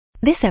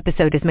This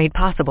episode is made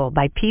possible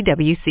by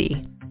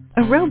PwC.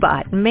 A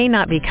robot may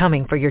not be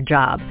coming for your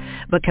job,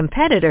 but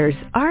competitors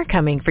are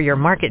coming for your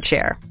market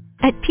share.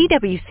 At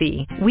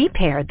PwC, we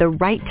pair the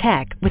right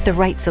tech with the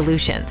right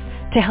solutions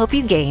to help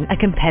you gain a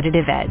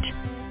competitive edge.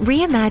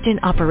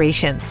 Reimagine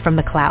operations from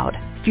the cloud,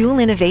 fuel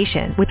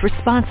innovation with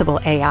responsible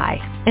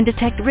AI, and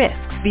detect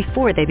risks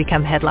before they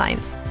become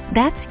headlines.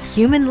 That's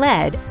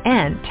human-led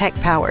and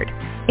tech-powered.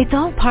 It's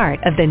all part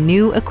of The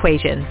New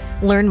Equation.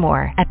 Learn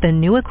more at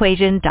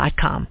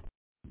thenewequation.com.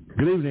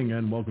 Good evening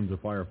and welcome to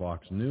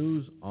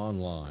Firefoxnews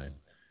Online.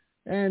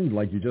 And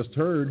like you just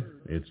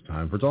heard, it's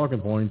time for Talking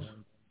Points.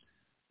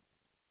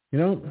 You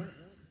know,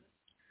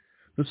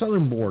 the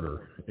southern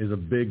border is a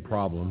big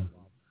problem,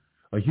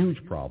 a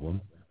huge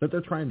problem that they're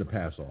trying to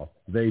pass off,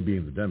 they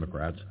being the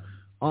Democrats,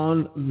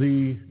 on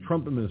the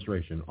Trump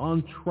administration,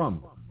 on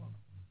Trump.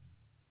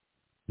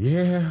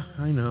 Yeah,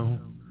 I know.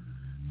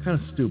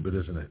 Kind of stupid,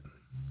 isn't it?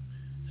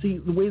 See,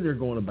 the way they're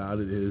going about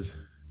it is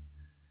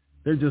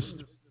they're just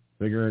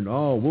figuring,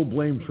 oh, we'll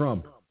blame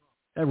Trump.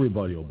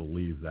 Everybody will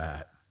believe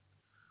that.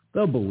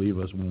 They'll believe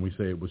us when we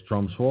say it was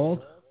Trump's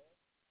fault.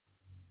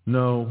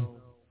 No,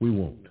 we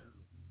won't.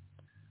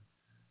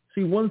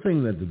 See, one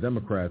thing that the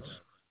Democrats,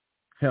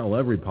 hell,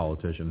 every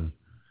politician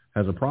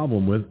has a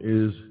problem with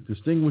is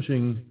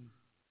distinguishing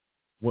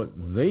what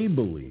they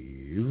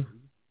believe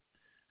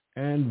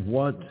and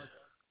what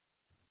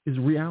is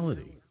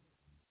reality.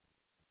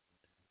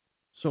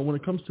 So when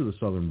it comes to the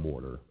southern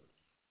border,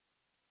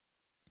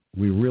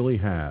 we really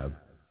have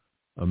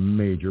a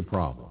major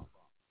problem.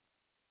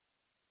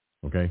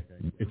 Okay?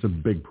 It's a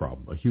big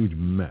problem, a huge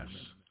mess.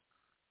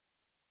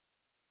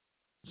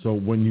 So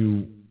when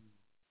you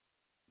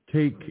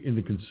take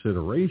into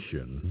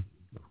consideration,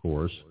 of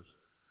course,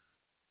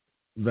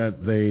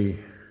 that they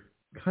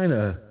kind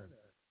of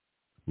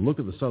look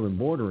at the southern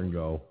border and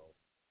go,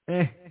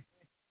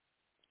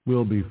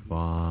 we'll be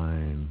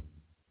fine.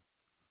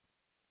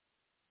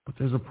 But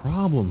there's a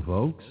problem,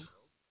 folks.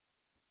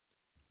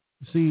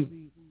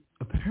 See,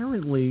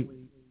 apparently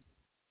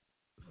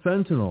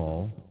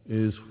fentanyl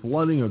is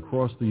flooding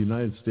across the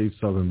United States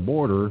southern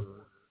border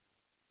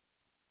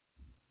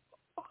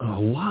a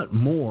lot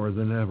more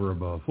than ever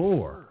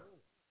before.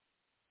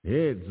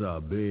 It's a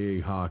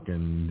big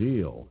hockin'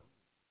 deal.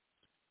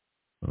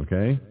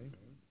 Okay?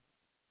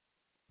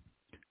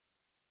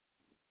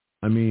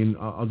 I mean,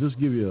 I'll just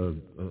give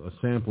you a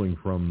sampling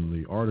from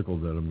the article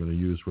that I'm going to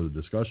use for the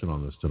discussion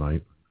on this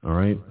tonight. All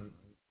right?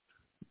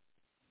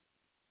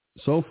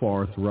 So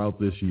far, throughout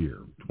this year,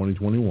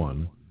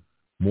 2021,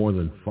 more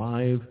than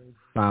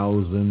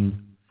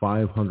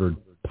 5,500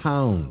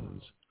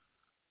 pounds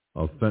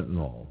of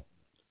fentanyl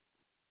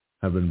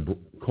have been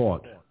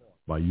caught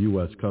by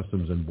U.S.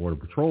 Customs and Border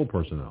Patrol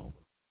personnel,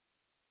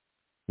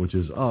 which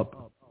is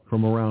up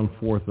from around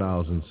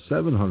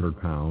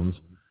 4,700 pounds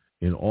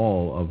in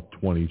all of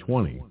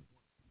 2020.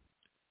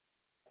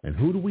 And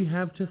who do we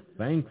have to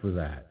thank for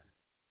that?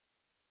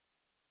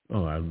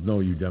 Oh, I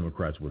know you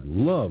Democrats would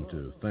love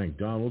to thank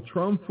Donald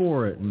Trump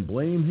for it and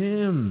blame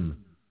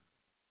him.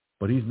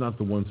 But he's not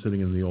the one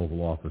sitting in the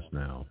Oval Office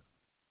now.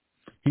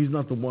 He's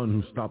not the one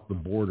who stopped the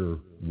border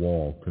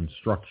wall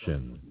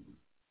construction.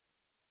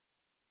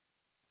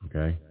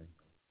 Okay?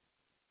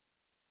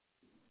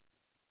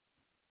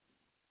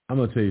 I'm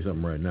going to tell you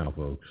something right now,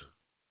 folks.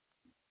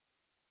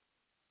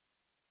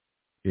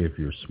 If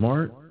you're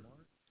smart,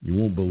 you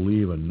won't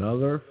believe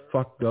another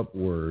fucked up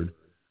word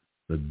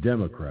the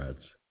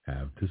Democrats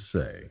have to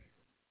say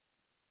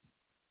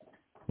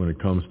when it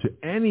comes to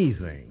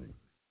anything.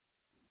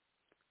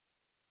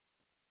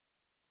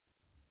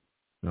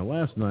 Now,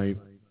 last night,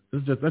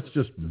 that's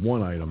just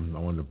one item I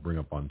wanted to bring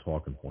up on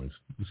Talking Points.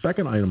 The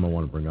second item I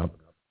want to bring up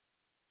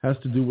has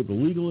to do with the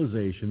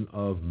legalization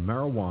of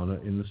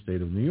marijuana in the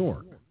state of New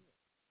York.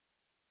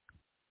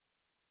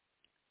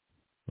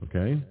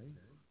 Okay?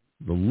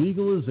 The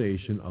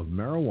legalization of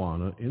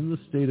marijuana in the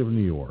state of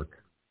New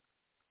York,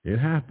 it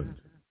happened.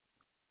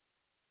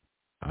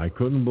 I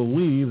couldn't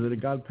believe that it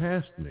got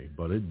past me,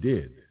 but it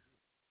did.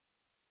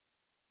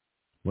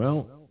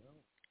 Well,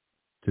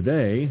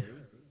 today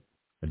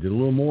I did a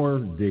little more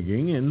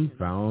digging and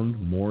found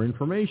more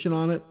information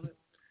on it.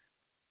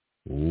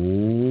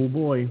 Oh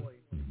boy,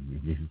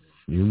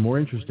 even more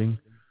interesting.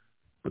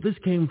 But this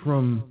came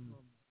from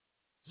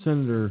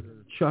Senator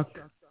Chuck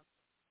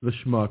the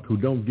Schmuck, who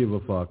don't give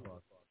a fuck,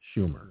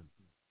 Schumer.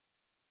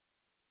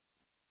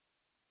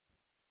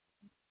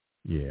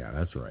 Yeah,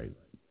 that's right.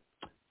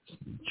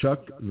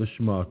 Chuck the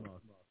Schmuck,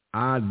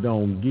 I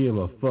don't give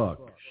a fuck,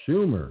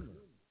 Schumer.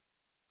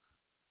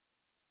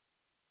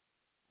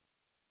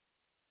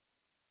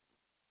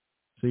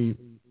 See,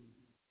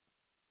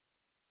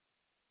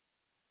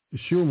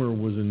 Schumer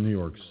was in New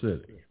York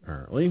City,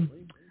 apparently,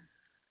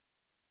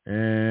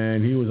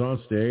 and he was on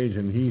stage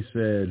and he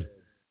said,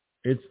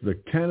 "It's the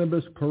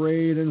cannabis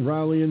parade and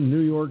rally in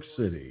New York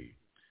City.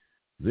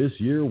 This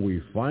year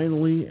we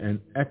finally and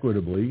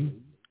equitably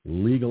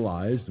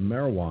legalized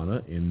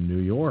marijuana in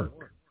New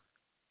York.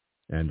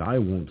 And I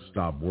won't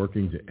stop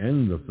working to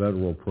end the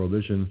federal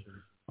prohibition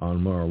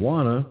on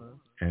marijuana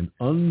and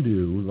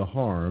undo the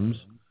harms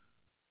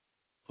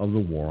of the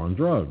war on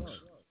drugs.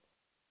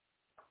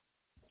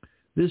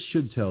 This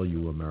should tell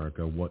you,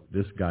 America, what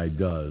this guy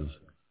does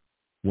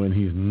when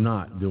he's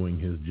not doing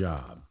his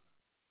job.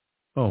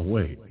 Oh,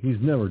 wait, he's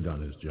never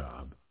done his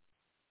job.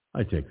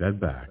 I take that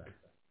back.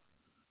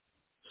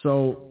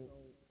 So,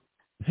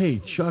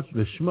 hey, Chuck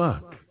the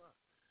Schmuck,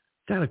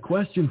 got a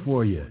question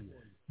for you.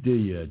 Do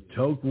you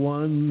toke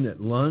one at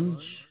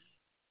lunch?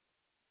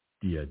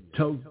 Do you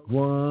toke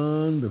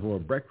one before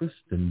breakfast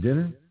and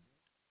dinner?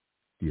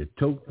 Do you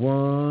toke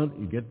one?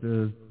 You get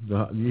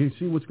you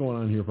see what's going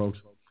on here, folks?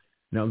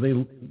 Now,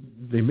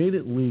 they made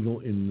it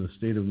legal in the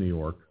state of New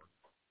York,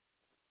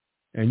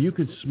 and you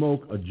could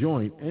smoke a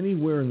joint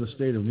anywhere in the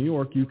state of New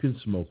York. You can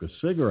smoke a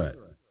cigarette.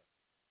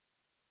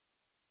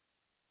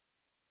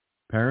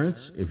 Parents,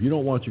 if you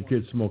don't want your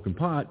kids smoking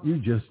pot, you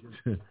just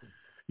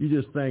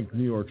thank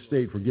New York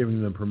State for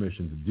giving them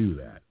permission to do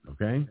that,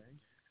 okay?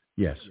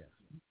 Yes,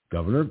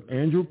 Governor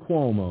Andrew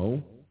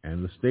Cuomo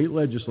and the state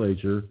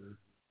legislature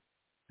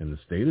and the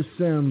state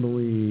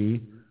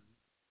assembly,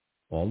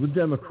 all the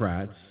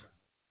Democrats,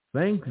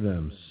 thank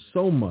them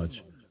so much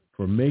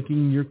for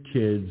making your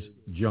kids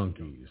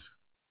junkies.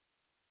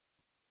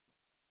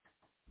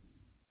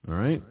 All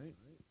right?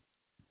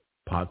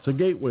 Pot's a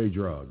gateway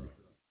drug.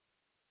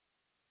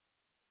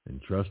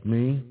 And trust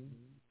me,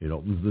 it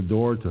opens the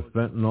door to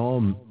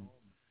fentanyl,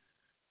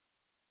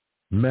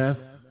 meth,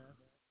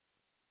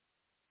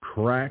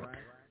 crack,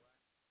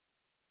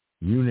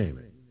 you name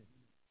it.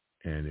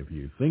 And if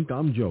you think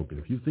I'm joking,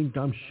 if you think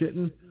I'm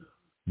shitting,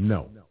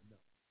 no,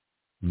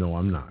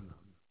 I'm not.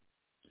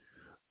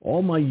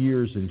 All my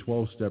years in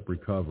 12-step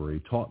recovery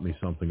taught me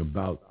something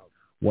about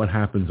what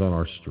happens on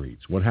our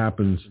streets, what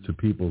happens to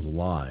people's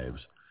lives.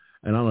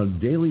 And on a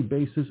daily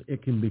basis,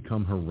 it can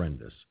become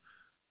horrendous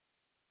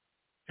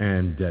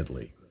and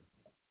deadly.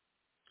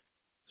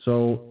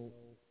 So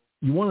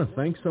you want to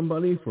thank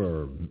somebody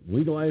for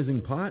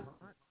legalizing pot?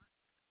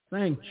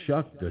 Thank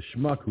Chuck the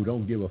Schmuck who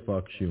don't give a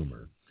fuck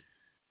Schumer.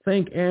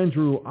 Thank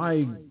Andrew,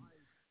 I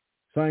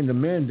signed a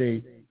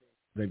mandate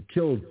that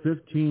killed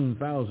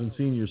 15,000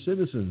 senior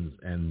citizens,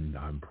 and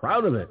I'm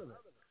proud of it.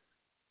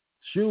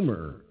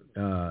 Schumer,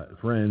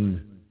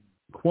 friend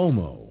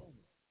Cuomo,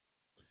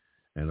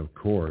 and of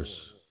course,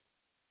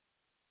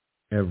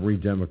 every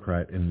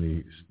Democrat in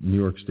the New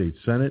York State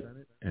Senate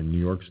and New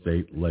York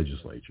State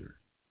Legislature.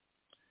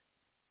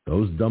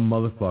 Those dumb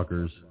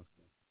motherfuckers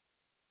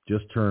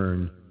just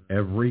turned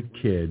every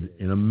kid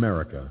in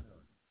America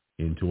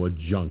into a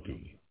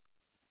junkie.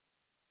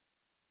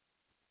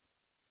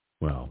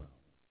 Well,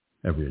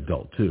 every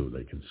adult, too.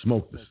 They can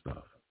smoke this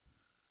stuff.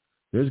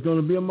 There's going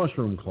to be a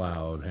mushroom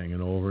cloud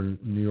hanging over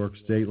New York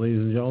State, ladies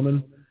and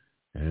gentlemen,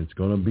 and it's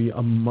going to be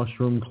a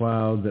mushroom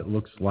cloud that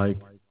looks like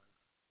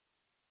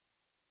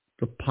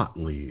the pot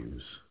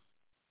leaves.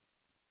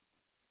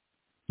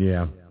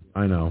 Yeah,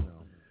 I know.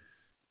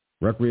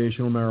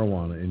 Recreational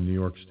marijuana in New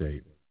York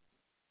State.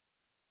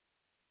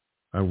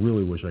 I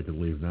really wish I could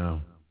leave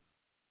now.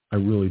 I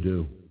really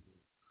do.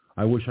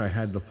 I wish I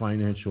had the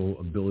financial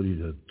ability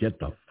to get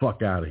the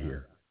fuck out of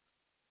here.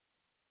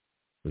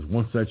 Because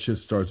once that shit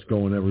starts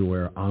going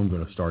everywhere, I'm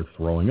going to start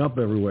throwing up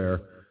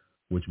everywhere,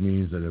 which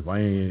means that if I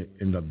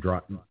end up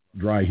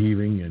dry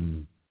heaving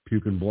and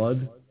puking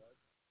blood,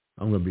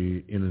 I'm going to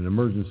be in an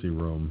emergency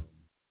room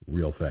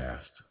real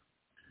fast.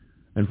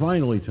 And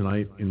finally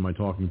tonight, in my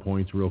talking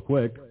points real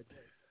quick,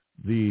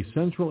 the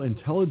Central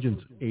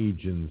Intelligence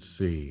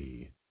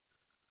Agency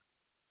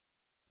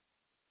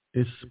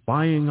is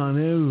spying on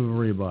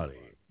everybody.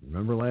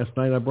 Remember last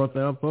night I brought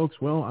that up, folks?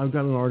 Well, I've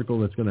got an article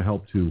that's going to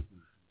help to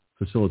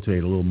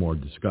facilitate a little more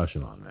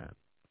discussion on that.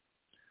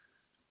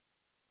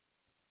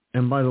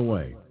 And by the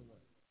way,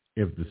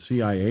 if the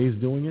CIA is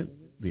doing it,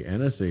 the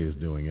NSA is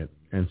doing it,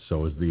 and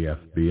so is the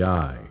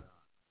FBI.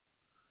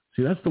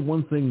 See, that's the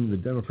one thing the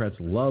Democrats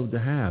love to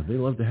have. They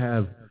love to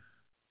have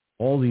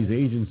all these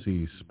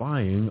agencies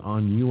spying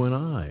on you and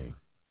I.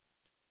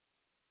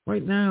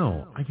 Right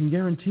now, I can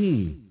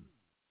guarantee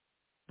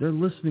they're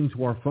listening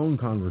to our phone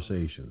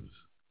conversations,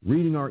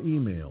 reading our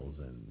emails,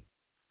 and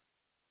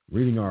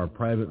reading our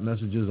private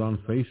messages on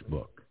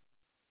Facebook.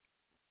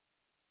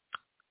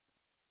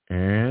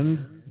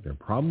 And they're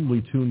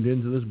probably tuned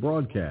into this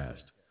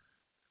broadcast.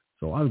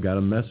 So I've got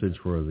a message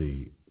for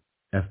the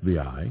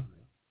FBI,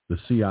 the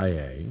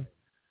CIA,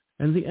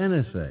 and the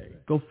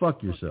NSA. Go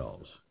fuck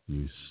yourselves,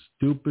 you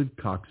stupid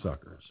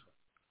cocksuckers.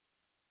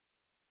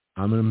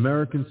 I'm an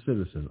American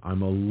citizen.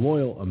 I'm a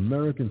loyal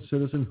American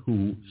citizen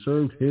who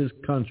served his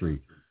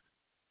country.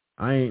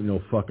 I ain't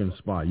no fucking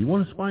spy. You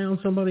want to spy on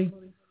somebody?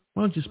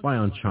 Why don't you spy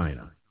on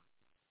China?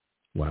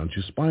 Why don't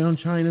you spy on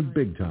China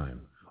big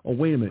time? Oh,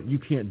 wait a minute. You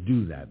can't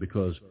do that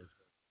because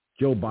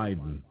Joe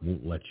Biden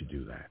won't let you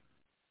do that.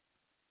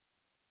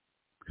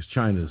 Because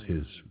China's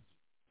his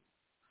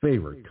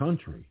favorite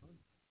country,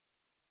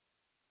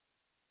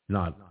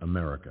 not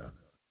America.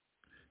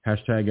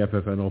 Hashtag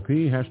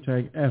FFNOP,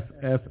 hashtag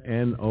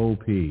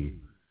FFNOP.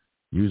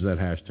 Use that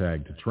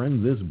hashtag to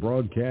trend this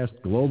broadcast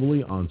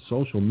globally on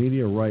social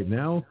media right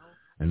now.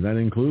 And that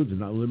includes,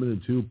 and not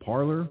limited to,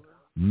 Parler,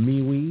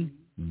 MeWe,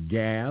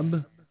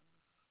 Gab,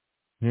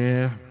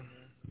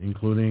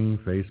 including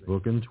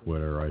Facebook and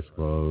Twitter, I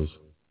suppose.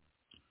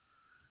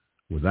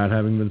 With that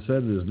having been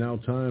said, it is now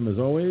time, as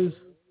always,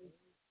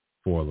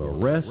 for the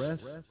rest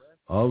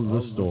of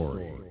the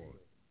story.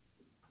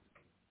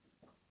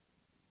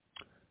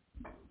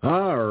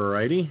 All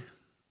righty.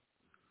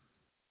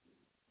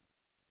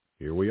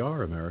 Here we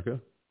are, America.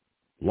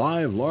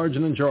 Live, large,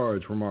 and in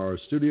charge from our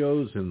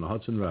studios in the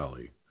Hudson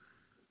Valley.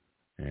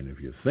 And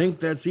if you think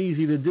that's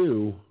easy to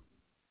do,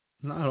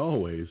 not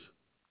always.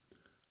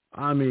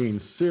 I mean,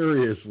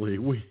 seriously,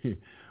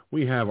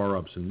 we have our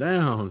ups and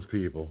downs,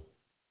 people.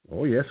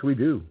 Oh, yes, we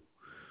do.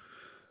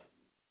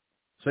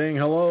 Saying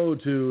hello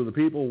to the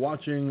people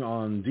watching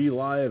on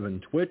DLive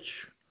and Twitch,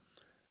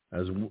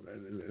 as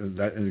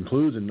that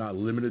includes and not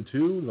limited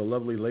to the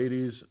lovely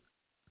ladies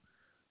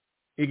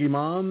Iggy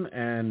Mom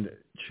and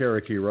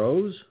Cherokee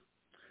Rose,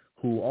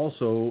 who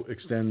also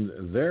extend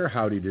their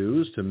howdy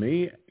doos to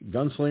me,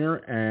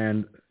 Gunslinger.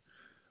 And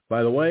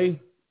by the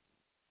way,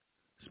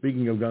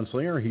 speaking of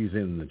Gunslinger, he's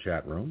in the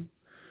chat room.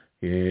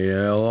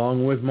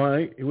 Along with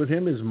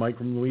him is Mike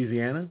from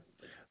Louisiana,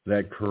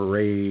 that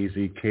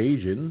crazy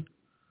Cajun.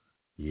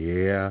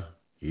 Yeah,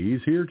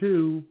 he's here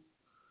too.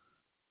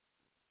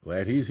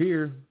 Glad he's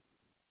here.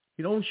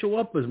 He don't show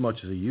up as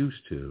much as he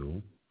used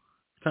to.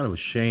 It's kind of a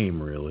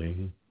shame,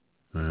 really.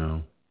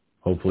 Well,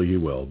 hopefully he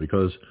will,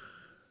 because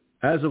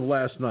as of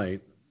last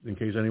night, in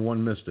case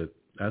anyone missed it,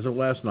 as of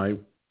last night,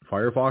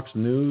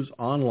 Firefoxnews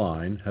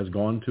Online has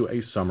gone to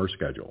a summer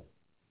schedule.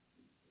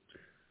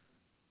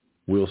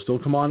 We'll still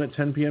come on at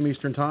 10 p.m.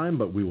 Eastern Time,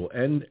 but we will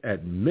end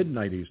at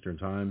midnight Eastern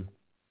Time.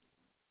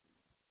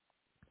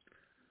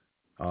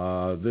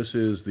 This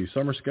is the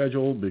summer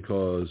schedule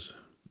because,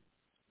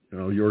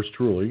 yours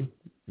truly,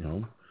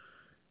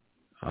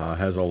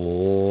 has a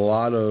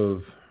lot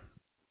of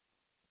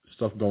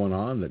stuff going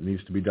on that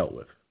needs to be dealt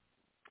with.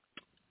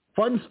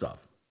 Fun stuff,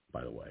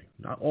 by the way,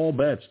 not all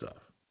bad stuff.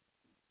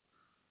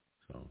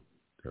 So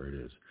there it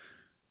is.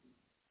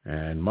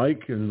 And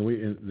Mike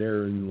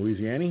there in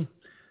Louisiana,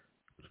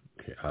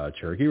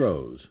 Cherokee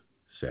Rose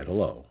said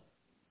hello.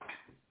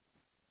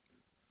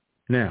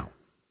 Now,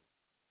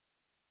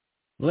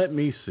 let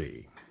me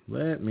see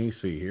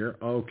here.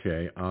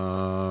 Okay,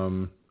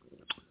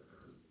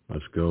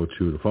 let's go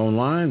to the phone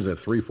lines at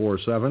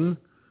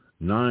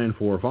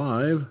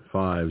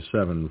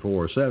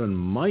 347-945-5747.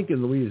 Mike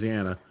in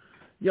Louisiana.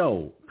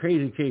 Yo,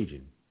 Crazy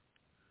Cajun,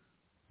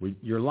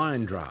 your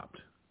line dropped.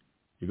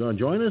 You going to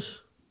join us?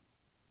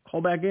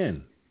 Call back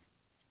in.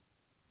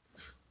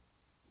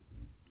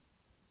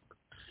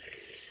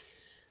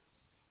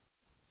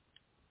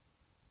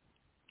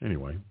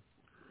 Anyway,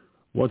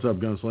 what's up,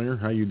 Gunslinger?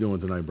 How you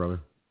doing tonight, brother?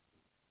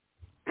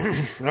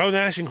 Oh,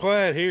 nice and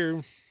quiet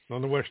here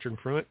on the Western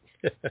Front.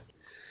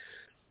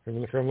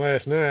 From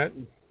last night,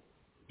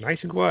 nice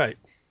and quiet.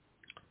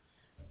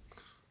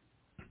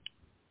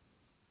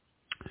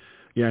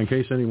 Yeah, in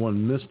case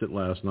anyone missed it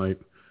last night,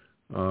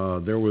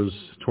 there was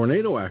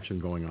tornado action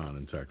going on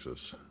in Texas.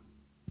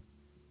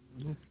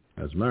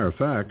 As a matter of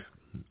fact,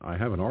 I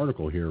have an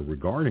article here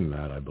regarding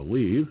that, I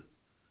believe.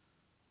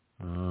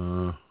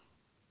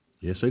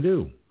 Yes, I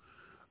do.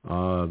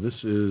 This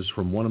is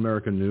from One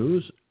American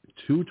News.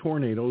 2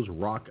 tornadoes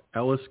rock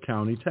Ellis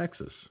County,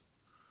 Texas.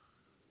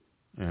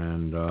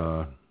 And,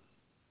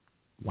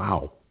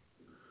 wow.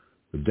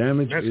 The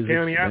damage is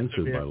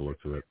extensive by the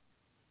looks of it.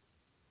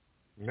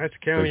 That's the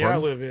county I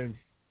live in.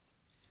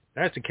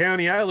 That's the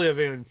county I live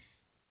in.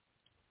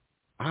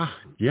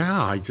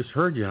 Yeah, I just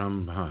heard you.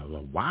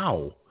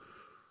 Wow.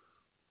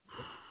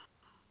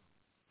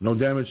 No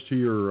damage to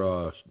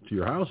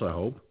your house, I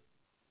hope.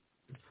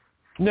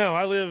 No,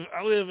 I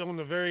live on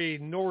the very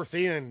north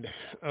end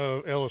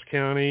of Ellis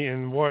County,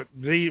 and where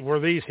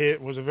these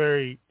hit was the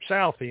very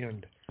south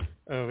end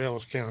of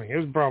Ellis County. It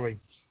was probably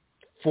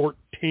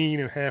 14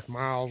 and a half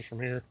miles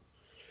from here.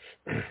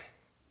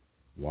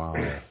 Wow.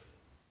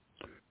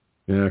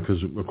 Yeah,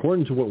 because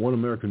according to what One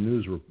American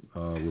News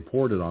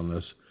reported on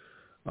this,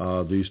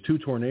 these 2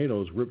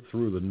 tornadoes ripped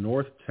through the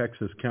North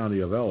Texas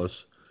county of Ellis.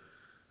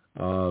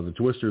 The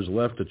twisters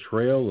left a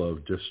trail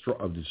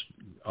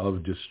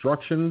of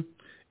destruction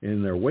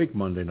in their wake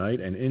Monday night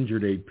and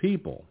injured 8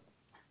 people.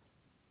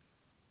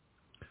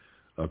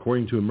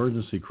 According to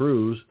emergency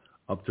crews,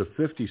 up to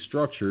 50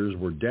 structures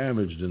were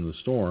damaged in the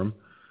storm.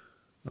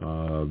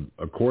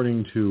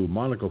 According to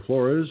Monica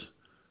Flores,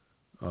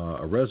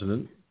 a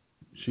resident,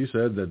 she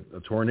said that a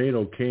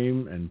tornado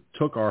came and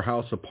took our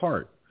house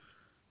apart,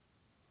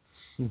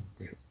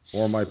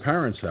 or my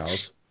parents' house,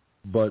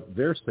 but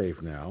they're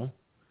safe now.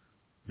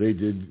 They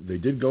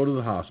did go to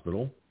the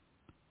hospital.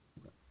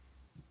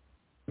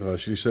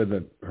 She said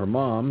that her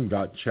mom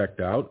got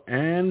checked out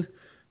and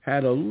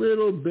had a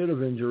little bit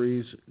of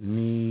injuries,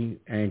 knee,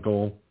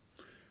 ankle,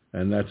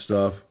 and that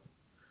stuff,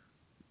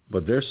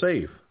 but they're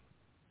safe.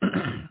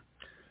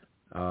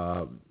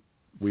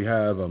 We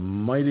have a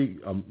mighty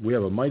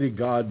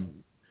God,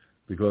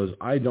 because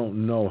I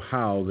don't know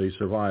how they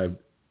survived.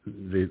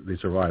 They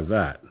survived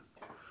that.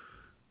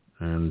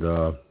 And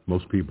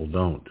most people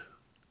don't,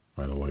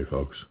 by the way,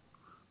 folks.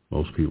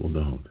 Most people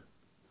don't.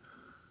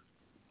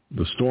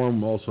 The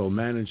storm also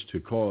managed to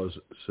cause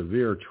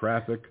severe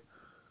traffic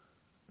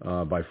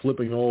by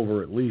flipping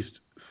over at least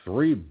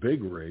 3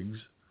 big rigs.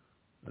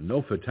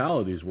 No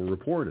fatalities were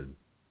reported.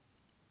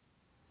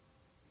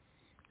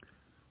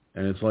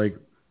 And it's like,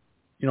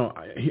 you know,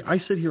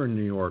 I sit here in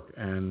New York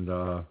and,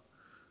 you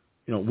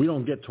know, we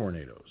don't get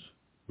tornadoes.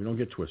 We don't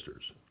get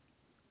twisters.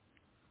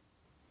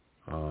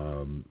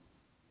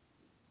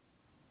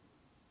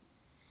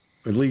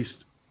 At least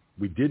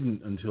we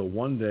didn't until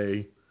one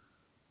day,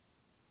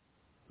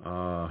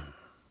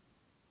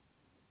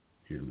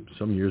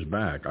 some years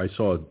back. I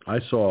saw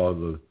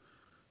the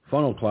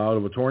funnel cloud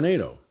of a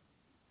tornado.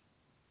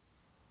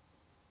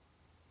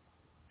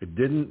 It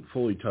didn't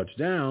fully touch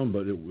down,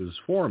 but it was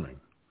forming.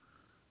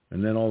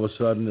 And then all of a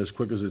sudden, as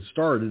quick as it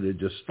started, it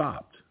just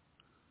stopped.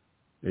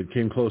 It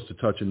came close to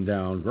touching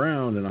down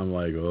ground, and I'm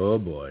like, oh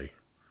boy.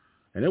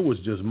 And it was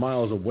just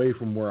miles away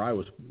from where I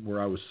was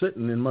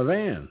sitting in my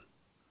van,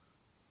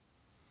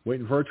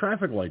 waiting for a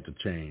traffic light to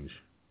change.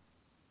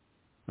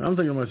 And I'm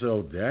thinking to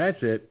myself,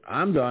 that's it.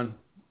 I'm done.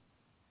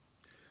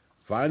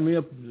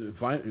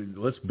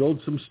 Let's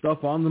build some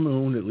stuff on the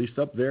moon. At least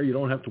up there, you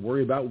don't have to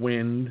worry about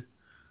wind,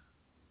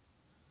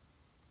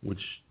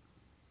 which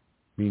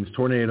means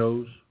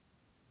tornadoes,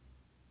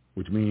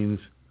 which means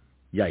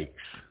yikes.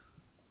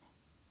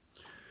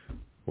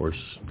 Of course,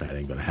 that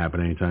ain't going to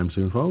happen anytime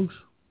soon, folks.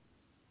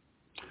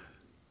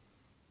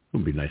 It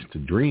would be nice to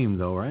dream,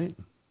 though, right?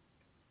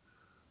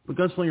 But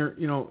Gunslinger,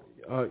 you know,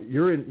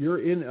 you're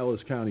in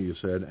Ellis County, you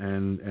said,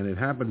 and it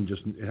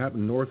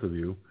happened north of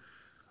you.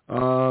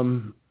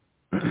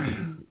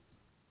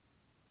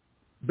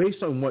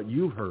 Based on what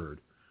you've heard,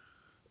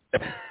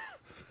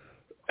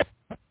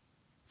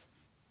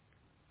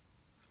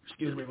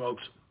 excuse me,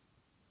 folks.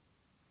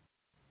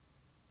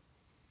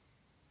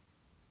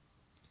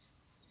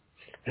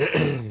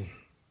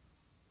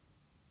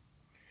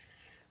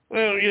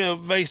 Well, you know,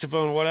 based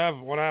upon what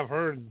I've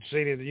heard and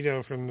seen it, you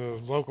know, from the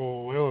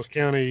local Ellis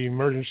County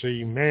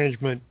emergency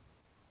management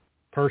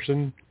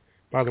person.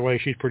 By the way,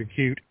 she's pretty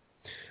cute.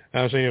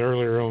 I was seeing it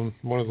earlier on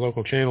one of the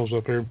local channels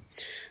up here.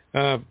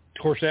 Of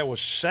course, that was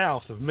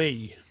south of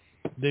me,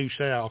 due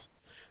south.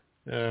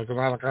 Because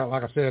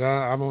like I said,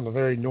 I'm on the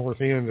very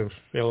north end of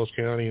Ellis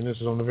County, and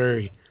this is on the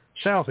very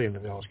south end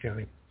of Ellis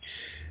County.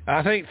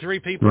 I think 3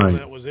 people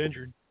that was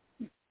injured.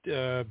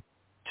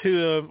 2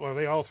 of them, well,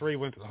 they all 3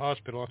 went to the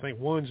hospital. I think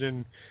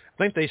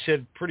they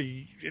said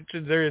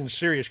they're in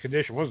serious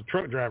condition. One of the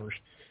truck drivers,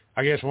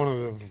 I guess one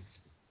of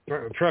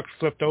the trucks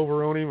flipped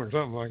over on him or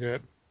something like that.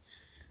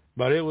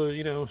 But it was,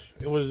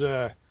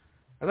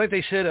 I think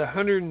they said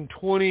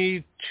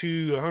 120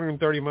 to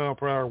 130 mile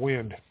per hour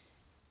wind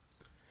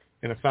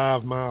in a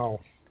 5-mile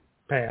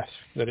path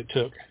that it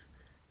took.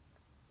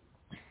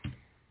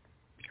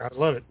 I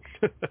love it,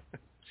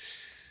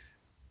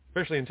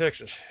 especially in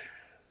Texas.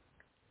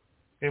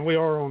 And we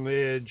are on the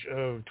edge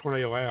of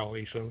Tornado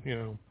Alley, so, you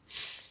know,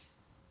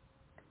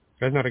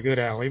 that's not a good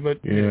alley, but...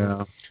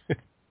 Yeah.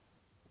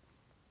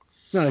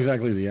 It's not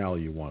exactly the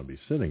alley you want to be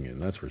sitting in,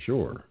 that's for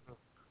sure.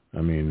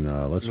 I mean,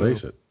 let's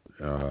face it.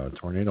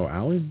 Tornado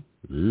Alley?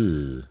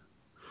 Joining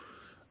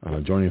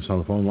us on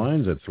the phone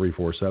lines at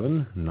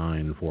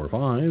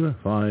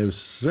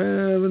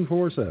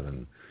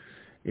 347-945-5747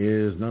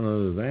 is none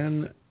other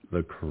than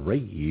the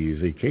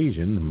Crazy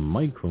Cajun,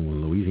 Mike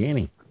from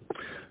Louisiana.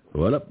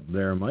 What up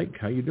there, Mike?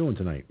 How you doing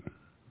tonight?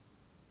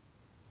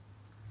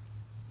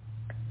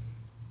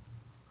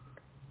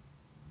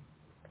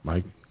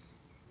 Mike?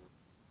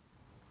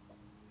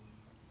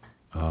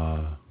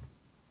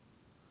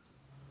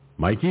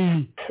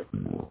 Mikey?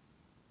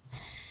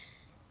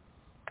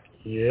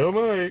 Yeah,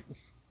 Mike.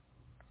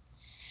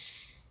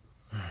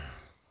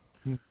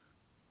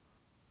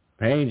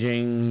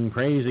 Paging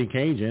Crazy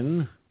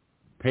Cajun.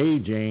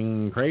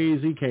 Paging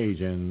Crazy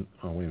Cajun.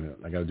 Oh, wait a minute.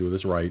 I got to do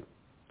this right.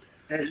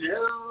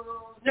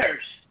 Hello,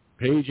 nurse.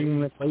 Paging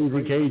the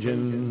Crazy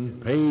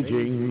Cajun.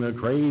 Paging the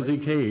Crazy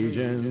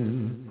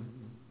Cajun.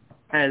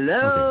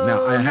 Hello,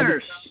 now,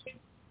 nurse.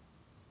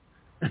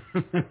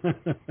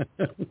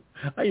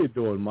 How you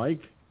doing,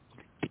 Mike?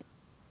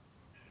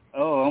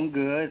 Oh, I'm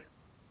good.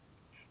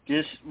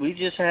 We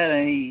just had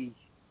a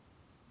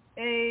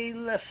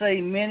let's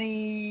say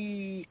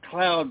mini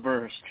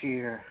cloudburst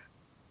here.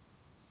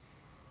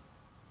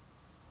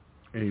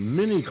 A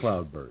mini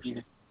cloudburst.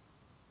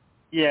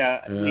 Yeah,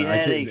 we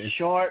had a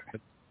short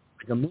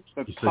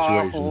but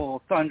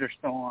powerful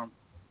thunderstorm.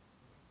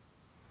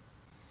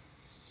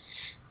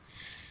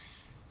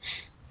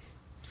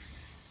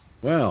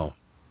 Well,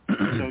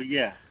 so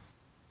yeah.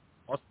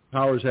 Austin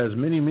Powers has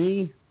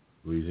mini-me.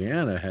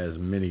 Louisiana has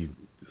mini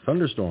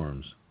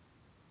thunderstorms.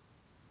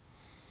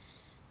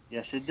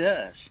 Yes, it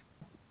does.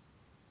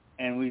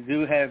 And we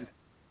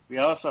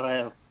also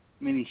have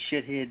many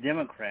shithead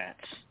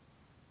Democrats.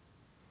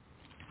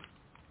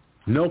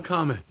 No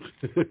comment.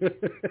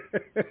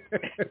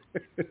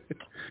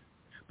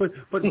 But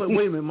wait a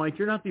minute, Mike.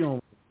 You're not the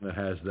only one that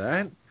has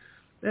that.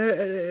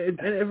 And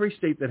every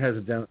state that has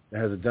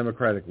a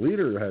Democratic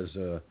leader has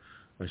a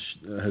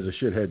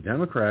shithead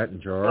Democrat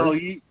in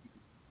charge.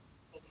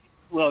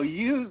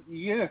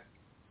 You're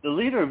the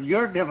leader of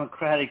your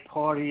Democratic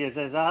Party is,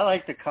 as I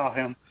like to call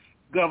him,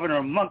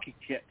 Governor Monkey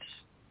Tits.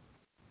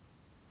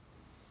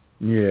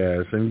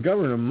 Yes, and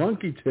Governor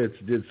Monkey Tits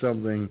did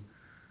something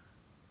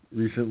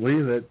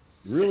recently that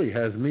really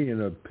has me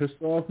in a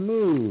pissed off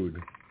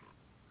mood.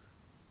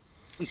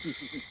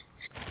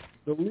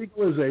 The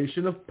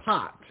legalization of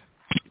pot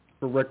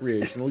for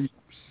recreational use.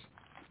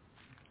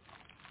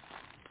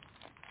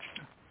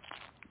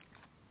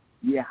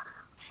 Yeah.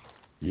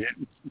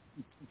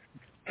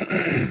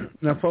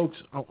 Now, folks,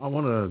 I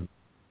want to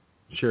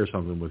share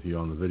something with you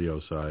on the video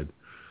side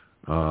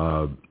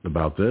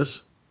about this,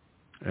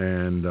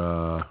 and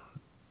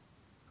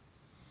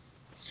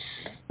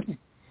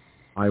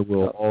I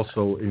will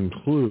also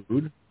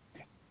include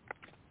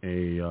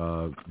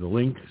the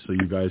link so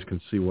you guys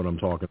can see what I'm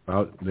talking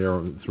about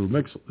there through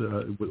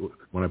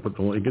when I put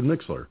the link in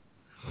Mixler.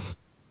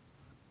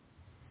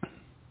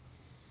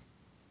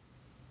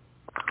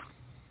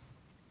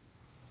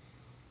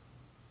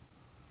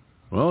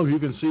 Well, if you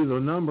can see the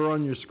number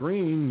on your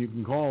screen, you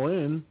can call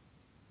in.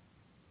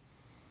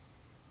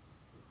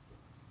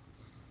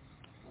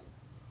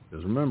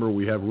 Because remember,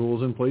 we have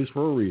rules in place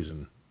for a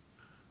reason.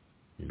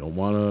 You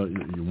want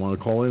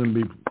to call in and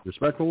be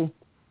respectful.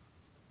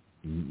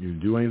 You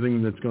do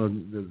anything that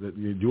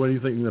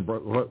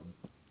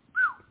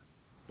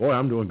boy,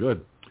 I'm doing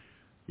good.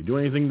 You do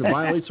anything that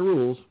violates the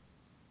rules,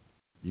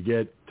 you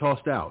get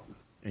tossed out,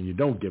 and you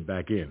don't get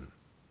back in.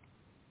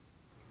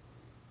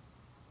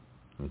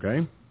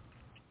 Okay?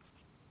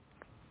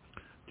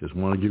 Just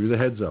want to give you the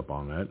heads up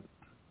on that.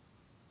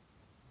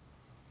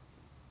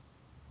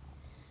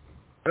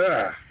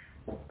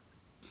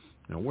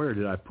 Now, where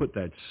did I put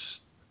that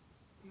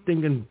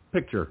stinking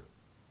picture?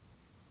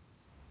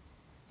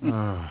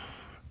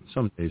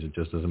 Some days it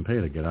just doesn't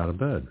pay to get out of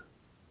bed.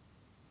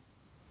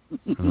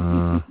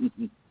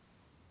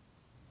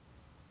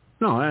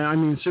 No, I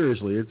mean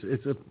seriously,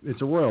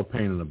 it's a royal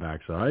pain in the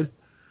backside.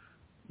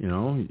 You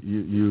know,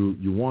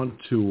 you want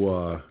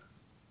to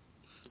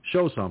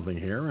show something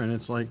here, and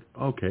it's like,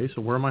 okay,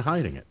 so where am I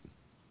hiding it?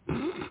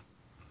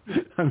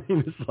 I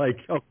mean, it's like,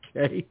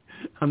 okay,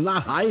 I'm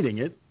not hiding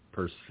it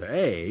per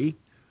se,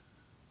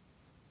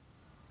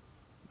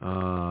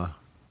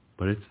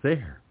 but it's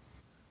there.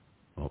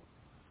 Oh,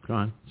 come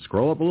on,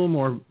 scroll up a little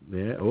more.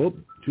 Yeah, oh,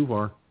 too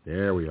far.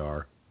 There we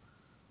are.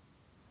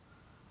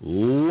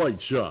 Light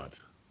shot.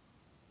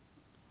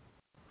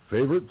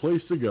 Favorite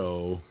place to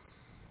go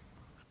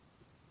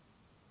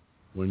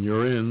when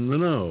you're in the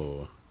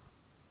know.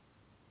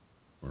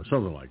 Or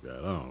something like that.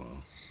 I don't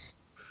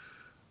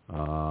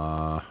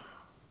know.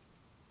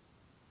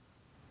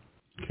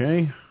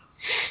 Okay.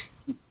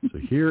 So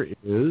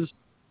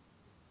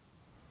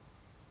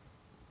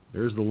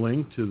there's the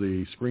link to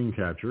the screen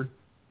capture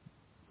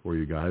for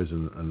you guys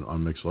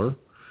on Mixler.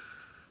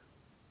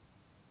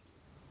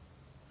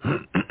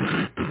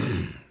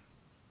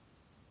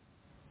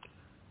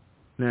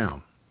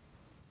 Now,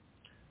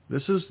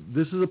 this is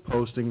a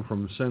posting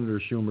from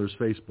Senator Schumer's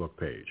Facebook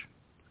page.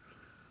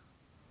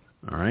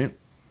 All right?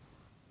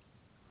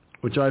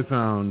 Which I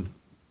found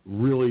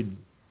really,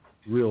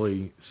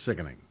 really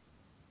sickening.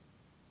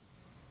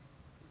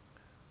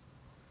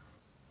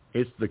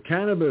 It's the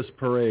Cannabis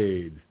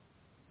Parade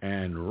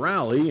and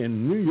Rally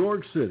in New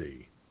York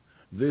City.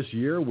 This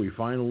year, we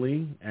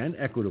finally and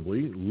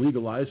equitably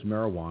legalized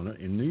marijuana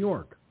in New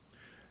York.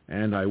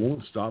 And I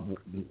won't stop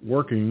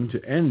working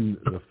to end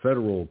the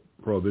federal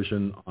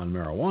prohibition on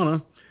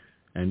marijuana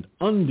and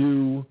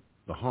undo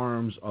the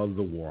harms of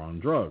the war on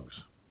drugs.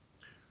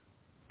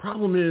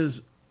 Problem is,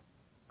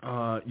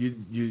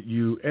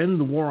 you end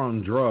the war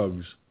on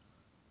drugs.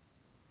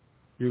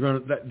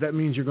 That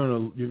means you're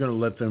gonna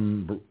let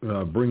them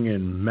bring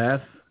in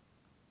meth,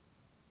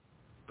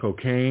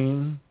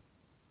 cocaine.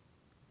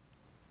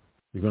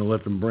 You're gonna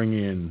let them bring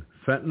in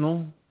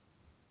fentanyl.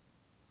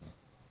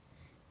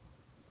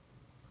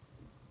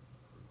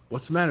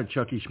 What's the matter,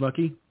 Chucky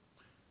Schmucky?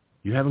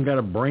 You haven't got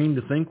a brain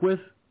to think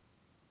with?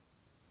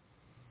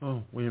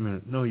 Oh, wait a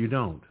minute. No, you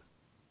don't.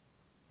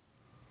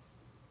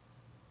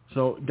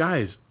 So,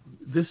 guys,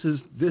 this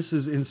is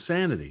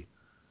insanity.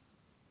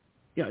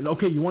 Yeah,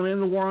 okay, you want to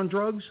end the war on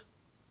drugs?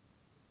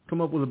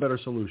 Come up with a better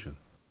solution.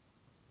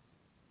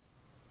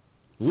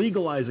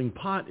 Legalizing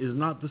pot is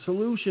not the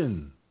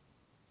solution.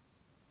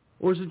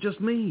 Or is it just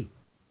me?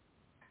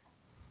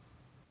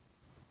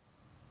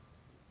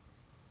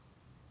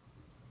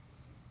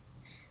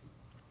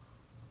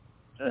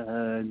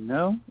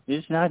 No,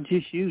 it's not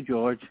just you,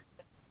 George.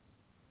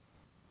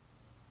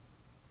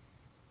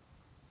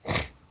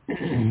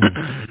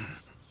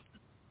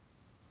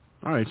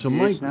 All right, so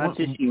Mike, it's not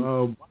just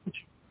you.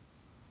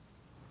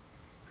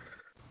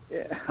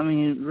 I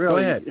mean,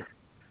 really. Go ahead.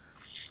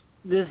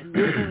 This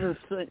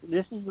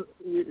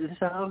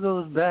all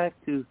goes back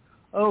to,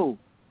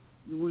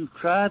 we've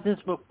tried this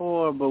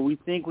before, but we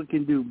think we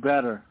can do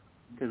better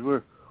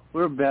because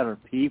we're better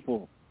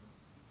people.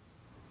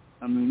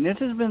 I mean, this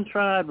has been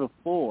tried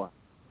before,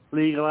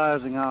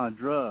 legalizing all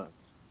drugs.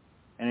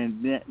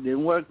 And it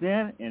didn't work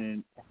then,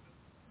 and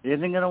it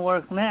isn't going to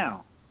work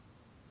now.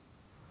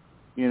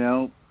 You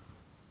know,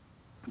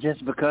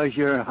 just because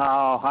you're a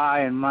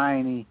high and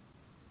mighty,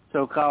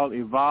 so-called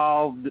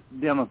evolved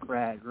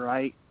Democrat,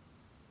 right?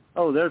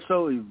 Oh, they're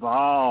so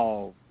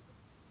evolved.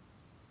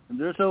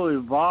 They're so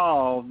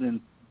evolved,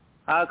 and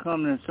how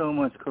come there's so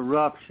much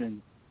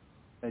corruption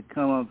that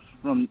comes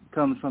from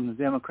the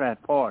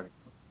Democrat Party?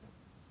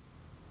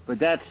 But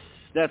that's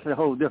a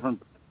whole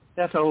different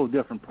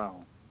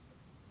problem.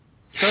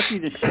 Turkey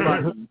the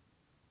Schmuck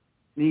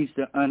needs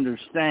to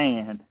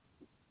understand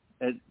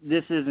that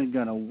this isn't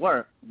going to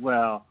work.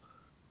 Well,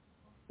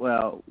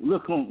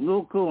 look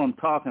who I'm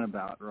talking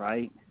about,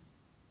 right?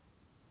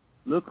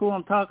 Look who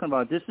I'm talking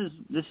about. This is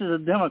a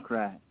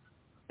Democrat,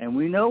 and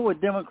we know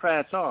what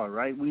Democrats are,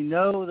 right? We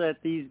know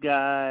that these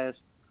guys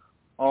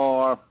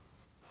are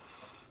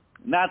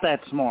not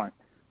that smart,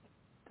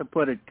 to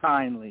put it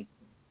kindly,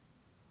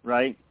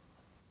 right?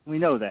 We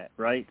know that,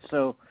 right?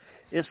 So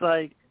it's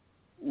like,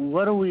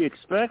 what do we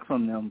expect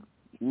from them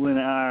when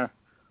our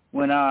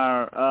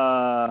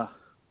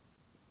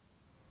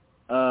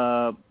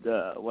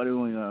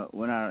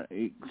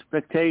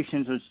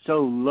expectations are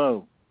so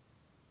low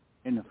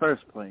in the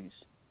first place?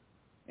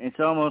 It's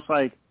almost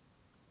like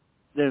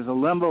there's a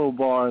limbo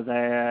bar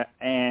there,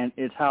 and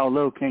it's how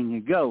low can you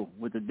go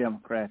with the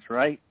Democrats,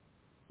 right?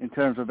 In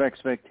terms of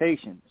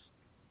expectations.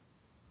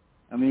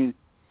 I mean,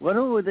 what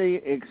would they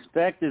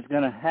expect is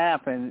going to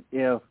happen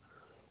if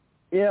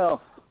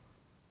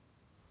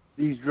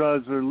these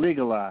drugs are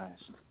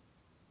legalized?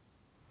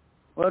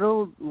 What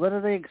do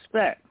they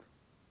expect?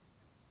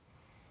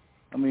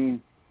 I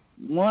mean,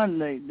 one,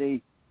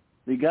 they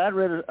got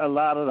rid of a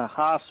lot of the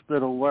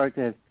hospital work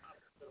that,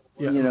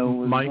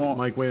 was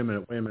Mike, wait a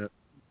minute.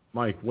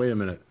 Mike, wait a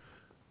minute.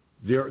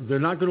 They're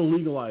not going to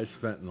legalize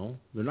fentanyl.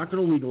 They're not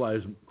going to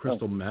legalize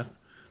crystal meth.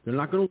 They're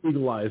not going to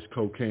legalize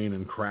cocaine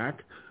and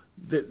crack.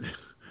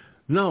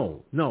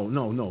 No.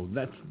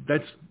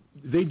 That's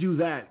they do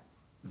that.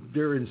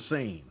 They're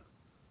insane.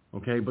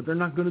 Okay, but they're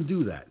not going to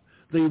do that.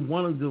 They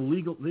wanted to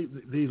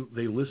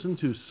they listened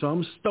to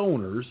some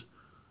stoners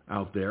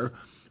out there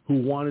who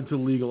wanted to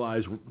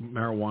legalize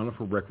marijuana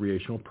for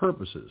recreational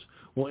purposes.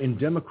 Well, in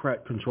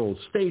Democrat-controlled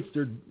states,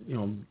 they're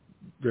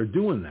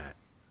doing that,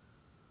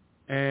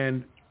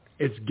 and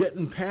it's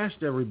getting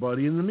past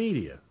everybody in the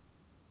media.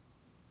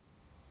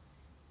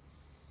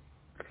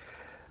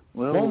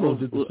 Well, Cuomo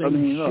did the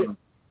same shit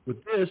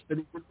with this that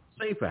he did with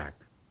the SAFE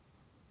Act.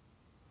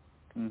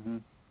 Mm-hmm.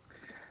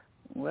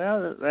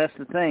 Well, that's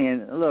the thing.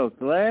 And look,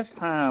 the last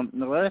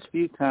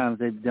few times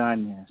they've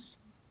done this,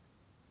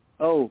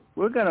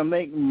 we're going to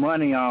make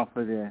money off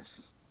of this.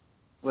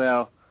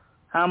 Well,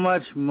 how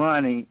much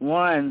money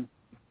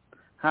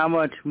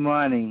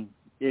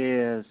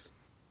is,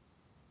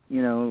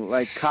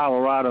 like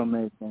Colorado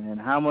making, and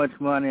how much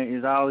money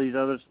is all these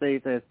other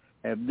states that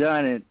have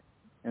done it?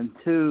 And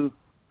two,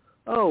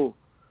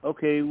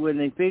 when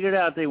they figured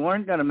out they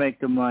weren't going to make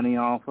the money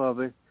off of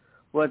it,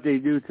 what they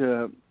do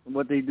to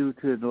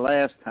the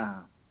last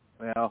time?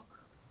 Well,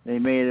 they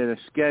made it a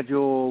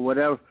schedule,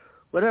 whatever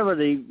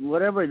it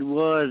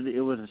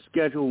was a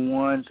Schedule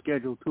 1,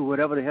 Schedule 2,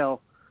 whatever the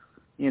hell,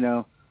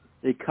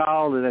 they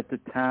called it at the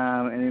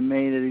time, and it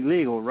made it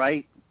illegal,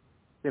 right?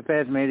 The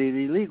feds made it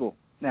illegal.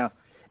 Now,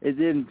 it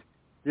didn't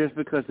just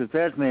because the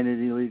feds made it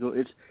illegal.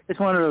 It's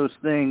one of those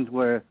things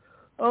where,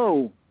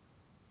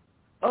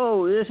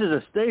 this is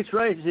a states'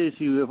 rights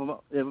issue.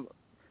 If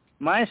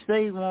my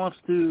state wants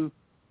to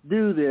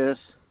do this,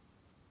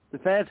 the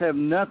feds have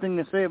nothing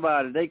to say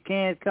about it. They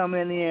can't come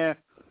in here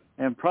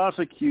and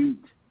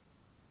prosecute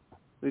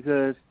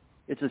because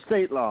it's a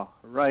state law,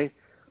 right?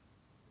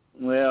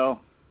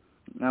 Well,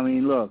 I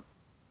mean, look,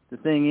 the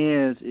thing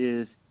is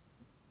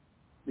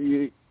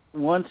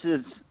once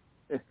it's,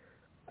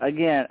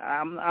 again,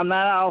 I'm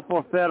not out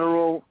for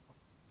federal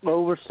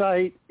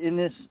oversight in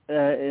this,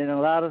 in a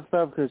lot of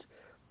stuff, because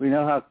we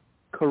know how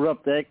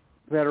corrupt that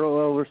federal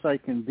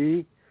oversight can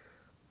be.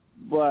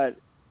 But,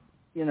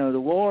 the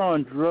war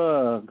on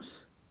drugs,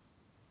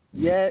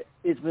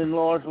 it's been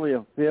largely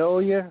a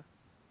failure,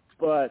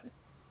 but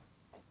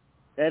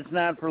that's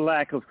not for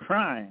lack of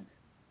trying.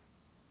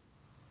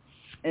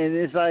 And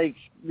it's like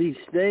these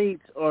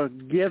states are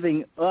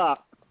giving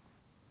up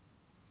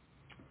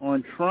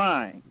on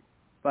trying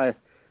by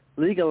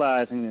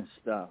legalizing this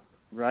stuff,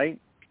 right?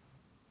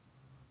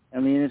 I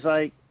mean, it's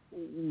like,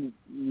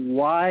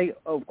 why?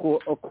 Of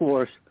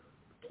course,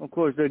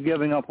 they're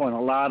giving up on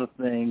a lot of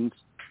things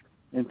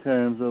in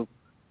terms of,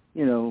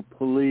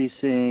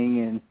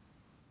 policing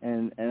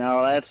and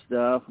all that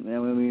stuff. I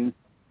mean,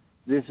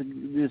 this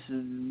is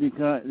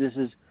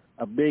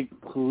a big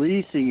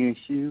policing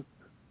issue,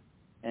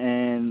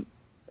 and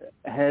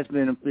has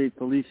been a big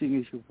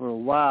policing issue for a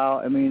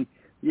while. I mean,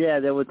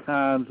 there were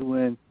times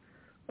when,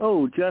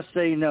 just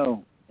say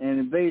no,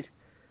 and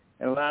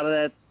a lot of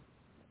that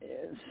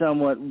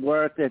somewhat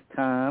worked at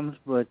times,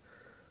 but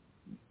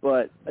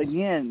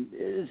again,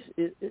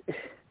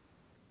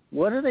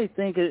 what do they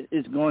think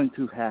is going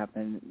to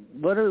happen?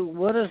 What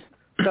does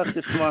Chuck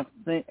the Smart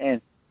think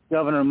and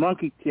Governor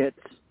Monkey Tits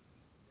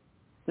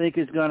think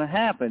is going to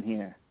happen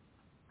here?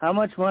 How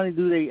much money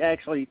do they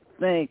actually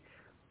think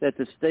that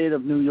the state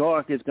of New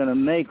York is going to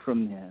make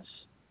from this?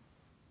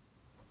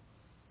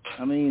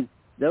 I mean,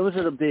 those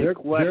are the big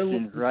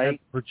questions, right?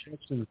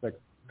 Projections that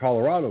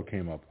Colorado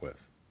came up with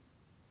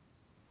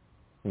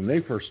when they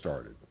first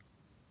started.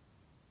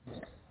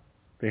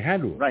 They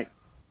had to. Right.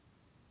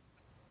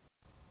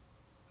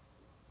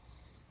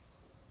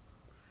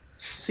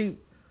 See,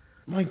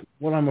 Mike,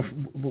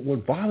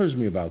 what bothers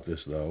me about this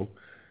though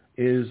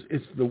is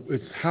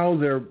it's how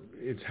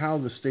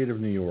the state of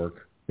New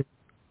York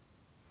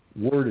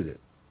worded it.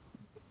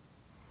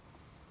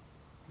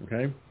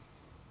 Okay?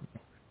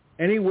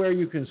 Anywhere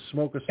you can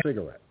smoke a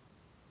cigarette.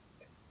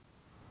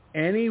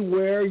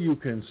 Anywhere you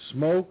can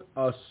smoke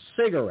a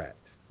cigarette,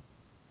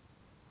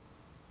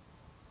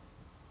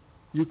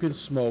 you can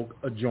smoke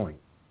a joint.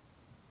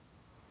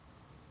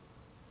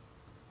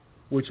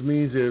 Which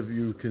means if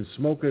you can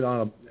smoke it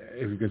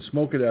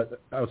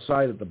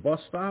outside at the bus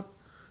stop,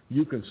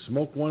 you can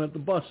smoke one at the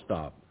bus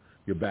stop,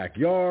 your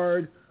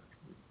backyard,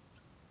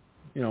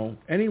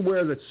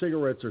 anywhere that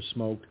cigarettes are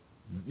smoked,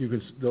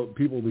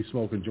 people will be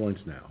smoking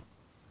joints now.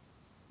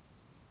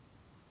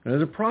 And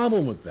there's a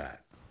problem with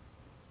that.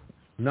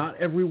 Not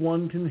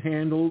everyone can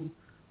handle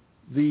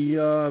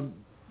the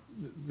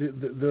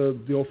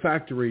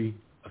olfactory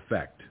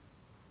effect.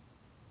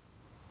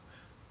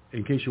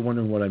 In case you're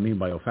wondering what I mean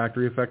by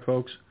olfactory effect,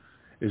 folks,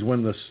 is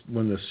when the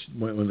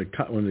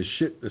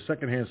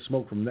secondhand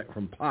smoke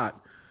from pot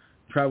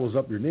travels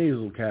up your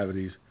nasal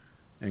cavities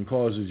and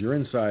causes your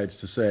insides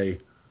to say,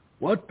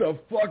 "What the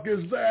fuck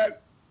is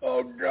that?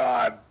 Oh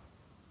God!"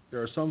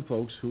 There are some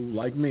folks who,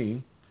 like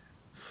me,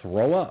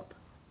 throw up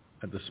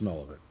at the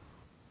smell of it.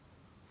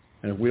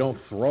 And if we don't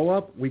throw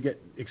up, we get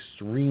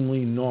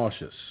extremely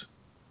nauseous.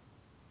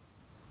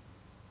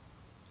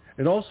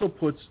 It also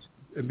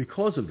and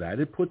because of that,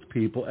 it puts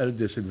people at a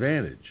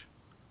disadvantage.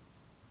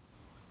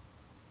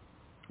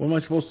 What am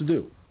I supposed to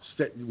do?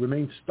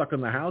 Remain stuck in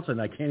the house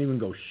and I can't even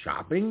go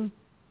shopping?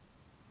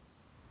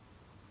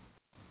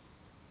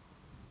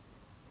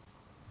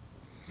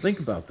 Think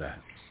about that.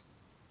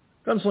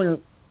 Gunslinger,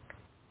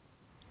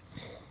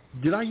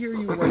 did I hear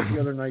you right the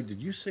other night?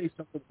 Did you say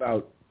something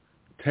about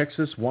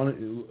Texas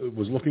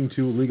was looking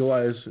to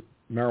legalize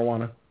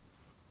marijuana?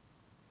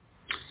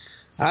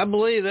 I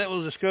believe that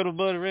was a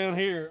scuttlebutt around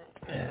here.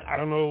 I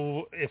don't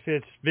know if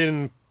it's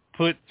been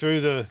put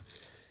through the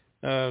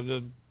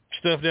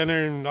stuff down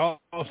there in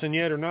Austin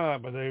yet or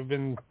not, but they've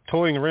been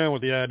toying around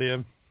with the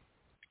idea.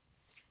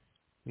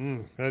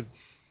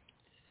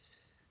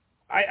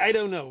 I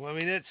don't know. I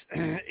mean,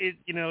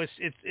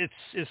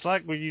 it's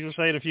like what you were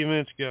saying a few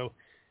minutes ago.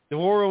 The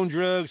war on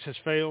drugs has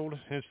failed.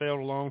 It's failed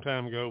a long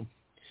time ago.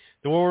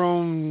 The war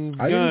on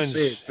guns. I didn't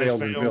say it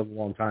failed a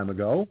long time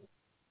ago.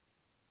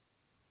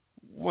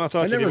 Well, I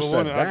thought I never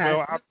said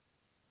that.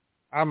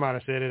 I might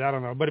have said it. I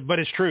don't know, but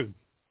it's true.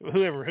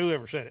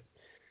 Whoever said it,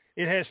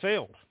 it has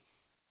failed,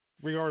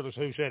 regardless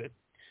of who said it.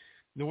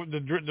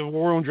 The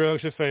war on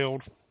drugs has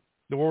failed.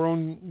 The war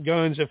on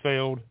guns have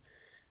failed.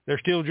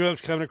 There's still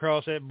drugs coming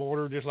across that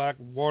border, just like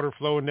water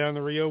flowing down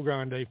the Rio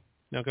Grande.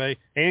 Okay,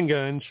 and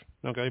guns.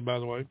 Okay, by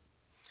the way.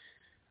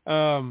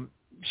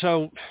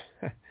 So,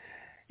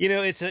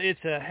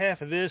 it's a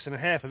half of this and a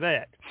half of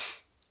that.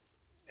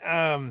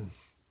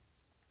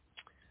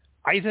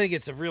 I think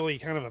it's a really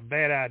kind of a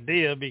bad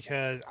idea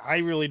because I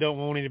really don't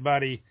want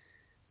anybody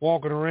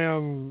walking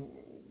around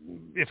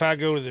if I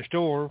go to the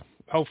store,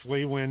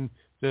 hopefully when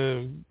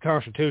the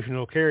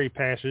constitutional carry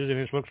passes, and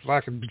it looks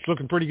like it's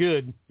looking pretty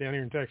good down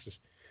here in Texas.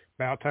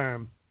 About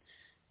time.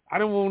 I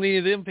don't want any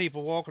of them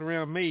people walking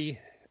around me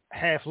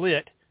half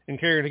lit and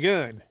carrying a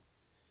gun.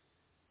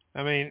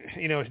 I mean,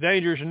 it's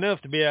dangerous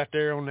enough to be out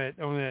there on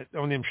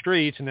them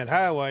streets and that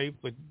highway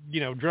with,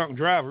 drunk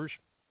drivers,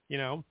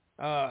 and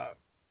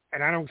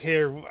I don't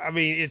care. I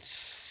mean,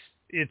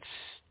 it's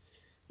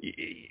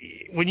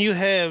when you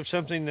have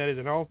something that is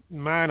a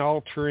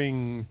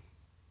mind-altering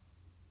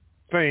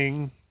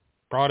thing,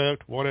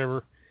 product,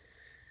 whatever,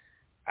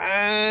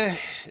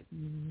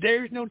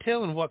 there's no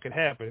telling what could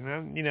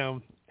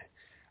happen.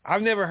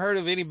 I've never heard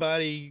of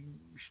anybody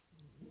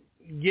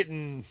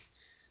getting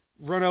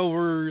run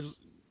over.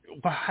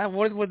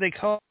 What would they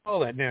call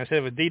that now? Instead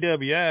of a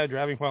DWI,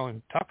 driving while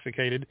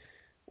intoxicated,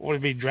 would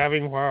it be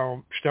driving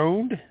while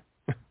stoned?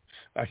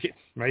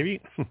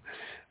 Maybe.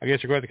 I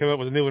guess you're going to come up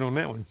with a new one on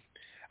that one.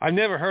 I've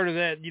never heard of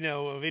that,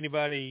 of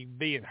anybody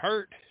being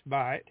hurt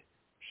by it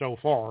so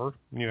far,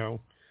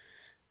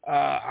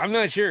 I'm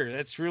not sure.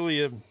 That's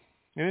really an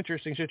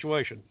interesting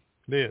situation.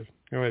 It is.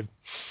 Go ahead.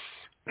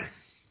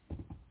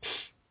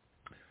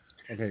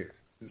 Okay.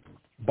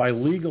 By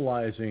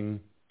legalizing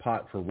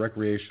pot for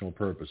recreational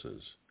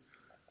purposes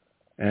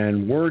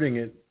and wording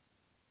it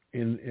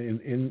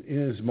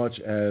in as much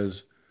as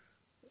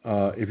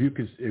if you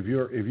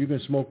can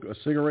smoke a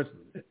cigarette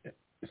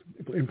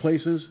in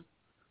places,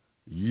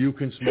 you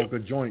can smoke a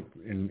joint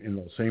in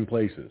those same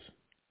places.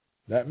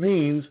 That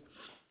means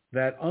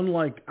that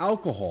unlike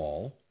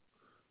alcohol,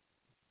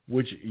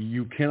 which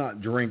you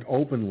cannot drink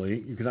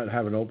openly, you cannot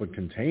have an open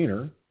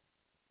container,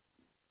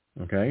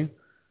 okay,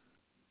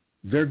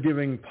 they're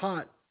giving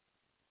pot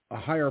a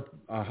higher,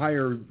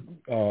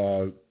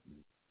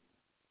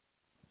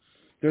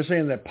 they're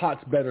saying that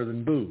pot's better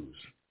than booze.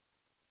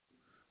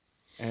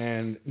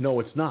 And no,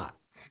 it's not.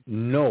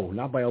 No,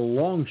 not by a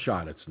long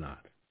shot it's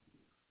not.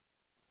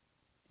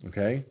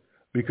 Okay?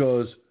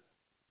 Because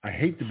I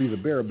hate to be the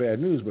bearer of bad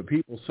news, but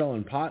people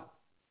selling pot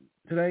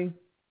today,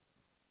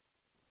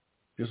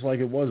 just like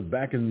it was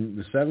back in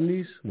the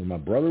 70s when my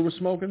brother was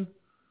smoking,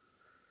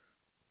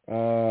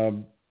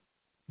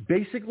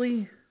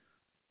 basically,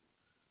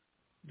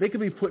 they could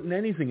be putting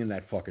anything in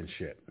that fucking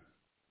shit.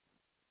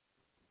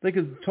 They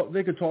could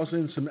toss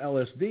in some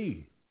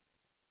LSD.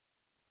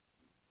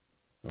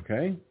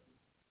 Okay?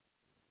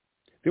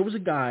 There was a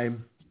guy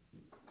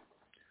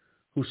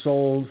who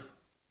sold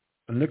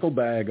a nickel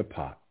bag of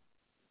pot,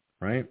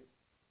 right?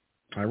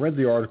 I read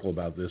the article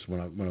about this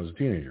when I was a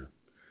teenager.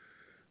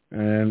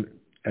 And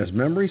as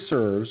memory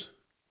serves,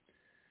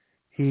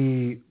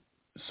 he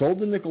sold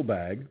the nickel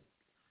bag,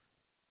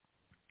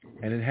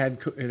 and it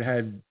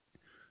had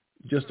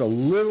just a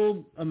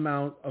little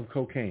amount of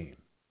cocaine,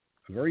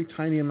 a very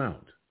tiny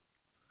amount,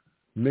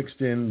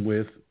 mixed in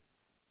with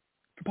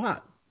the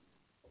pot.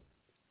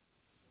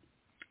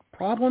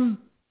 Problem?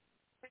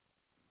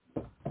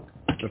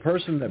 The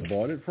person that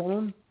bought it from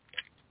him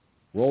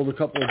rolled a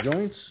couple of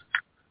joints,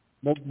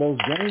 smoked both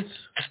joints,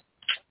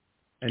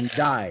 and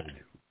died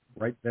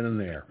right then and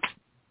there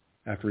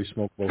after he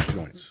smoked both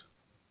joints.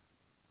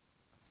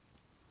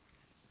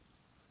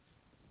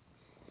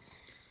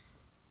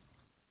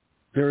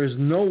 There is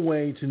no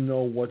way to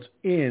know what's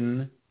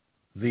in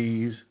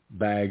these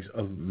bags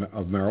of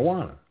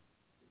marijuana.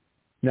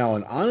 Now,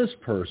 an honest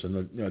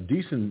person, a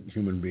decent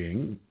human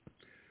being,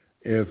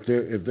 if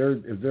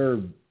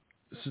they're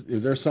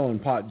selling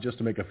pot just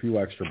to make a few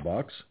extra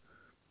bucks,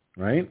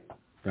 right?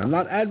 And I'm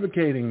not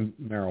advocating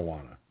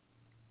marijuana.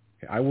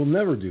 I will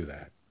never do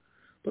that.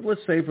 But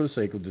let's say, for the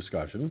sake of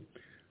discussion,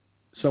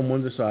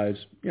 someone decides,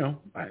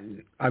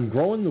 I'm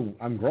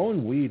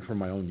growing weed for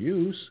my own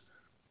use.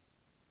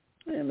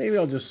 And maybe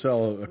I'll just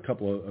sell a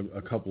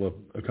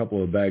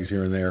couple of bags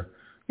here and there,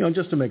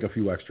 just to make a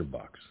few extra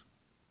bucks.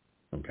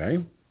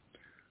 Okay?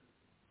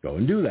 Go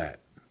and do that.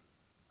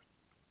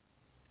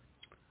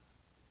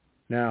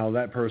 Now,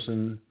 that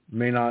person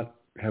may not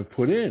have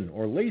put in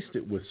or laced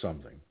it with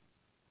something.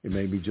 It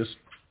may be just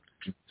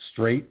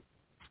straight,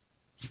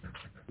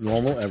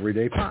 normal,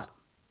 everyday pot.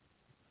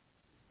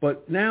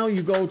 But now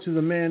you go to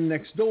the man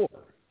next door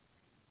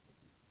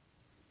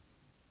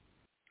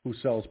who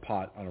sells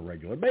pot on a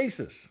regular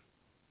basis.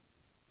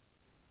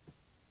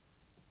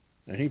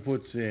 And he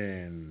puts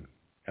in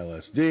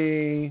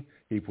LSD,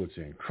 he puts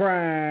in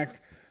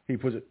crack,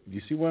 do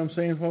you see what I'm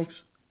saying, folks?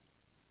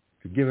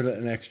 To give it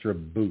an extra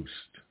boost,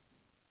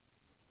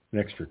 an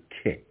extra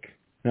kick.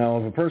 Now,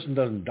 if a person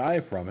doesn't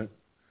die from it,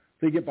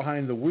 they get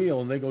behind the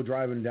wheel and they go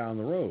driving down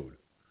the road.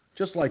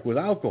 Just like with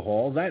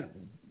alcohol,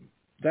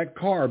 that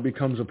car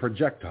becomes a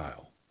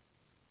projectile.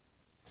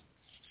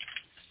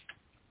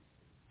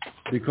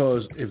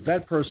 Because if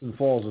that person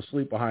falls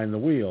asleep behind the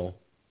wheel,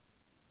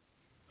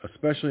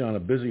 especially on a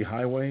busy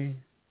highway,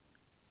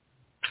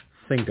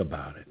 think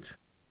about it.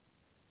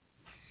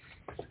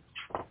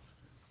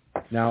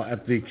 Now,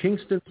 at the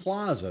Kingston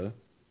Plaza,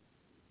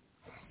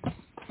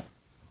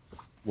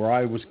 where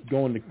I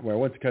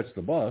went to catch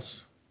the bus,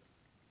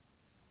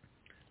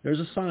 there's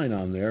a sign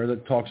on there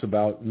that talks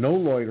about no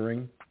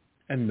loitering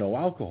and no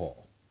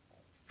alcohol.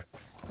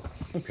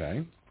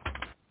 Okay.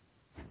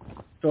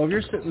 So if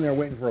you're sitting there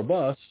waiting for a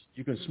bus,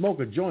 you can smoke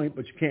a joint,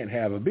 but you can't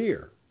have a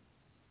beer.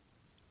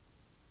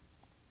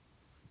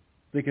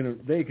 They can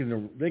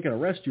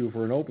arrest you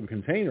for an open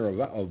container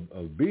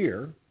of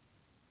beer.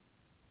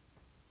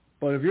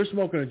 But if you're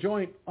smoking a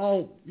joint,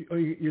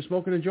 you're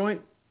smoking a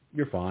joint,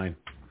 you're fine.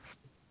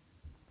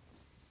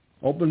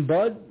 Open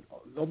bottle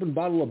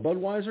of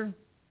Budweiser,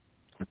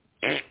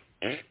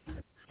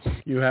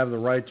 you have the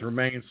right to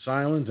remain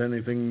silent.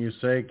 Anything you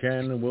say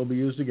can and will be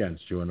used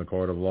against you in a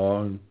court of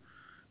law. And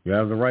you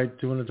have the right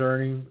to an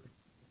attorney.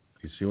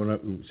 You see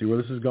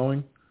where this is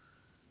going?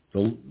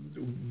 So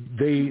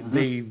they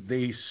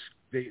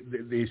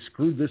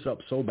screwed this up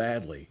so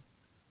badly.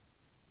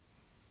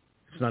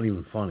 It's not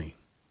even funny.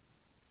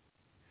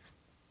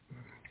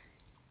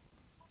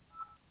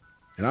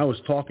 And I was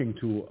talking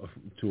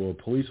to a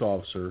police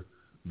officer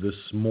this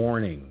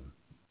morning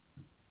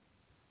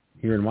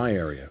here in my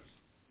area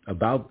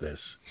about this,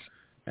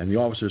 and the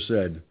officer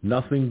said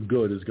nothing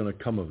good is going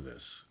to come of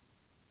this.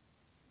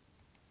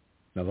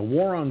 Now, the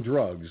war on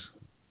drugs.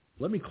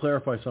 Let me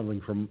clarify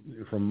something from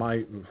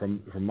my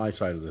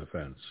side of the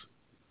fence.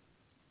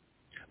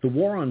 The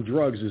war on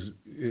drugs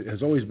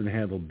has always been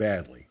handled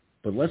badly,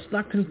 but let's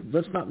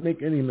not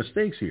make any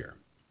mistakes here.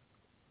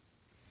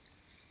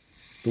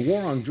 The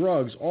war on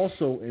drugs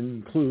also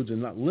includes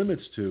and not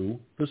limits to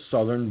the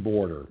southern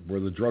border, where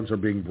the drugs are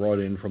being brought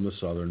in from the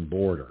southern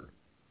border.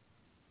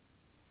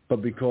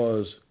 But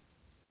because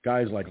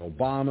guys like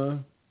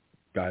Obama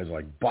guys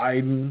like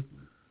Biden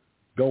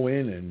go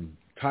in and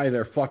tie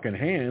their fucking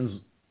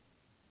hands.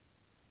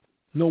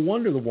 No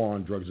wonder the war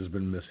on drugs has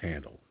been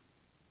mishandled.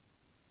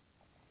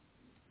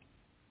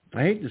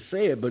 I hate to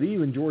say it, but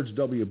even George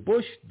W.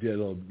 Bush did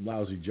a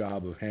lousy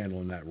job of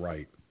handling that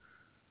right.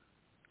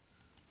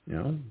 You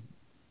know,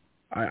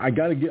 I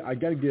gotta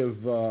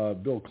give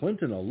Bill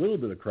Clinton a little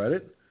bit of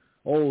credit.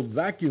 Old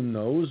vacuum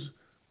nose.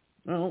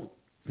 Well,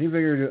 he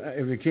figured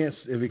if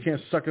he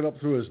can't suck it up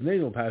through his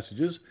nasal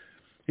passages,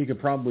 he could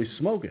probably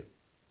smoke it.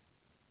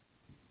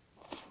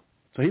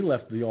 So he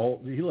left the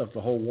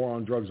whole war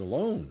on drugs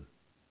alone.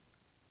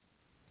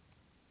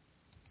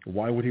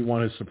 Why would he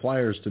want his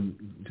suppliers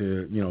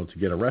to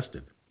get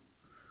arrested?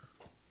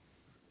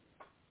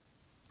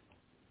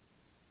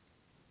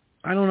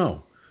 I don't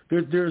know.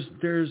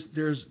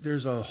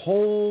 There's a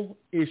whole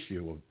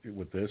issue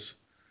with this,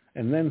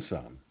 and then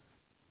some.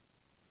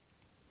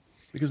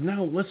 Because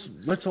now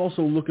let's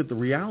also look at the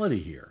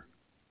reality here.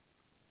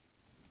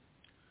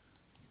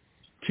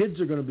 Kids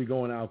are going to be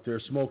going out there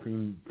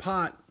smoking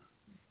pot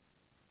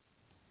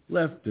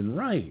left and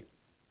right,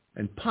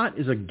 and pot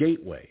is a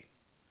gateway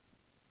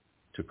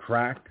to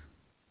crack,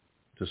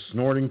 to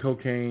snorting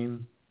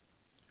cocaine,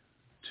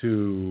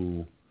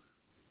 to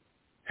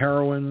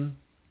heroin,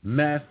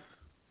 meth,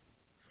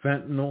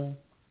 fentanyl.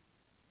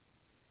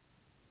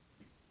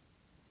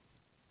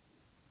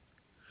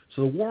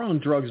 So the war on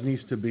drugs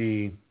needs to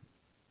be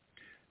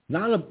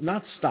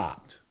not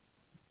stopped,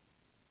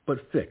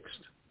 but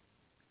fixed.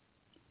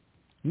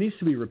 It needs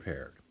to be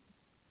repaired.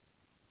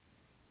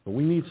 But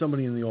we need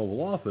somebody in the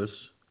Oval Office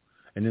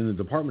and in the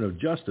Department of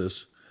Justice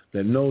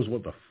that knows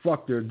what the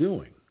fuck they're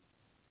doing.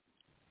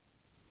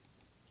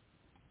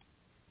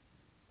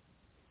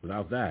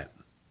 Without that,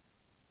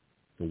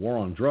 the war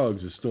on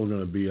drugs is still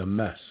going to be a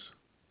mess.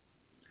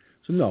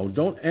 So no,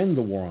 don't end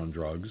the war on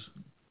drugs.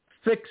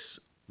 Fix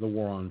the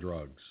war on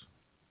drugs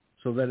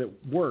so that it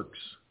works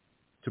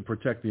to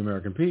protect the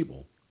American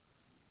people.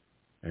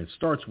 And it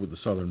starts with the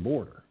southern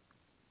border.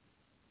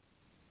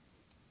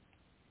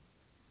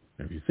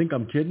 And if you think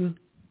I'm kidding,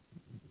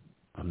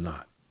 I'm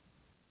not.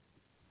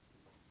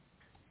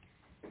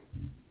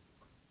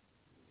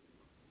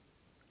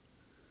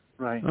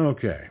 Right.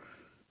 Okay.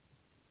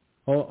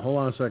 Hold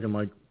on a second,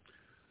 Mike.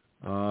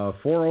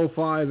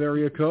 405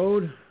 area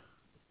code.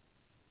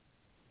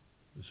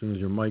 As soon as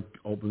your mic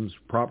opens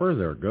proper,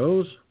 there it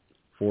goes.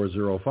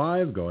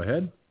 405, go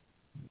ahead.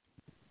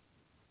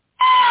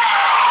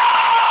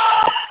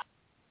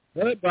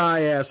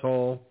 Goodbye,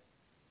 asshole.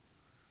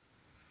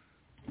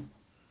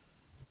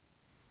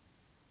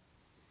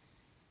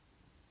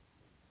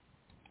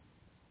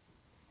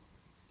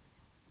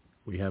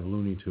 We have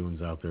Looney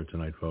Tunes out there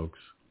tonight, folks.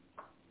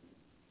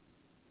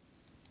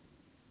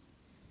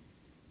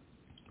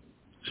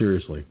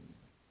 Seriously.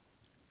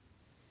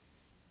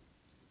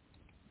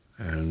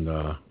 And,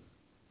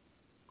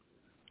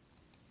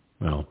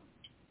 well,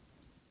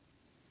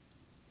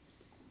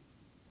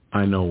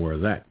 I know where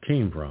that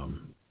came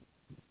from.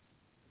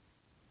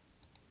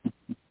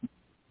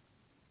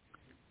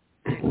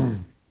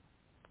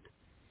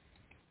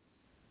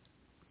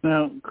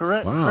 Now,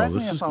 correct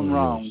me if I'm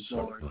wrong,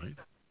 George. Right?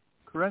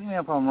 Correct me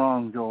if I'm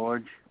wrong,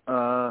 George.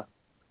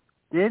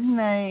 Didn't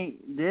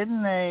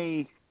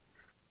they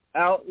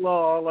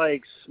outlaw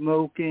like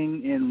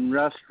smoking in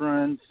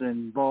restaurants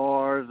and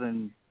bars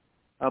and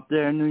up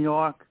there in New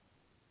York?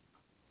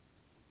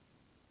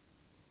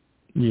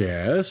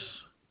 Yes,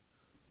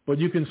 but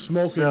you can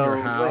smoke in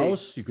your house.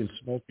 You can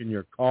smoke in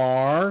your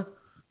car.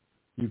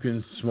 You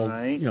can smoke.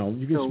 Right.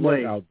 You can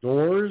smoke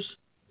outdoors.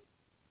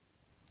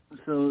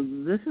 So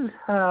this is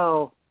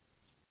how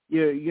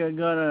you're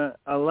gonna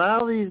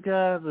allow these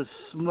guys to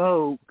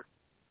smoke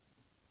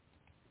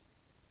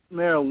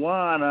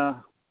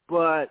marijuana,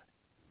 but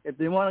if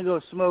they want to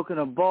go smoke in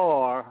a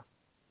bar,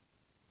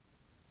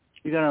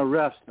 you're gonna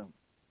arrest them.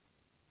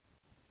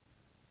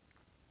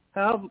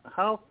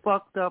 How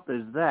fucked up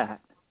is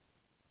that?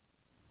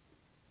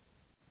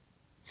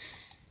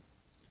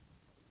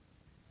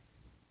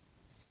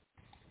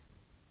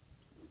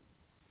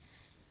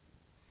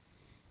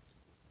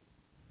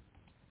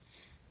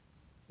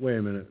 Wait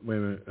a minute.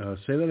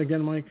 Say that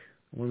again, Mike.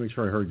 I want to make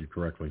sure I heard you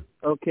correctly.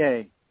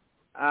 Okay.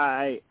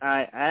 I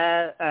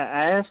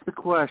asked the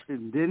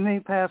question, didn't they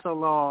pass a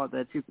law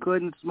that you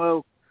couldn't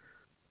smoke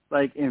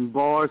like in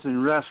bars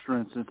and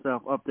restaurants and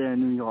stuff up there in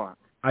New York?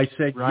 I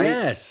said right?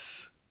 Yes.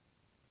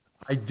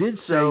 I did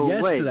say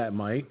yes to that,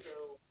 Mike.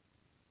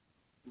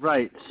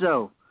 Right.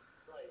 So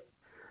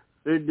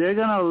they're going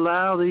to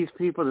allow these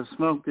people to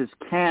smoke this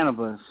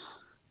cannabis,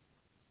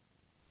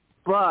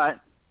 but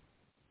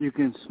you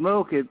can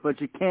smoke it, but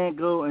you can't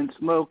go and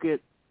smoke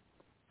it.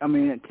 I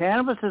mean,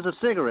 cannabis is a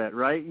cigarette,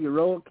 right? You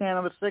roll a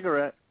cannabis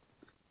cigarette.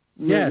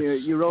 Yes,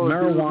 you roll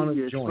marijuana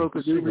you joint, smoke a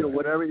doobie or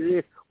whatever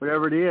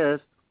it is.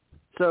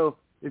 So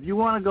if you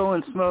want to go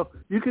and smoke,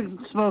 you can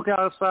smoke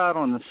outside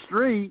on the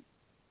street,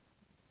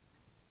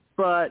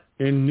 but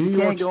in New you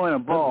York, can't go in a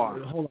bar.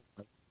 Hold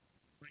on.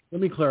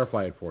 Let me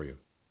clarify it for you.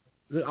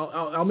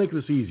 I'll make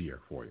this easier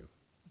for you.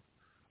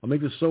 I'll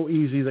make this so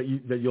easy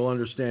that you'll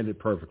understand it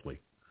perfectly.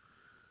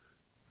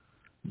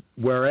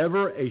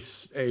 Wherever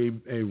a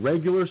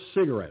regular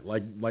cigarette,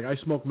 like I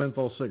smoke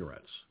menthol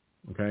cigarettes,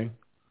 okay?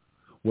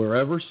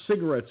 Wherever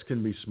cigarettes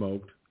can be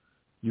smoked,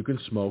 you can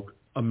smoke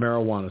a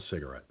marijuana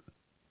cigarette.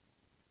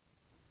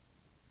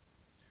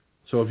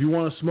 So if you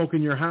want to smoke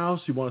in your house,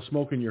 you want to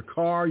smoke in your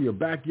car, your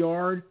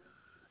backyard,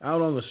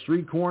 out on the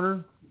street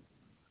corner,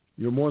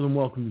 you're more than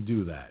welcome to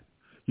do that.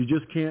 You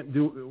just can't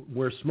do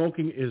where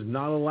smoking is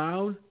not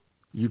allowed.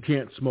 You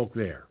can't smoke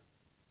there.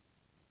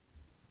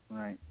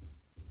 Right.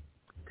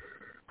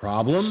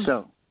 Problem?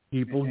 So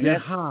people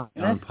get high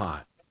on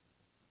pot.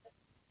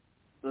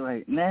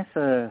 Right. And that's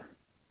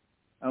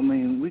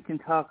we can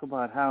talk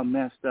about how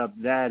messed up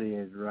that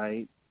is,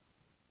 right?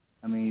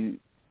 I mean,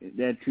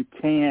 that you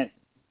can't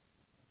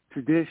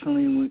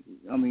traditionally,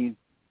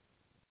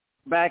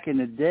 back in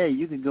the day,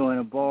 you could go in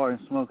a bar and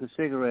smoke a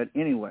cigarette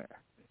anywhere,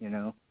 you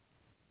know.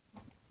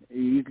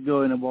 You could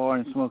go in a bar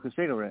and smoke a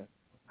cigarette.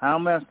 How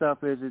messed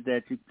up is it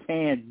that you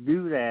can't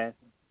do that?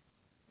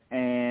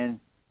 And,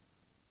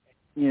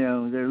 you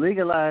know, they're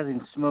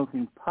legalizing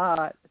smoking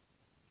pot,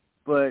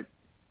 but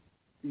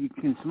you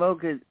can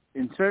smoke it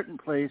in certain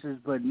places,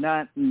 but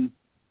not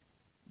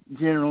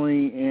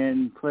generally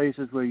in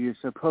places where you're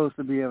supposed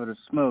to be able to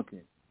smoke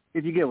it,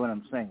 if you get what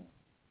I'm saying.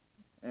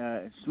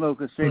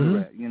 Smoke a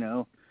cigarette, you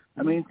know.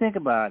 I mean, think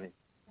about it.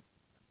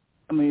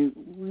 I mean,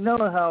 we know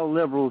how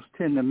liberals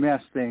tend to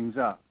mess things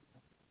up.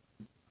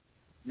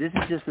 This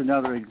is just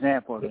another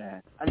example of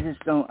that. I just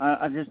don't.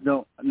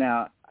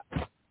 Now,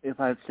 if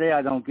I say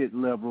I don't get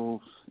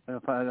liberals,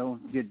 if I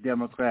don't get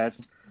Democrats,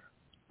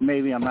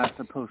 maybe I'm not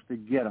supposed to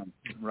get them,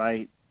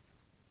 right?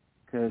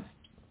 Because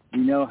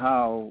you know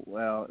how,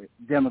 well,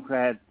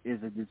 Democrat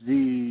is a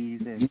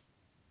disease, and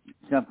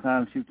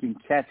sometimes you can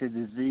catch a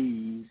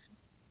disease.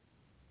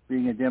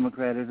 Being a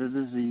Democrat is a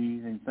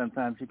disease, and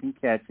sometimes you can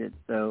catch it.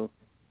 So,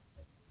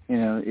 you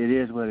know, it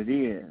is what it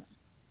is.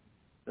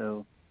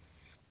 So,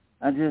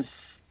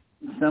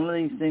 some of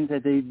these things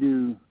that they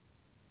do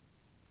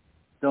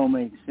don't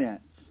make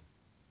sense.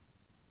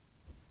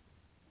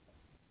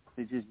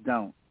 They just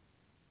don't.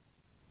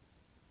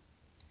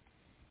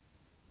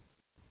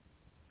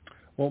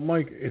 Well,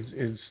 Mike,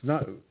 it's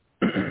not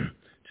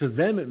to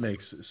them. It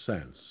makes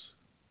sense.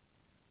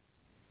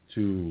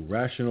 To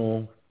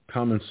rational,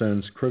 common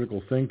sense,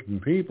 critical thinking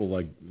people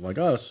like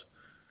us,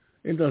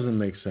 it doesn't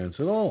make sense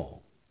at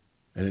all,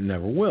 and it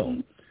never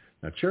will.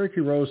 Now, Cherokee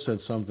Rose said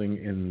something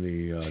in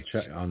the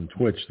chat on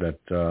Twitch that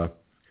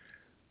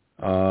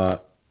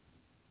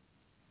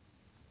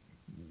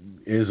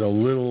is a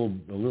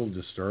little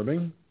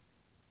disturbing,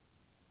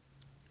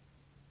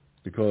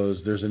 because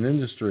there's an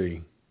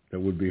industry that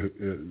would be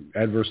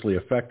adversely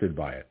affected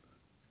by it.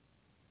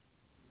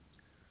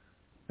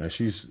 Now,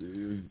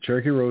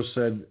 Cherokee Rose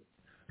said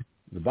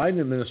the Biden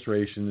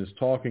administration is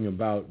talking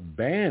about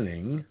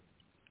banning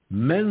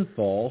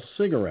menthol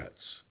cigarettes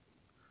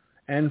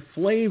and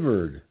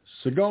flavored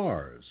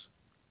cigars.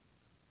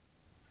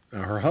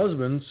 Now, her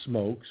husband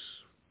smokes,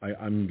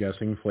 I'm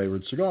guessing,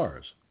 flavored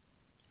cigars.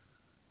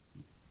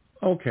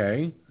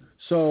 Okay,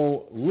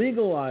 so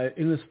legalize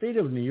in the state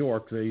of New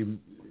York, the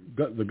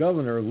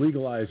governor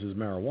legalizes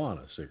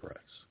marijuana cigarettes,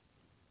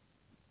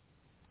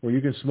 where you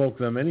can smoke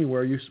them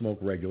anywhere you smoke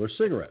regular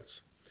cigarettes.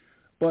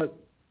 But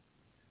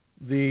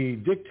the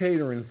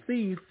dictator and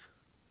thief,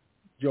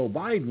 Joe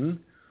Biden,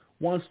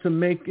 wants to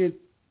make it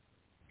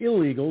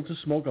illegal to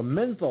smoke a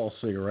menthol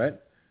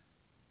cigarette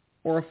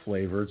or a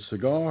flavored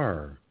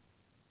cigar.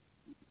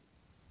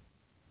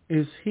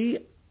 I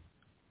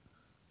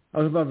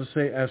was about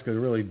to ask a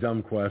really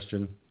dumb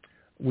question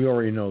we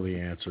already know the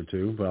answer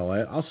to, but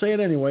I'll say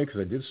it anyway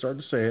because I did start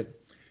to say it.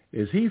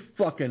 Is he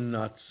fucking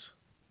nuts?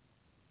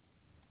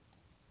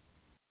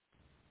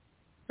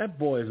 That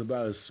boy is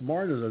about as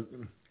smart as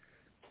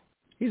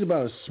he's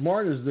about as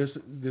smart as this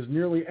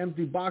nearly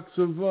empty box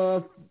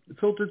of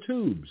filter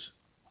tubes.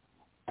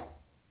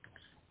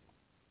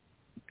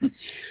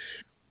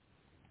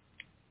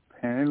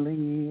 Apparently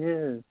he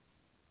is.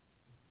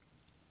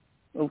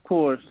 Of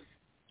course,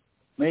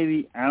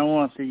 maybe, I don't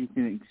want to say you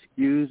can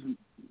excuse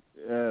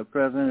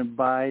President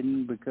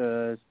Biden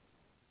because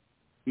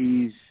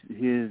his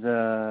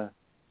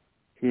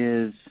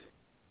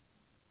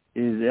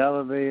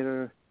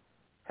elevator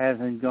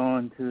hasn't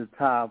gone to the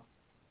top,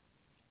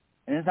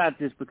 and it's not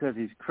just because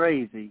he's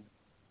crazy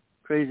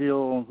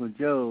old Uncle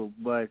Joe,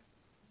 but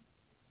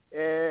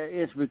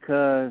it's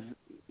because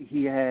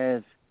he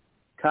has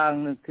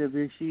cognitive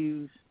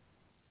issues.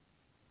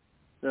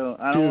 So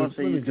I don't want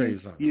to say you can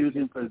excuse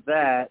him for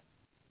that.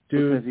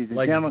 Dude, because he's a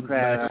like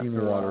Democrat Maxine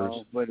after Waters,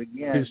 all, but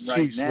again, his right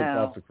cheeks now, slipped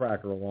off the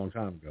cracker a long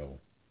time ago.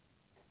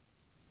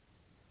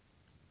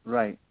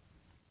 Right.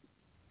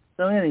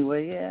 So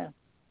anyway, yeah,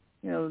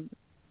 you know,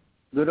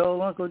 good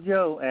old Uncle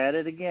Joe at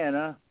it again,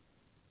 huh?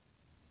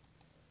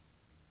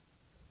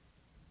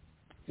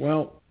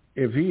 Well,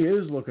 if he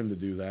is looking to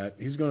do that,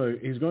 he's going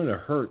to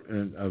hurt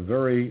a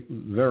very,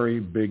 very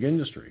big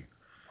industry.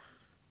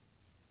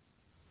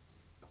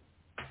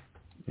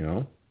 You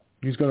know,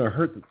 he's going to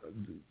hurt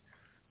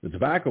the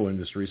tobacco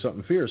industry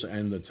something fierce,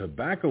 and the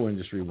tobacco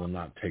industry will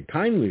not take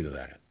kindly to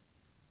that.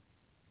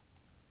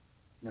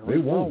 No, they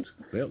won't.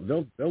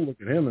 They'll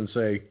look at him and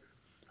say,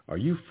 "Are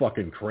you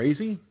fucking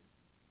crazy?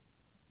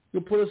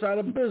 You'll put us out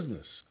of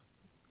business,"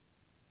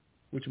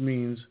 which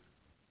means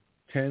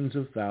tens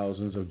of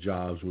thousands of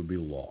jobs would be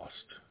lost.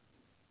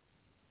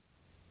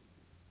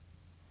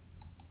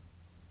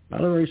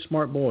 Not a very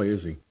smart boy,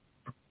 is he?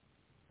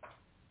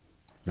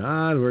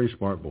 Not a very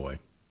smart boy.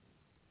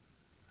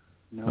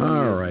 No,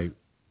 all right.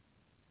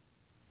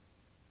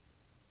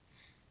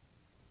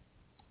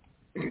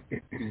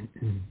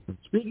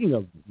 Speaking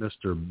of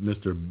Mr.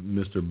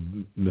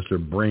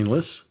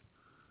 Brainless,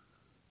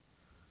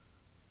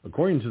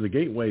 according to the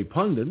Gateway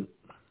Pundit,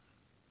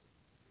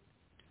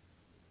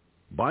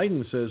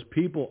 Biden says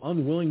people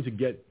unwilling to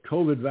get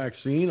COVID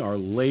vaccine are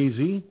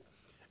lazy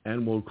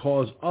and will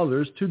cause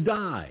others to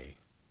die.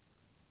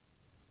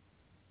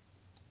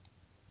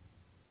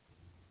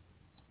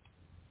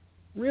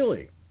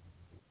 Really?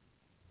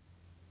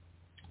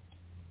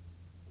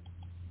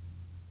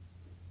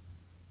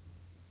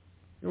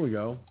 Here we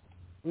go.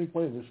 Let me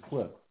play this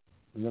clip,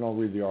 and then I'll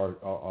read the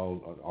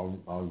article.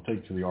 I'll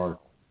take to the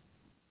article.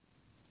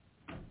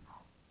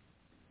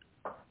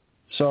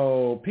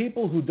 So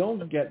people who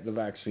don't get the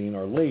vaccine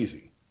are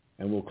lazy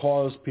and will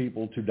cause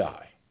people to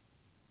die.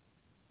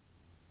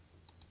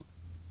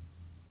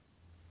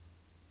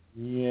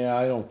 Yeah,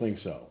 I don't think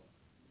so.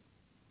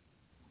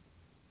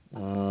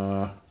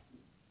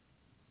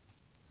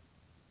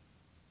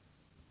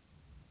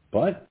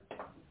 But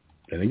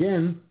then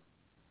again,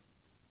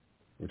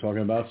 we're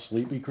talking about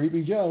Sleepy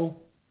Creepy Joe.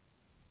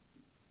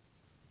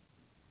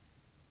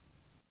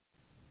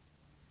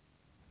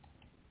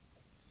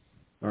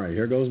 All right,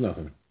 here goes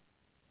nothing.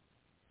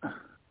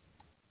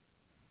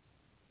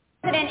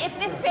 President, if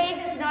this phase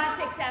is not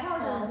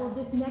successful, will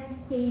this next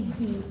phase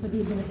be for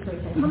the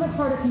administration? How much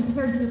harder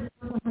compared to the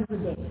first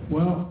 100 days?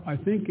 Well, I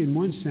think in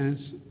one sense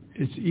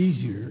it's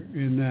easier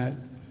in that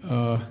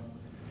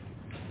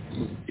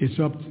it's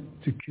up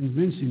to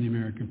convincing the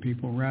American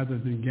people rather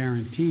than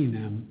guaranteeing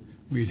them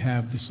we'd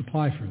have the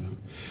supply for them.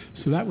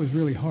 So that was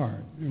really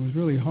hard. It was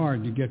really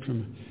hard to get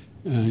from,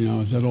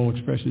 it's that old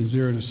expression,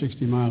 0 to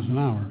 60 miles an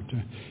hour.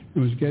 It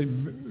was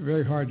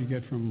very hard to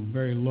get from a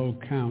very low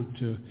count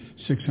to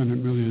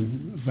 600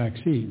 million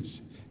vaccines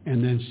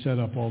and then set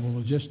up all the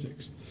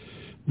logistics.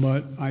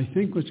 But I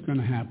think what's going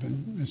to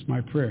happen, it's my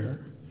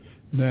prayer,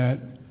 that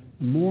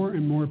more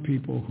and more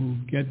people who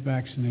get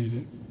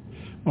vaccinated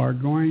are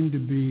going to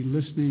be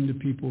listening to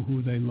people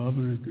who they love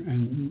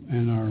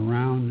and are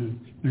around, and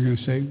they're going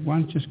to say, why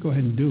don't you just go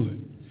ahead and do it?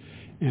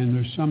 And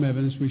there's some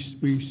evidence.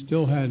 We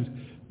still had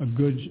a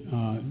good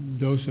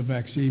dose of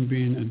vaccine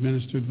being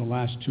administered the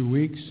last 2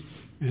 weeks,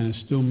 and it's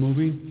still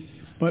moving.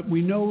 But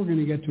we know we're going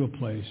to get to a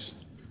place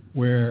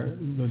where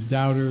the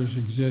doubters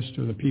exist,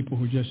 or the people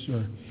who just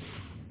are,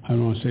 I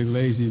don't want to say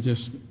lazy,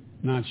 just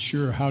not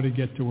sure how to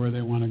get to where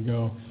they want to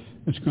go.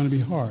 It's going to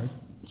be hard.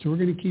 So we're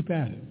going to keep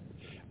at it.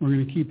 We're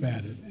going to keep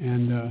at it.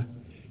 And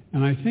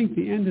I think at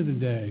the end of the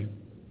day,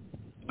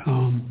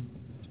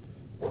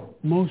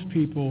 most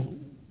people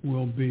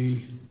will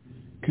be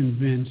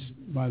convinced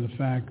by the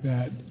fact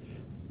that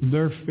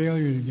their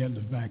failure to get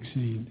the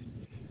vaccine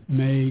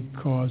may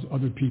cause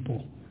other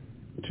people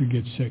to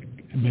get sick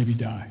and maybe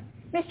die.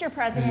 Mr.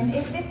 President,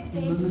 if this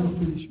phase...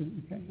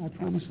 Okay, I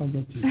promise I'll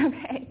get to you.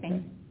 Okay,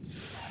 thanks.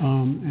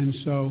 And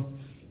so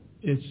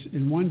it's,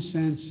 in one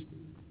sense,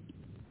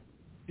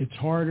 it's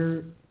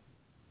harder.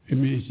 I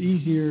mean, it's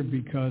easier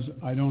because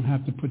I don't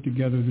have to put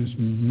together this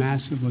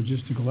massive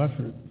logistical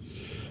effort.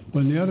 But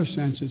in the other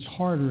sense, it's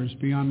harder. It's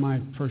beyond my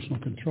personal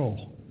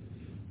control.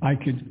 I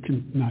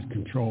could not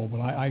control,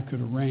 but I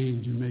could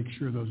arrange and make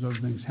sure those other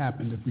things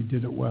happened if we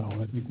did it well.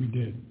 I think we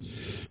did.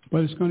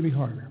 But it's going to be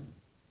harder.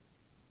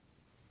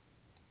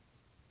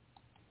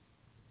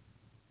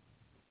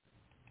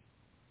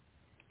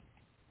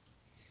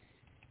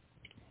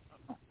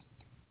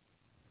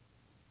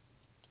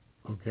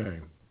 Okay.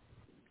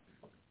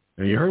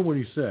 And you heard what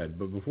he said,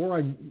 but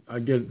before I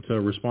get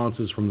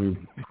responses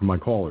from my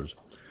callers,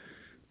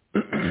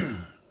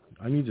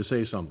 I need to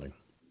say something.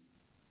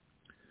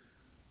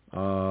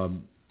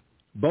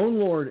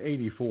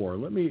 BoneLord84,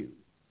 let me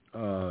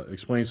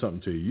explain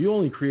something to you. You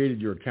only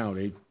created your account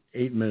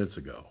eight minutes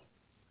ago.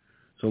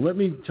 So let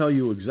me tell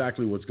you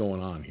exactly what's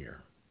going on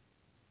here.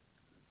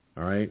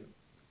 All right?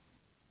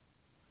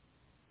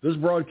 This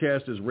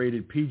broadcast is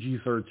rated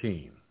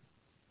PG-13.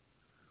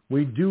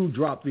 We do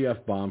drop the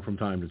F-bomb from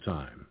time to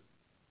time.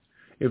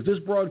 If this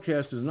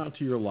broadcast is not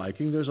to your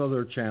liking, there's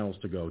other channels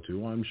to go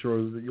to. I'm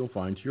sure that you'll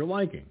find to your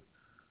liking.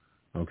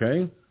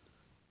 Okay?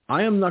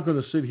 I am not going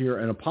to sit here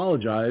and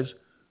apologize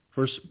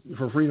for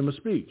freedom of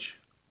speech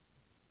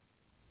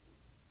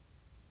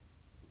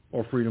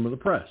or freedom of the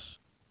press.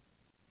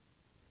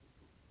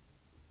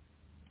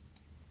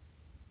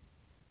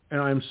 And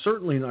I'm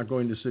certainly not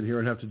going to sit here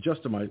and have to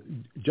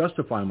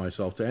justify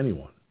myself to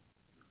anyone.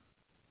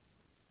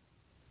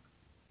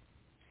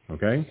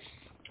 Okay?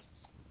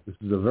 This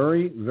is a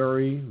very,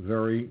 very,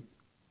 very,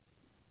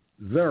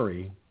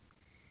 very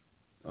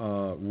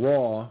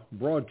raw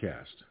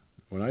broadcast.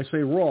 When I say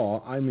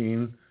raw, I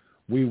mean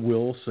we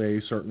will say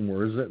certain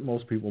words that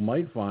most people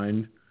might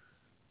find,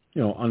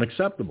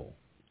 unacceptable.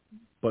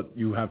 But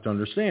you have to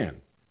understand,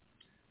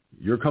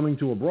 you're coming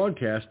to a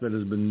broadcast that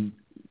has been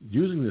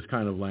using this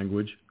kind of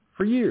language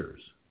for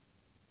years.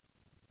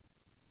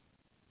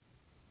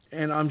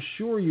 And I'm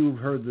sure you've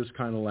heard this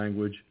kind of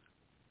language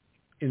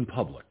in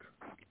public.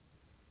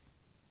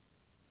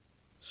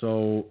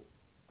 So,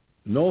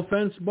 no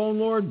offense, Bone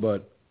Lord,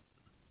 but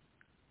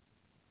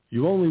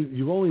you've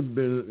only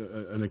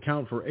been an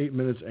account for 8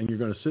 minutes, and you're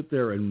going to sit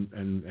there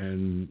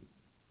and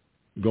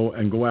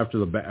go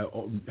after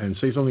and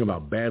say something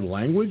about bad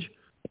language.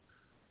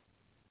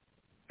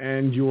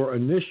 And your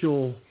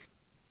initial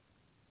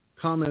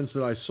comments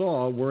that I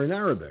saw were in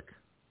Arabic,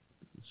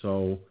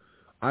 so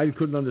I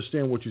couldn't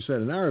understand what you said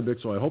in Arabic.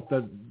 So I hope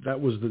that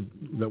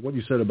what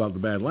you said about the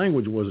bad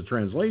language was a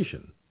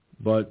translation.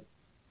 But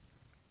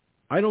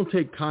I don't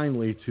take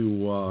kindly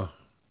to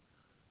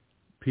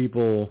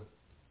people.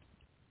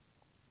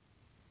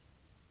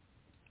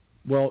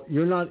 Well,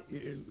 you're not.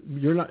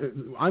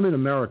 I'm in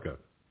America.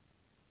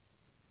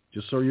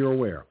 Just so you're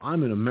aware,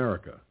 I'm in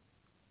America.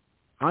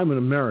 I'm an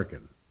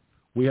American.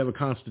 We have a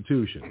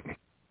constitution,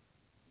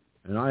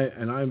 and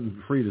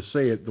I'm free to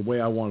say it the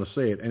way I want to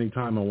say it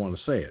anytime I want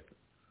to say it.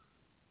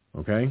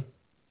 Okay?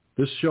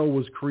 This show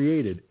was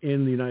created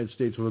in the United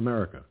States of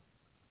America.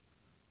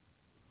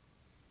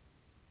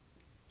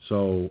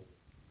 So,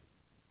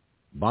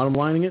 bottom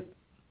lining it,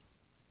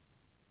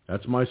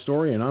 that's my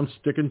story, and I'm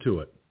sticking to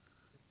it.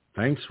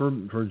 Thanks for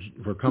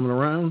coming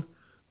around,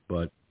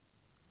 but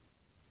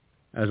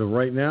as of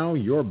right now,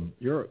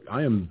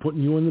 I am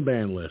putting you in the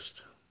ban list.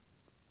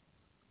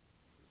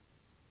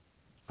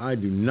 I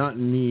do not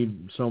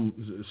need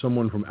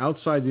someone from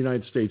outside the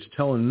United States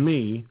telling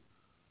me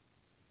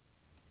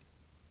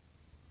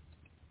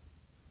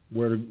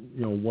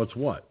what's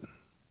what.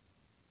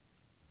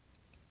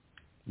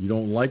 You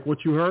don't like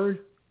what you heard?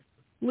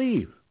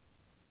 Leave.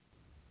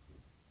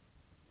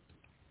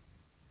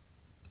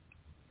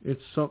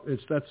 It's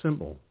that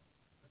simple.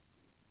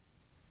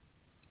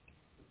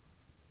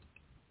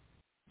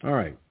 All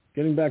right,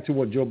 getting back to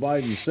what Joe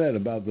Biden said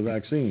about the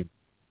vaccine.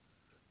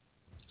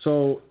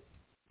 So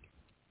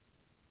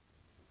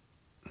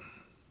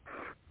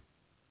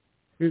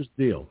here's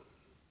the deal.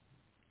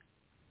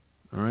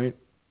 All right.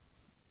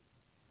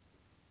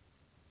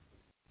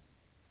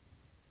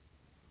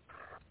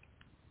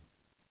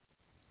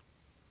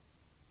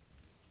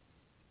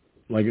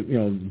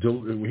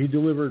 He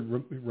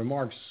delivered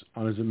remarks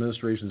on his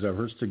administration's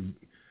efforts to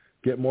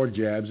get more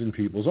jabs in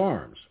people's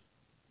arms.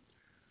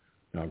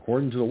 Now,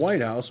 according to the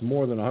White House,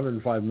 more than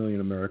 105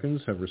 million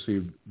Americans have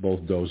received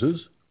both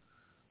doses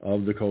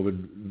of the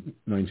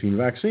COVID-19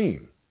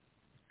 vaccine.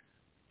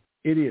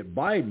 Idiot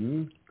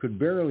Biden could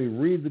barely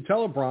read the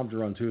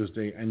teleprompter on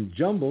Tuesday and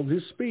jumbled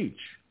his speech.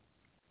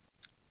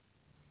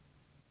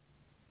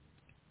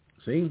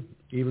 See,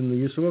 even the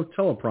use of a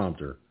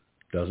teleprompter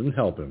doesn't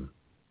help him.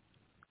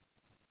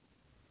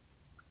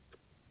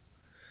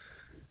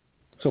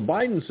 So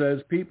Biden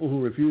says people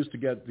who refuse to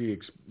get the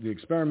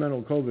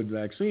experimental COVID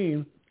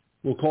vaccine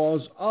will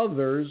cause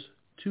others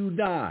to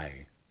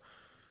die.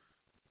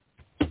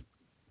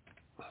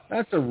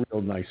 That's a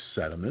real nice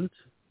sentiment.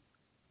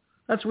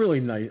 That's really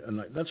nice.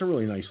 That's a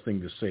really nice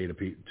thing to say to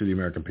the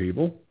American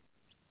people.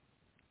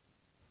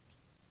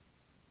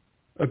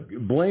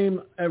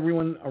 Blame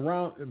everyone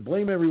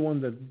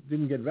that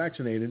didn't get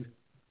vaccinated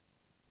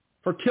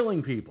for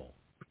killing people.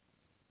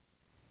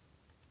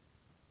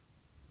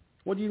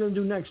 What are you going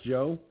to do next,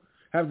 Joe?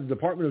 Have the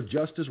Department of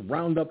Justice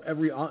round up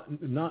every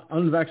not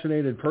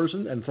unvaccinated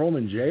person and throw them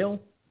in jail?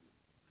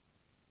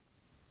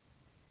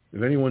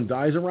 If anyone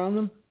dies around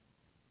them?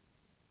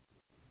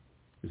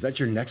 Is that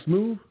your next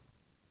move?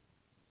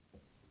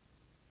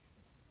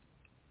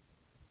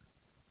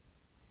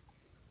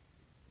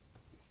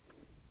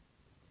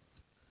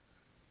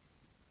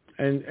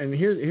 And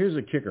here's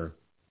a kicker.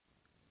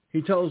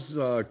 He tells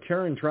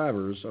Karen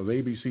Travers of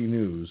ABC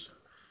News,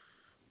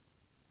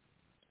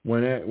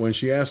 when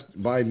she asked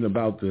Biden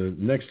about the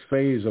next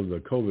phase of the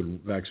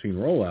COVID vaccine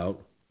rollout,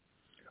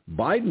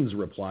 Biden's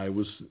reply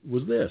was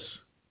this: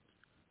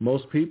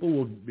 most people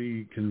will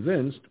be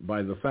convinced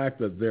by the fact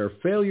that their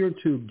failure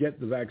to get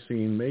the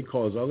vaccine may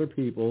cause other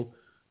people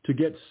to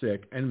get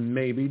sick and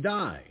maybe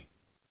die.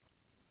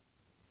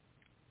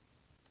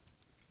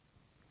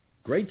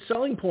 Great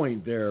selling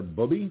point there,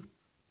 Bubby.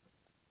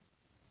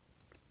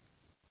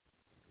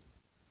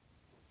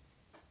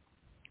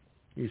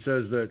 He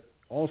says that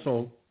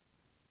also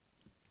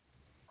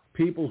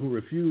people who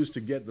refuse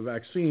to get the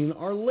vaccine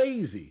are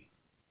lazy.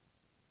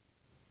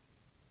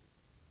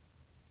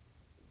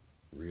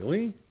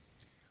 Really?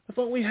 I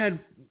thought we had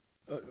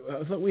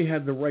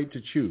the right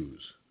to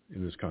choose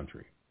in this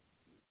country.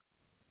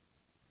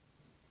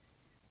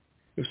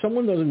 If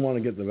someone doesn't want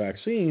to get the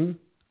vaccine,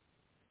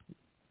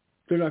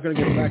 they're not going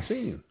to get the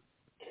vaccine.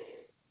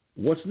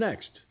 What's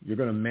next? You're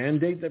going to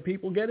mandate that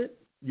people get it?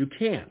 You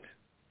can't.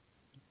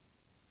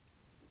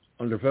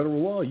 Under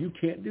federal law, you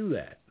can't do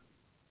that.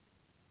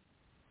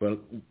 But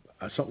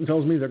something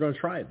tells me they're going to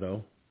try it,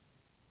 though.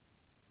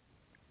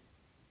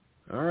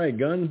 All right,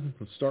 Gunn,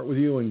 let's start with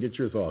you and get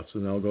your thoughts,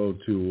 and I'll go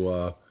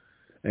to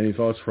any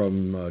thoughts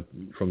from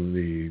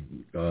the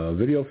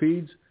video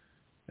feeds,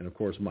 and, of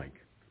course, Mike.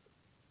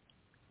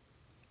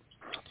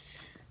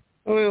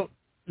 Well,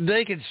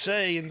 they can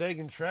say and they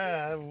can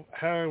try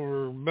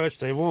however much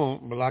they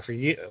want, but like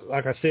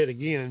I said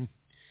again,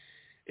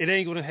 it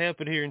ain't going to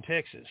happen here in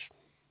Texas.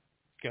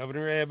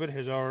 Governor Abbott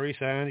has already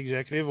signed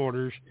executive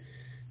orders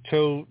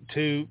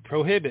to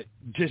prohibit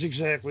just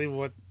exactly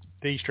what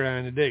he's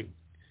trying to do.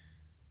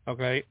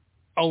 Okay,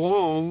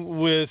 along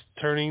with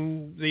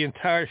turning the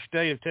entire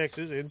state of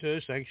Texas into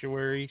a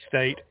sanctuary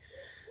state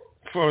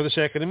for the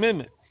Second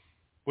Amendment.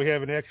 We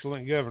have an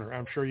excellent governor.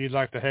 I'm sure you'd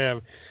like to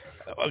have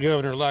a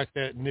governor like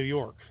that in New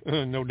York,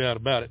 no doubt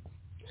about it.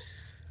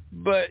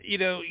 But,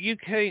 you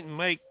can't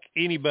make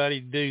anybody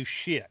do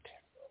shit.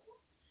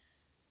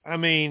 I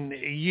mean,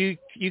 you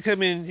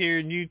come in here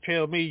and you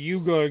tell me you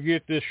got to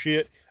get this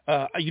shit.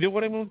 You know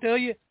what I'm going to tell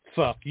you?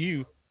 Fuck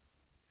you.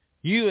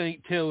 You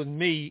ain't telling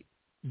me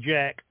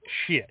jack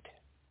shit.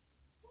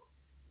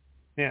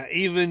 Now,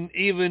 even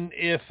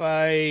if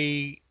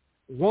I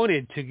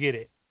wanted to get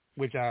it,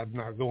 which I'm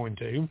not going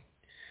to,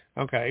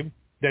 okay,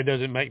 that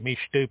doesn't make me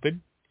stupid.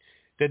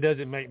 That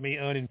doesn't make me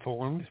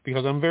uninformed,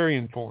 because I'm very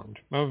informed.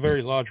 I'm a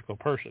very logical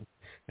person,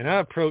 and I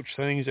approach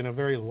things in a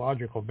very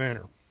logical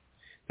manner.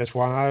 That's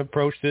why I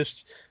approach this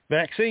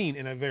vaccine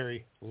in a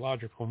very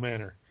logical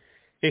manner.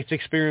 It's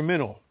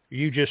experimental.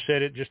 You just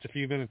said it just a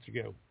few minutes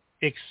ago.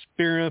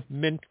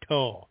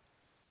 Experimental.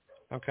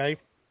 Okay?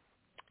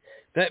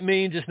 That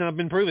means it's not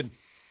been proven.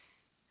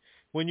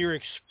 When you're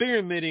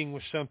experimenting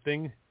with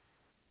something,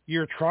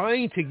 you're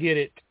trying to get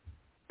it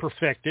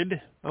perfected.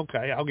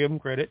 Okay, I'll give them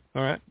credit.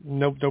 All right,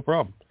 no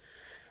problem.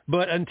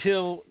 But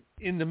until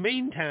in the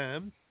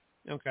meantime,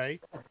 okay,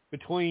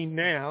 between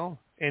now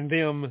and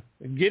them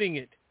getting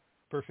it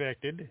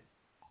perfected,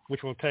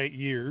 which will take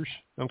years,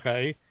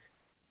 okay,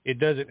 it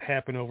doesn't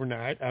happen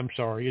overnight. I'm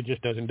sorry, it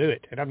just doesn't do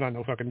it. And I'm not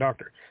no fucking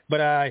doctor.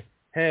 But I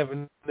have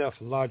enough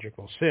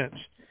logical sense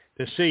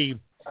to see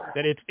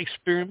that it's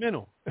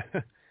experimental.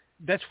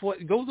 That's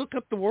what, go look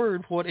up the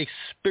word, what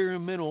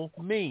experimental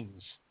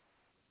means.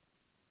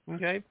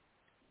 Okay?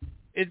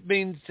 It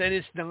means that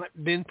it's not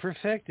been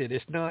perfected.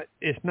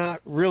 It's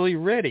not really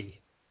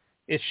ready.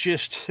 It's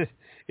just,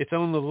 it's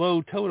on the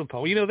low totem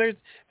pole.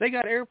 They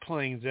got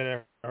airplanes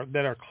that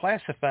are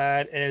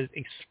classified as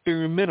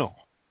experimental.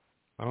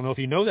 I don't know if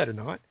you know that or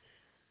not,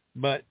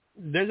 but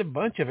there's a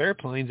bunch of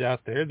airplanes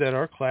out there that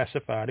are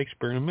classified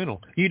experimental.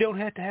 You don't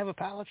have to have a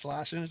pilot's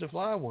license to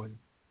fly one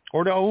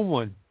or to own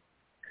one.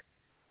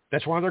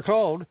 That's why they're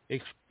called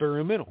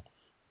experimental.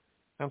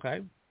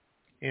 Okay?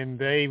 And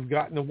they've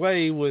gotten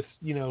away with,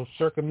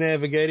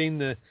 circumnavigating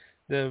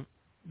the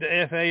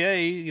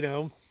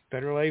FAA,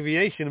 Federal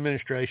Aviation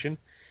Administration,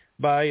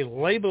 by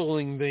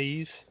labeling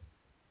these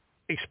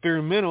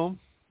experimental.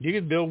 You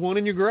can build one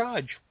in your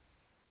garage.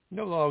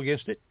 No law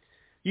against it.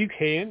 You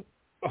can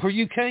or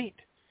you can't.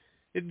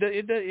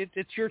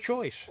 It's your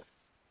choice.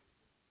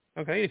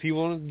 Okay, if you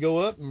want to go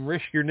up and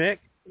risk your neck,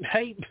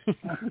 hey,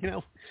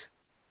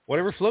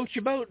 whatever floats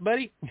your boat,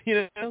 buddy,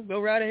 go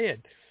right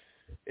ahead.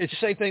 It's the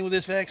same thing with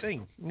this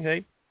vaccine,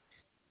 okay?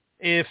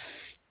 If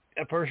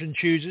a person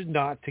chooses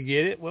not to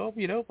get it, well,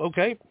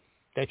 okay,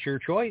 that's your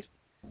choice.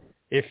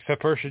 If a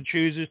person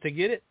chooses to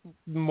get it,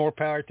 more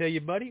power to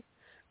you, buddy.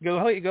 Go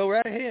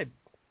right ahead.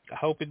 I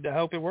hope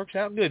it works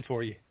out good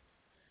for you.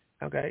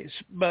 Okay,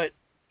 but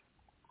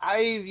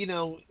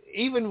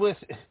even with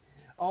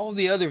all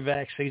the other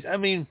vaccines, I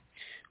mean,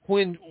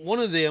 when one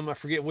of them, I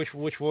forget which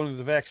one of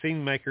the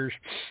vaccine makers,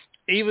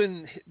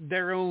 even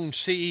their own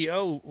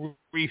CEO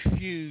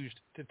refused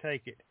to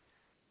take it.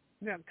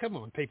 Now, come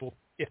on, people.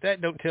 If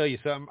that don't tell you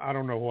something, I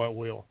don't know what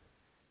will.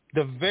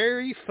 The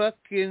very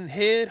fucking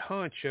head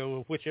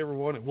honcho of whichever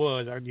one it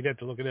was, you'd have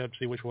to look it up to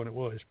see which one it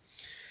was,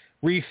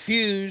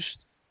 refused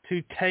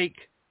to take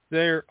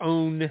their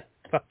own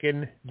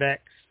fucking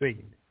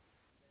vaccine.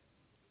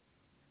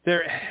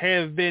 There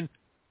have been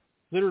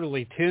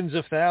literally tens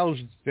of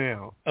thousands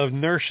now of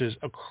nurses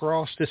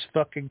across this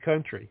fucking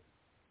country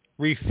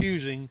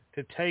refusing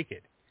to take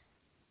it.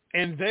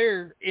 And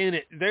they're in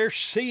it. They're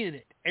seeing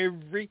it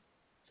every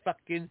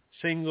fucking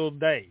single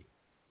day.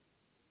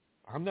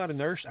 I'm not a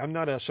nurse. I'm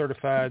not a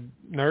certified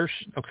nurse.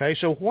 Okay,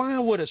 so why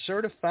would a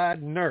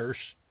certified nurse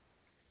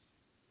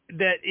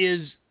that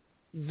is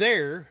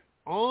there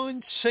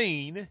on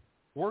scene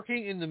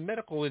working in the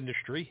medical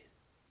industry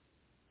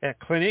at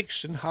clinics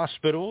and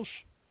hospitals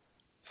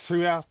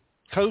throughout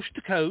coast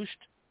to coast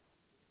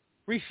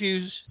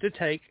refuse to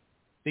take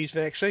these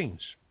vaccines?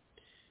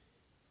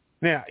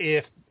 Now,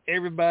 if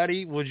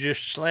everybody was just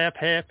slap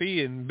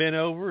happy and bent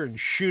over and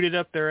shoot it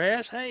up their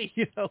ass, hey,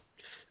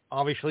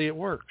 obviously it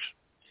works.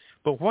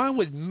 But why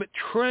would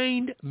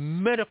trained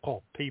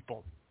medical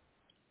people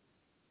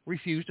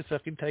refuse to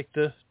fucking take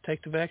the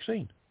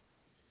vaccine?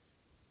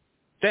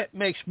 That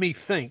makes me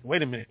think,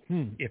 wait a minute,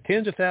 if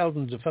tens of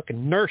thousands of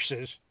fucking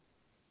nurses,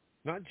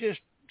 not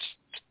just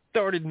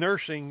started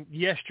nursing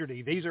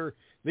yesterday. These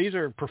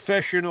are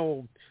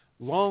professional,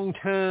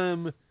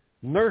 long-time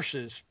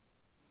nurses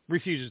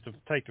refuses to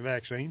take the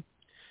vaccine.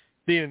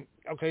 Then,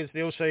 okay,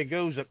 the old saying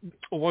goes,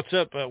 what's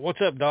up,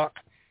 doc?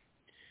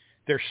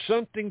 There's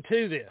something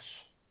to this.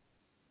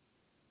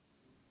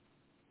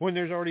 When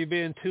there's already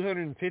been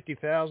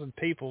 250,000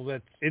 people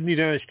that in the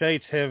United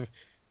States have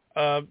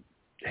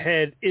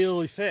had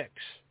ill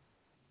effects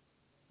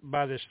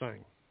by this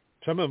thing.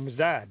 Some of them have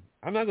died.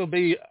 I'm not going to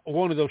be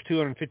one of those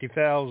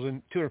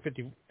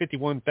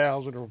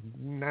 251,000 or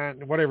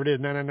whatever it is,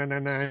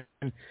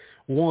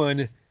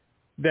 99991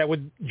 that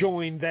would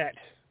join that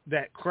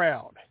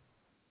crowd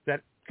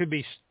that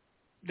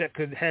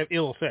could have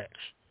ill effects.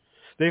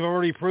 They've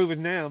already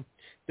proven now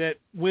that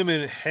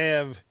women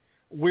have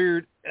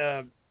weird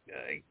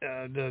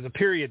the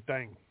period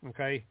thing.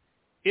 Okay,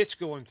 it's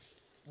going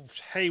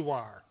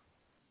haywire.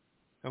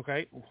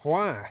 Okay,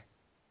 why?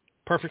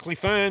 Perfectly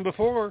fine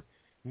before.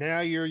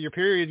 Now your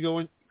period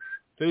going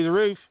through the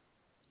roof.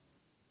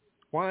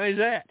 Why is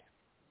that?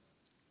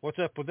 What's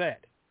up with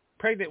that?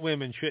 Pregnant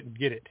women shouldn't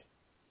get it.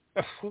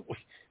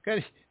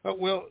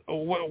 Well,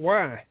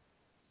 why?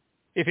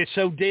 If it's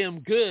so damn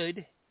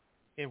good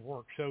and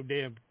works so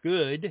damn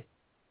good,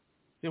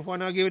 then why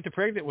not give it to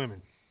pregnant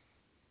women?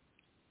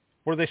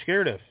 What are they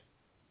scared of?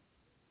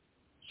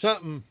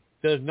 Something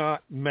does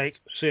not make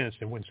sense.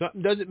 And when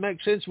something doesn't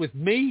make sense with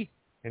me,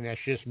 and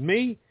that's just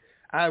me,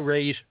 I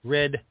raise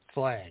red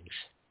flags.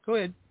 Go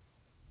ahead.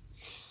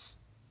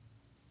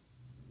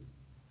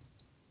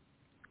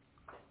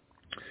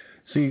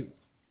 See,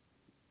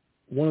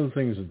 one of the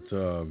things that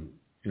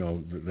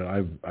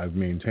that I've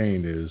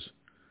maintained is,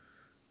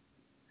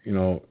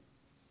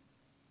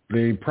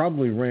 they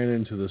probably ran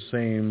into the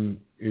same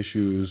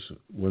issues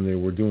when they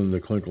were doing the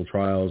clinical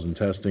trials and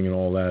testing and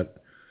all that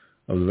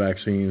of the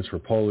vaccines for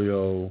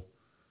polio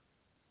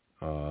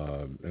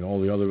and all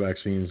the other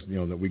vaccines,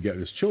 that we get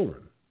as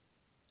children.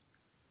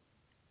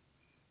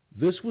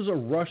 This was a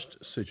rushed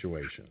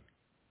situation,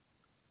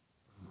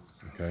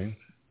 okay,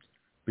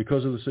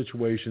 because of the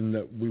situation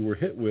that we were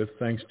hit with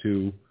thanks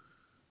to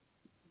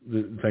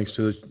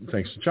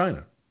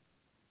China.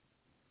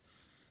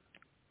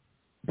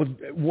 But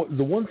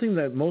the one thing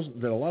that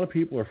a lot of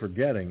people are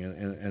forgetting,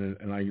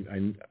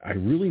 and I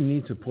really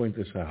need to point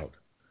this out,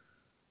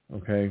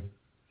 okay,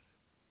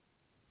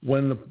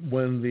 when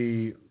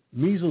the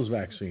measles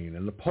vaccine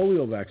and the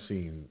polio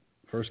vaccine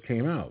first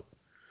came out,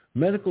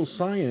 medical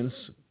science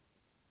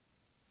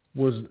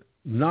was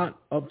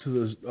not up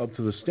to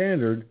the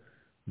standard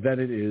that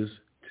it is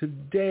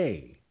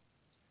today.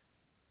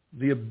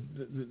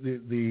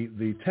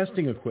 The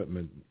testing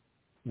equipment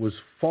was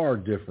far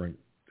different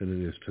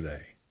than it is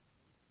today.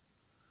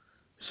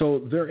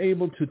 So they're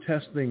able to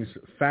test things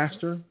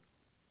faster.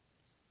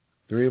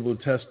 They're able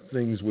to test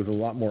things with a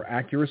lot more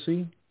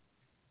accuracy.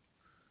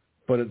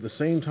 But at the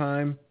same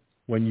time,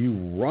 when you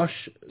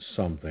rush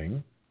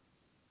something,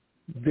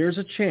 there's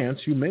a chance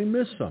you may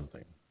miss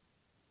something.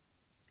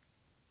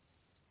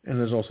 And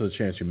there's also a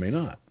chance you may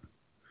not.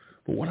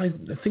 But what I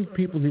think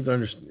people need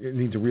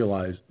to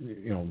realize,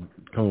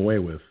 come away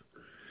with,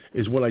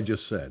 is what I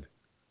just said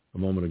a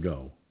moment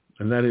ago.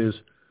 And that is,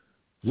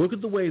 look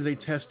at the way they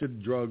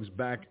tested drugs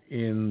back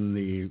in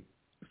the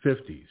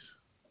 50s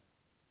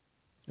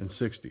and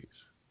 60s.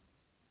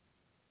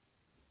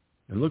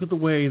 And look at the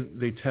way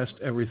they test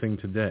everything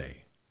today.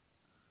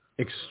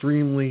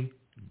 Extremely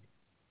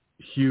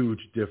huge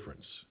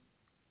difference.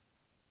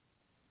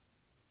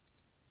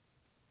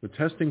 The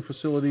testing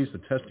facilities, the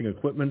testing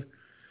equipment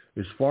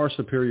is far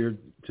superior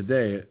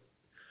today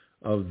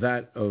of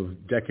that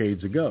of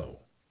decades ago.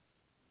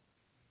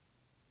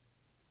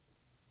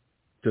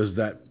 Does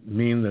that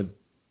mean that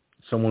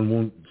someone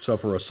won't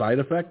suffer a side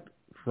effect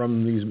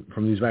from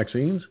these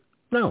vaccines?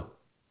 No.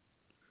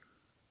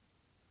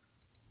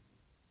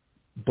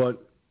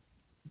 But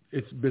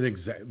it's been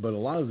but a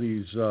lot of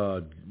these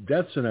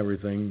deaths and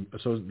everything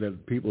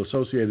that people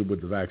associated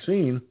with the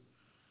vaccine,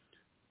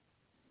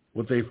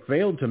 what they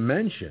failed to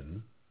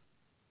mention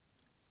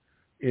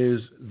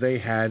is they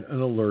had an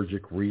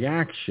allergic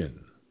reaction.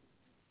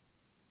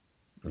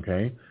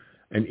 Okay?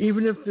 And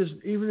even if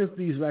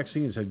these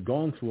vaccines had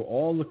gone through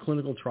all the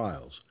clinical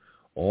trials,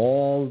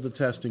 all of the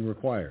testing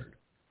required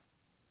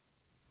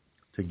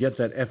to get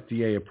that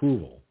FDA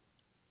approval,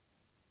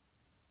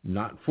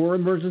 not for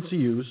emergency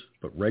use,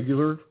 but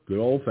regular, good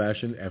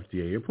old-fashioned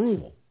FDA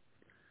approval,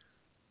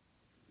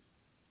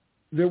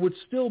 there would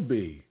still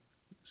be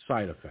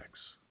side effects.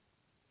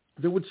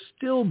 There would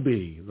still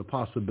be the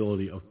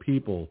possibility of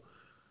people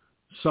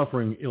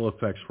suffering ill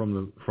effects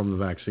from the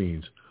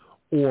vaccines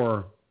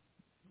or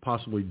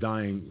possibly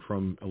dying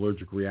from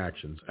allergic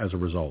reactions as a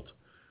result.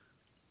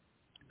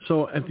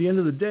 So at the end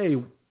of the day,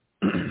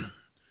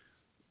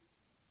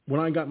 when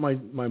I got my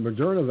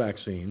Moderna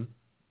vaccine,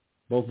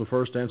 both the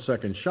first and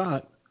second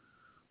shot,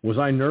 was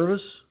I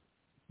nervous?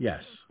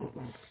 Yes.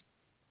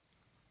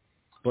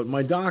 But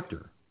my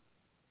doctor,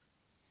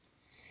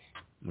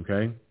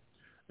 okay?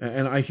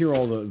 And I hear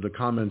all the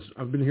comments.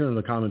 I've been hearing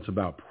the comments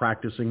about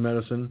practicing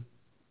medicine,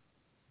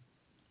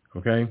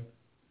 okay?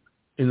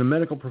 in the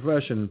medical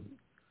profession,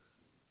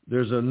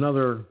 there's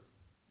another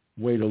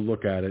way to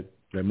look at it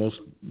that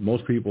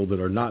most people that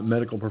are not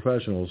medical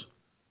professionals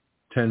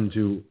tend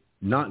to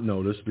not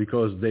notice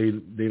because they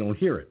don't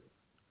hear it.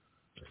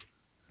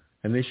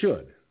 And they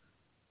should.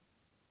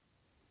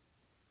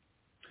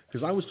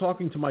 Because I was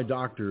talking to my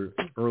doctor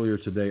earlier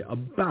today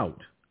about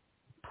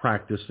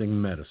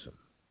practicing medicine.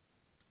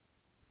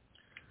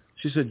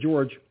 She said,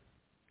 George,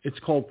 it's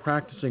called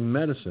practicing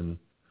medicine,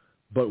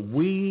 but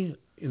we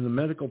in the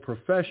medical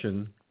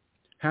profession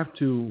have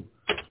to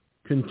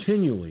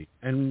continually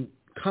and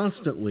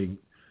constantly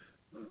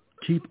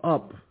keep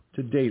up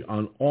to date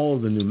on all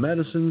of the new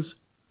medicines,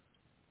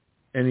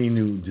 any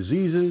new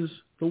diseases,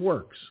 the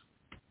works.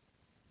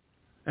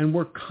 And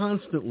we're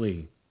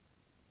constantly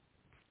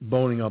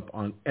boning up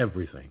on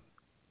everything.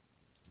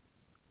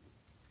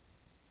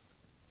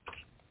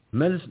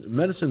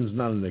 Medicine is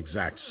not an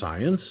exact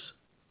science,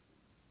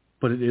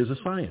 but it is a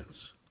science.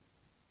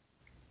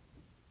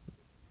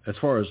 As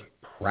far as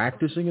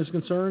practicing is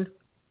concerned,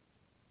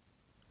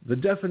 the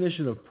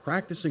definition of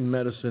practicing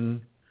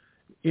medicine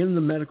in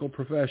the medical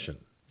profession,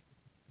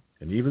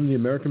 and even the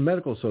American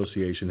Medical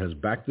Association has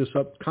backed this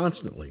up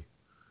constantly.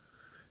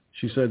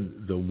 She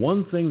said the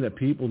one thing that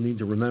people need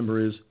to remember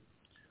is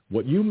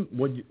when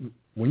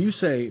you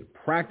say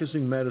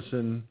practicing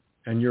medicine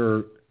and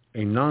you're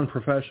a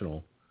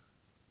non-professional,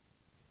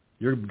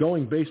 you're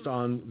going based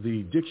on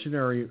the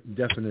dictionary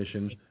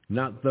definition,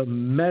 not the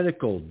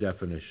medical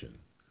definition.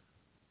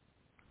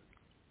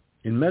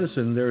 In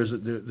medicine, there's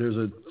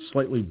a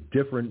slightly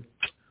different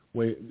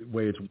way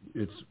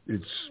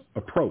it's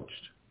approached.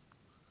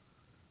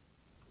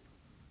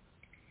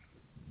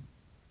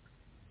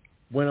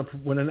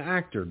 When an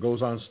actor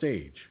goes on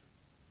stage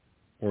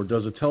or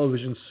does a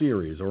television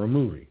series or a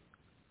movie,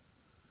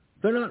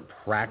 they're not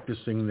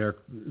practicing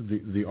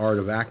the art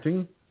of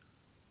acting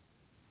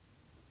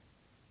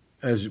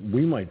as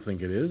we might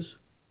think it is,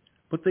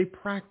 but they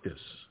practice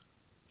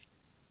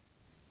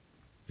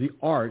the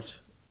art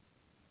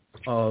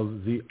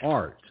of the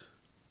art.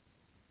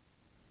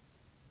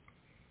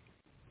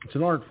 It's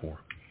an art form.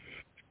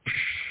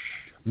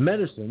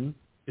 Medicine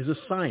is a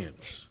science.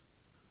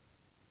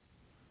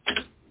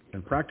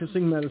 And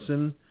practicing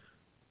medicine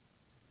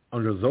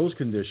under those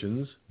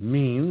conditions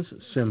means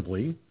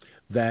simply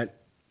that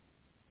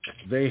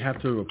they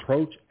have to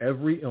approach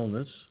every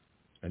illness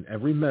and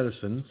every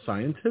medicine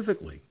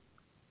scientifically.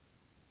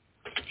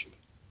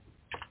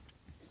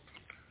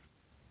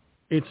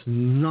 It's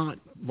not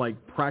like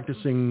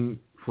practicing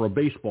for a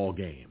baseball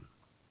game.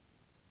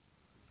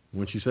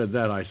 When she said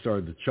that, I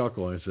started to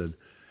chuckle. I said,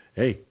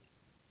 hey,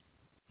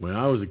 when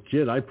I was a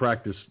kid, I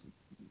practiced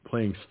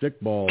playing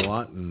stickball a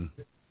lot, and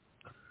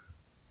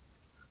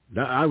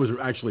I was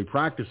actually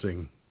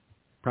practicing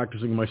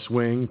my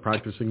swing,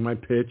 practicing my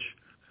pitch,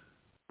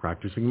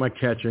 practicing my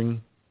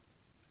catching.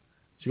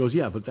 She goes,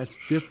 yeah, but that's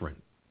different.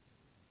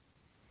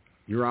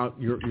 You're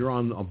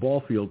on a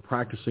ball field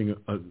practicing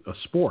a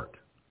sport,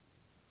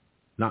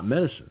 not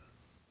medicine.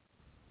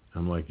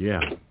 I'm like,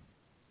 yeah,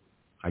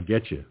 I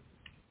get you.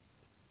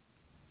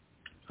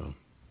 So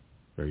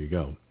there you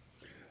go.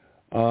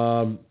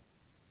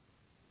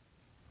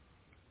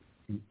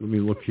 Let me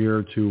look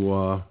here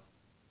to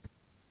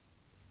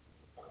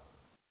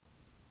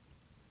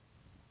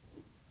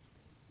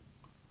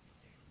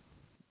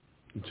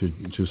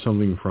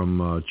something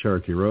from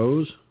Cherokee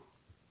Rose.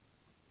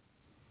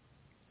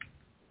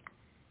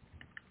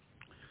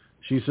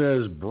 She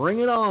says, bring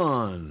it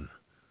on.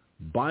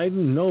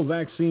 Biden, no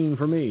vaccine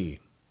for me.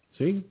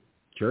 See,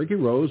 Cherokee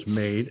Rose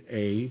made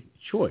a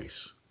choice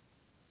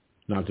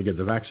not to get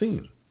the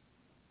vaccine.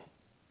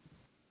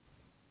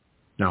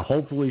 Now,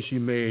 hopefully she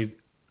made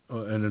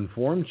an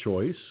informed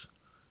choice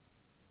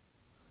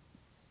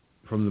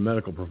from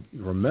medical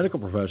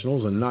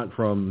professionals and not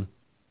from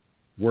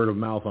word of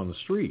mouth on the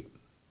street.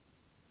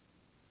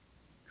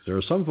 There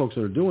are some folks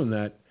that are doing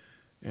that,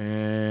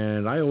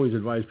 and I always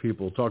advise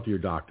people, talk to your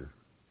doctor.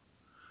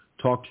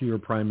 Talk to your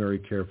primary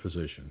care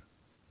physician.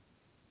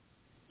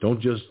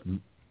 Don't just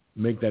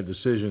make that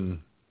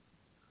decision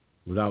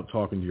without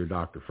talking to your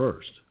doctor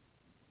first.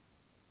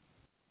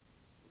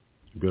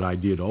 It's a good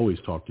idea to always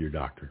talk to your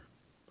doctor.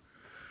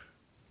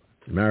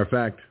 As a matter of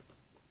fact,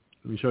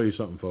 let me show you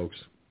something, folks.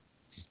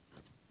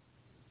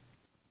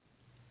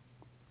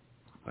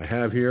 I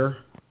have here,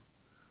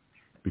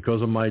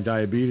 because of my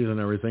diabetes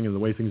and everything and the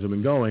way things have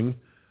been going,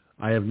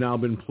 I have now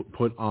been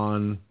put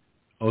on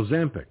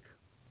Ozempic.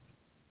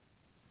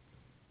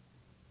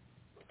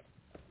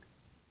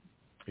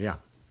 Yeah.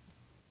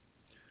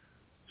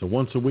 It's a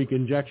once-a-week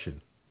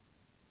injection.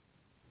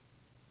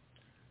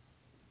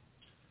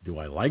 Do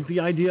I like the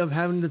idea of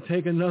having to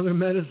take another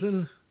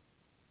medicine?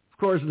 Of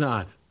course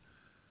not.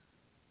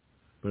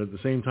 But at the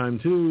same time,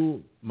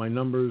 too, my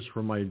numbers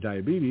for my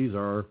diabetes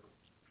are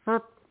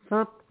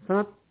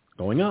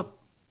going up,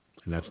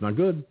 and that's not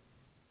good.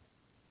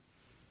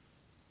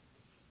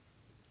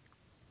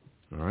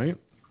 All right?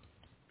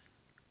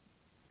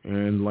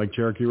 And like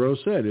Cherokee Rose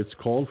said, it's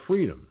called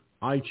freedom.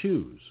 I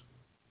choose.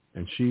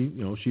 And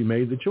she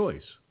made the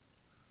choice.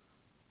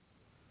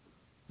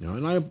 You know,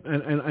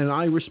 and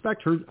I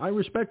respect her. I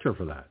respect her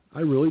for that. I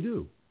really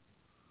do.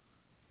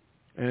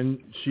 And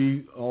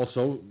she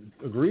also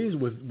agrees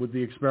with the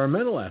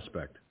experimental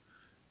aspect.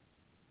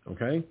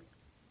 Okay?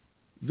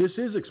 This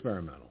is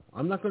experimental.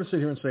 I'm not going to sit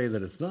here and say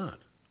that it's not.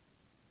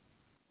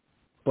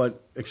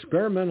 But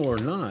experimental or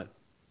not,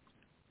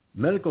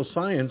 medical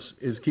science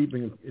is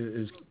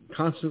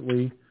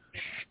constantly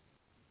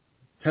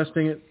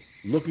testing it,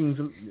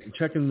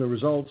 checking the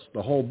results,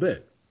 the whole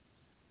bit.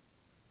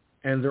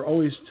 And they're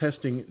always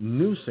testing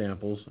new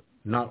samples,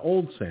 not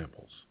old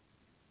samples.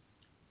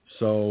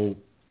 So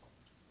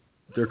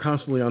they're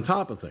constantly on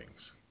top of things.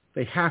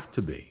 They have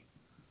to be.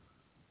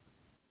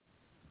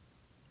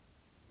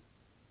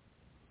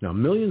 Now,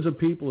 millions of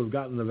people have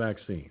gotten the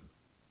vaccine.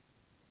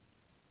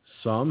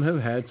 Some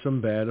have had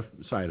some bad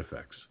side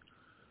effects.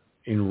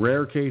 In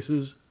rare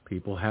cases,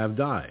 people have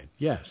died,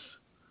 yes.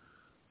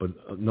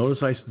 But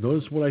notice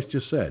what I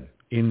just said.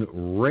 In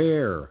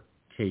rare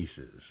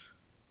cases.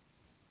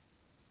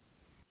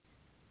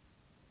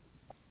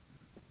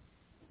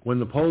 When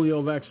the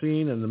polio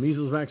vaccine and the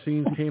measles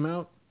vaccines came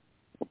out,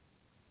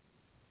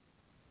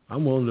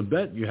 I'm willing to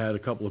bet you had a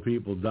couple of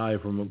people die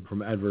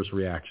from adverse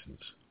reactions.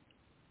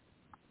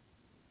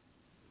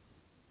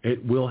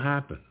 It will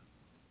happen.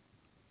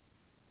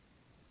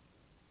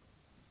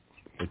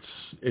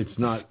 It's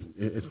not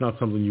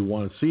something you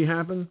want to see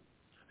happen,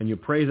 and you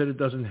pray that it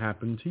doesn't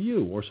happen to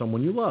you or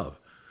someone you love,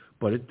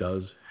 but it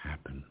does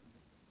happen.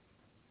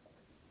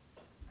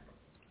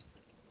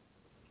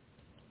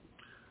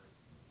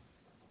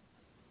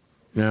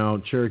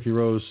 Now, Cherokee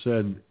Rose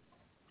said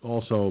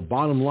also,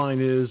 bottom line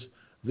is,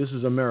 this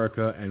is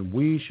America, and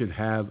we should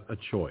have a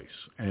choice.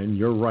 And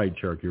you're right,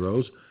 Cherokee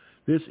Rose.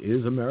 This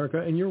is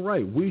America, and you're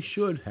right. We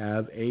should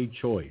have a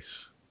choice.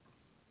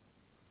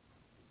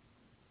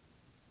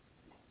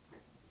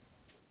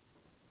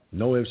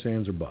 No ifs,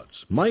 ands, or buts.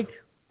 Mike,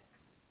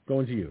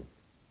 going to you.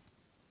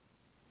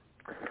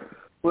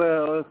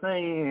 Well, the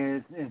thing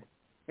is,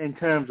 in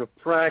terms of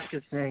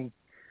practicing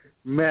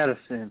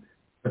medicine,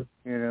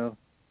 you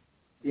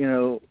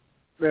know,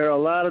 there are a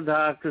lot of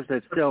doctors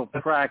that still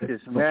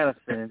practice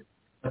medicine.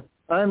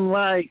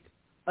 Unlike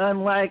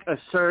a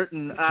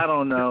certain, I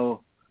don't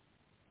know,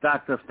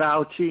 Dr.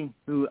 Fauci,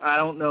 who I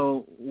don't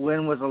know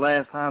when was the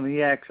last time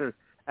he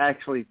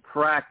actually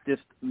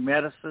practiced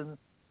medicine,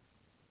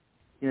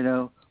 you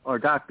know, or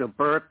Dr.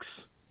 Birx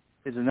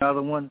is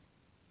another one.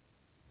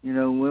 You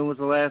know, when was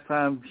the last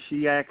time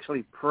she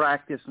actually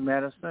practiced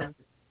medicine?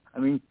 I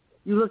mean,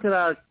 you look at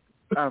our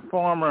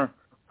former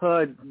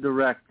HUD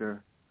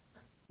director.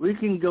 We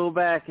can go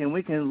back and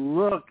we can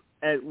look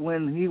at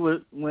when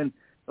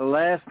the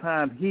last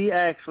time he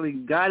actually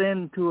got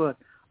into an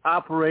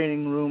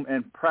operating room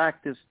and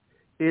practiced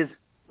his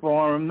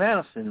form of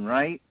medicine,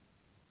 right?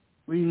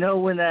 We know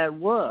when that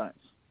was,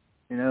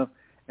 you know,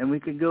 and we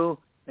could go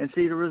and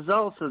see the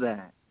results of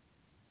that.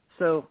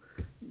 So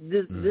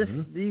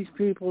these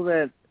people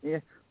that,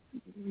 you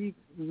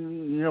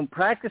know,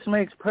 practice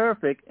makes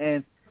perfect,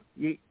 and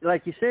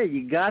like you said,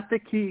 you got to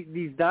keep,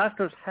 these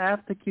doctors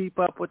have to keep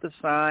up with the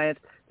science.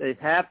 They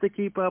have to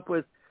keep up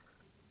with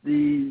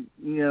the,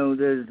 you know,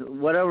 there's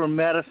whatever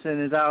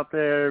medicine is out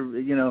there,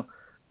 you know,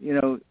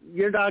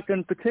 your doctor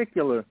in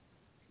particular,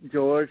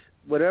 George,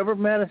 whatever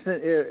medicine,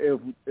 if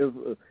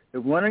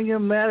one of your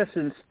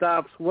medicines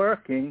stops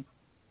working,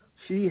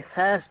 she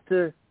has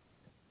to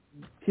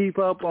keep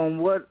up on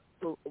what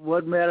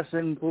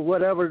medicine for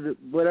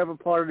whatever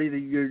part of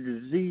your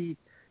disease,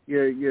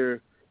 your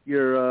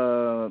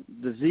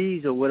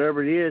disease or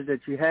whatever it is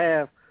that you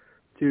have,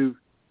 to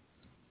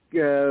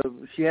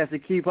she has to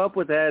keep up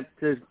with that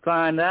to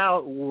find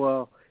out,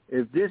 well,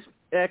 if this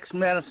X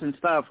medicine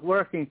stops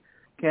working,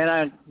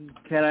 can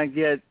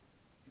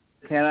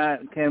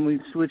we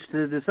switch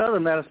to this other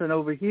medicine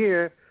over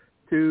here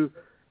to,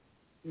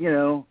 you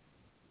know,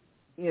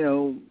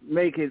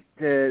 make it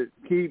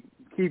keep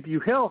you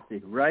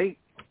healthy, right?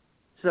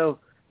 So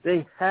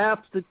they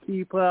have to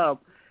keep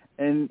up,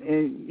 and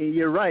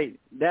you're right.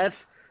 That's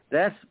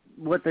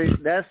what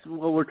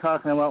we're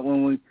talking about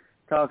when we're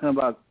talking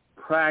about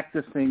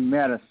practicing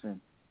medicine.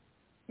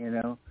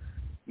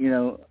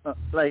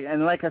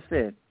 Like I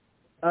said,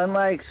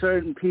 unlike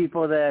certain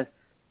people that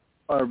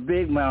are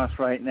big mouths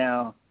right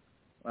now,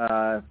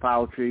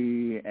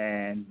 Fauci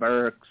and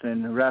Birx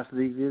and the rest of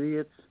these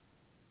idiots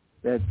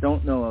that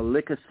don't know a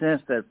lick of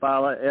sense, that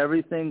follow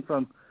everything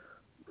from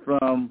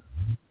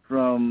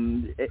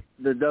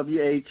the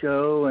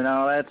WHO and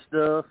all that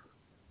stuff,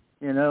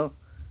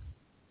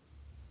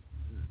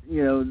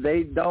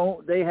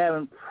 they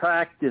haven't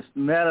practiced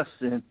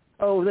medicine.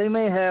 Oh, they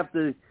may have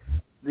the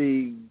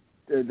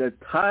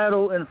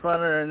title in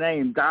front of their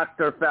name,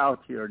 Dr.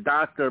 Fauci or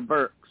Dr.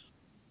 Birx,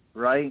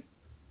 right?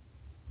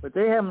 But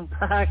they haven't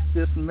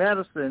practiced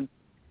medicine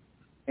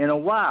in a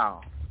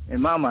while, in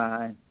my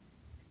mind.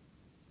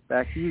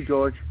 Back to you,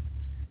 George.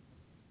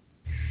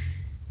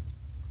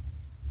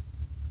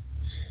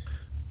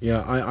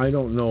 Yeah, I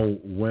don't know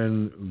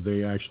when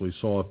they actually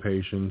saw a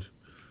patient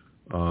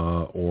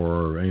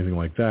or anything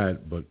like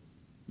that, but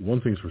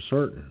one thing's for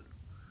certain.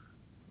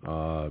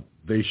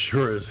 they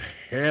sure as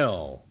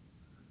hell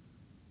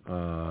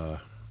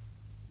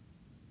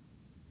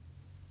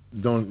they're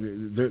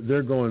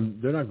not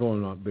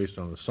going on based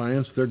on the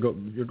science.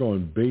 You're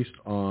going based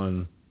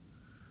on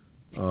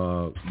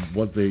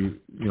what they're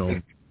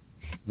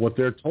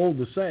told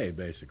to say,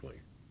 basically.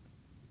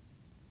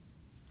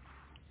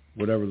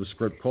 Whatever the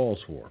script calls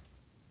for.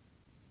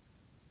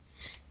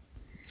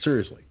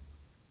 Seriously.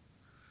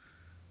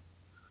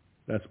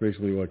 That's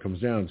basically what it comes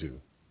down to.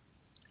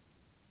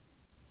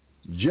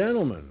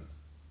 Gentlemen,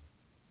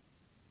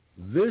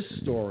 this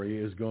story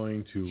is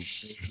going to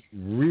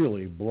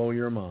really blow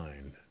your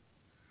mind.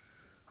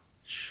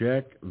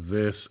 Check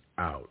this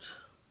out.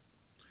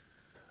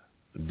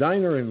 A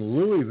diner in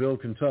Louisville,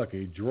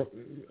 Kentucky,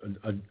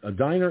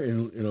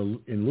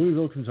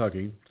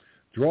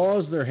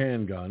 draws their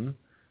handgun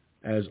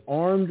as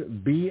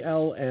armed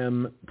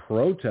BLM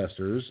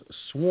protesters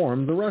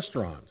swarm the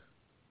restaurant.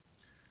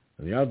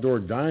 And the outdoor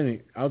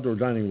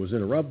dining was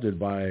interrupted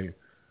by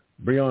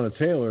Breonna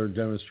Taylor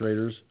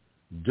demonstrators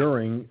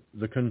during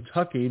the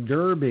Kentucky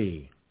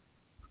Derby.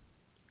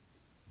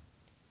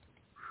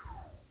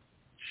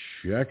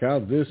 Check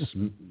out this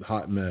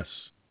hot mess.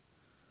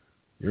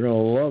 You're going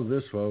to love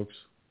this, folks.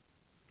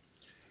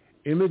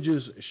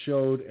 Images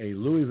showed a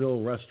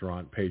Louisville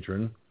restaurant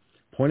patron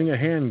pointing a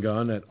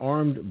handgun at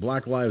armed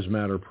Black Lives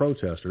Matter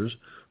protesters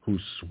who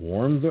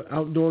swarmed the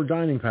outdoor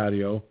dining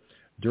patio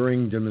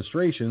during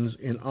demonstrations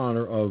in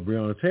honor of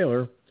Breonna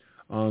Taylor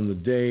on the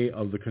day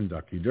of the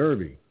Kentucky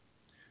Derby.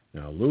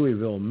 Now,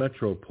 Louisville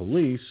Metro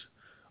Police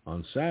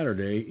on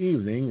Saturday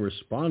evening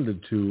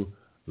responded to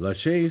La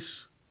Chase,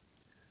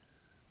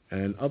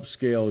 an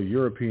upscale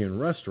European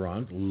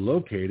restaurant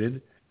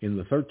located in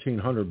the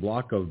 1300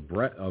 block of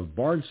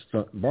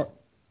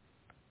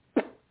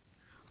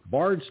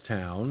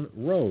Bardstown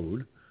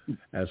Road,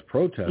 as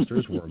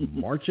protesters were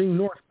marching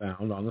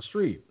northbound on the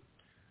street.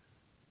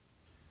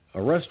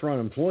 A restaurant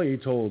employee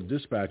told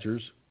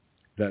dispatchers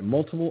that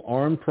multiple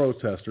armed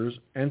protesters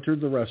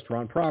entered the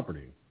restaurant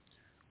property,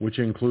 which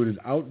included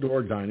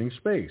outdoor dining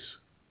space.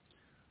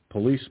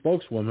 Police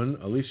spokeswoman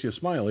Alicia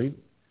Smiley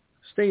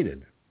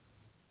stated,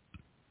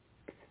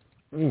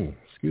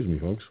 excuse me,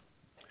 folks.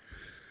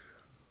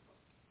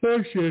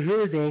 Oh, shit,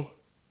 here we go.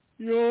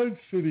 Yawn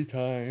City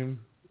time.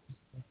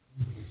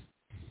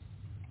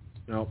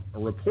 Now, a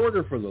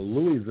reporter for the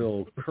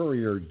Louisville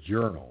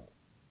Courier-Journal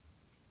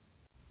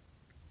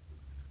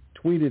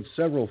tweeted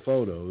several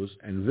photos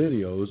and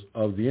videos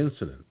of the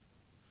incident.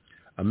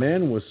 A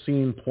man was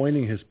seen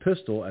pointing his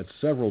pistol at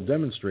several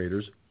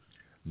demonstrators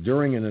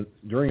during an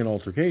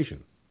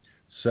altercation.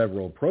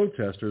 Several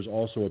protesters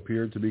also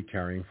appeared to be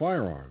carrying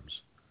firearms.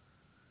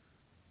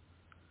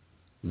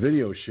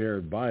 Video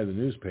shared by the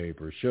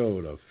newspaper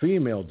showed a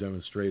female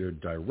demonstrator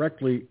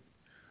directing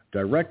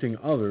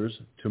others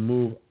to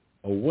move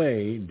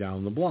away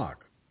down the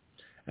block,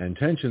 and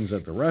tensions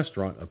at the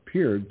restaurant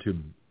appeared to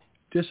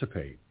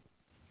dissipate.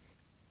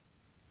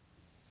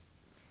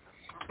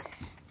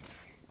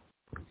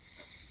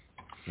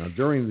 Now,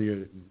 during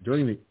the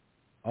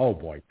oh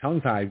boy, tongue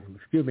tied.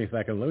 Excuse me a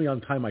second. Let me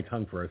untie my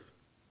tongue first.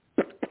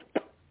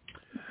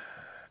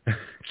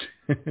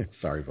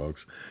 Sorry, folks.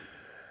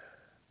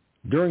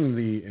 During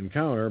the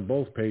encounter,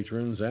 both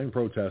patrons and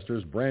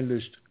protesters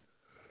brandished.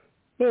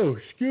 Oh,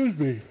 excuse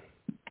me.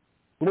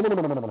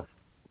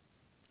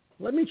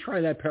 Let me try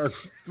that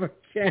paragraph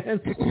again.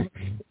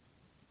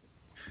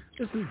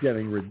 This is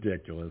getting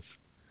ridiculous.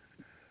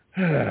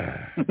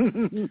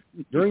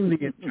 During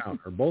the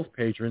encounter, both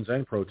patrons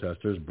and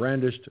protesters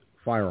brandished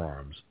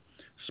firearms,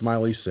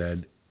 Smiley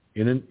said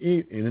in an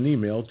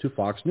email to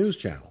Fox News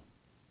Channel.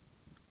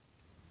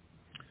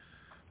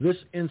 This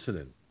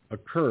incident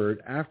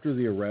occurred after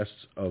the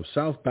arrests of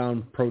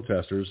southbound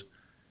protesters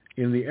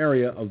in the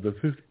area of the...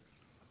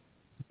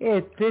 Oh,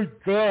 good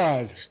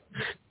God.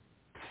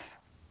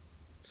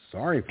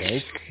 Sorry,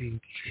 folks.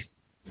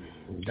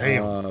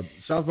 Damn.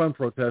 Southbound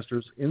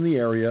protesters in the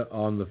area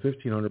on the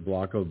 1500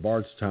 block of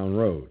Bardstown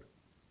Road.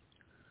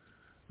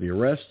 The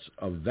arrests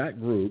of that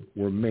group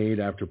were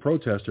made after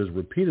protesters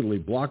repeatedly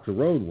blocked the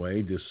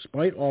roadway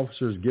despite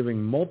officers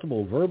giving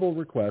multiple verbal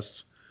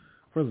requests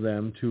for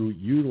them to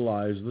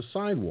utilize the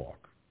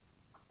sidewalk.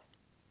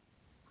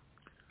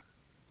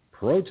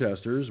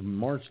 Protesters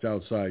marched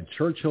outside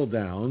Churchill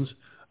Downs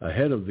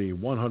ahead of the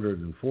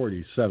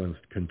 147th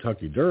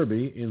Kentucky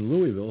Derby in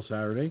Louisville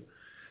Saturday.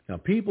 Now,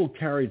 people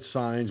carried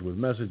signs with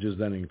messages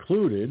that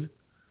included,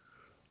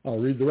 I'll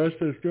read the rest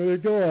of the story.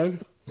 Go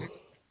on.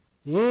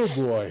 Oh,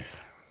 boy.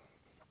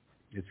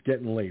 It's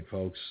getting late,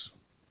 folks.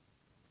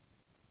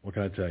 What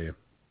can I tell you?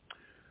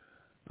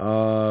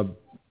 What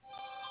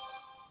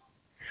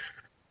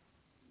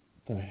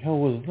the hell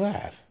was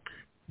that?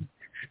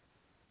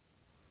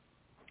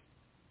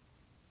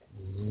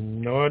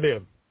 No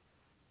idea.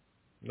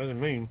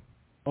 Doesn't mean.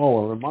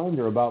 Oh, a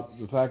reminder about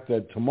the fact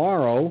that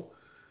tomorrow,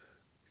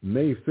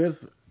 May 5th,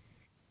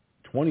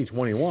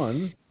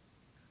 2021,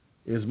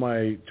 is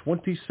my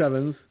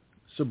 27th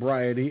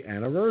sobriety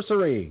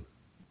anniversary.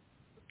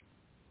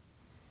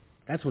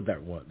 That's what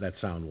that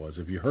sound was.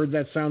 If you heard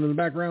that sound in the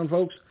background,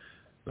 folks,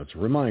 That's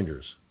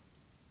reminders.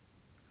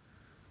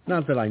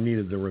 Not that I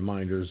needed the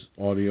reminders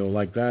audio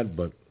like that,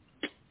 but,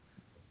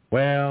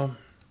 well,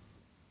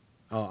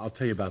 I'll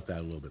tell you about that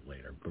a little bit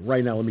later. But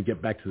right now, let me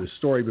get back to this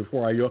story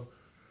before I go.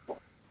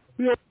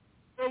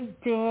 Oh,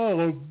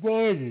 God,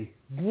 buddy.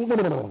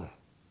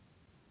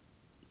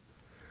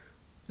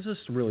 This is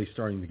really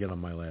starting to get on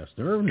my last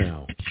nerve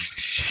now.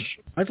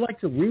 I'd like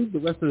to read the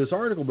rest of this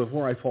article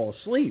before I fall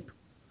asleep.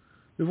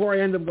 Before I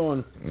end up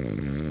going.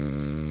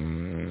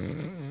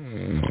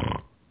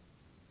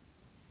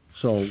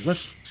 So let's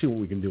see what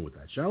we can do with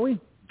that, shall we?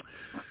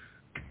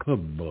 Oh,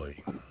 boy.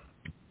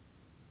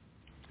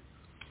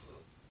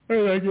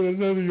 And I get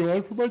another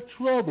yawn for my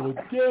trouble.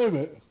 Damn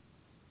it.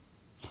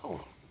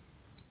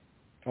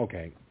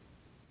 Okay.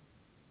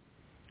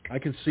 I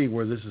can see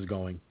where this is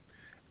going.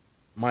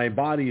 My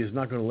body is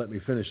not going to let me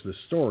finish this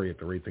story at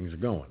the rate things are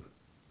going.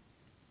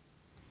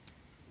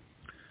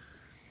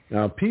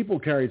 Now, people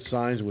carried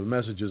signs with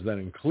messages that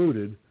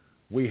included,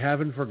 "We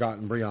haven't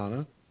forgotten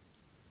Breonna,"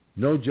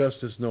 "No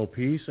justice, no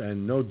peace,"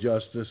 and "No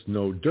justice,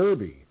 no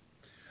derby."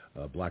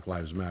 Black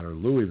Lives Matter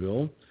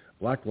Louisville,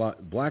 Black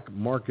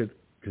Market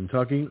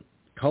Kentucky,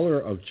 Color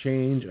of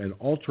Change, and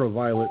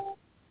Ultraviolet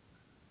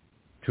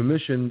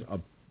commissioned a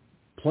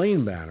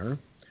plane banner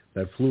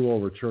that flew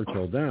over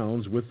Churchill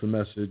Downs with the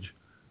message,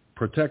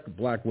 "Protect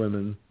black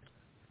women,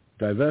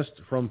 divest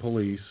from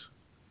police,"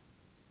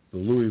 the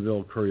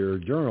Louisville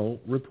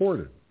Courier-Journal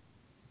reported.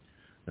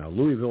 Now,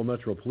 Louisville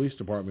Metro Police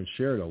Department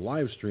shared a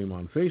live stream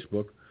on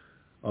Facebook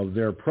of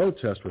their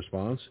protest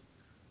response.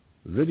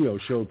 Video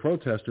showed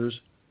protesters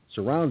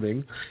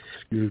surrounding,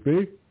 Damn.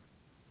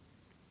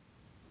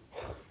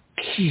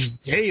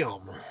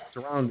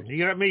 You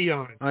got me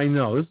yawning. I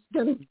know.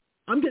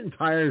 I'm getting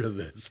tired of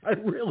this. I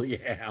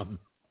really am.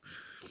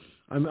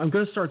 I'm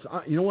going to start.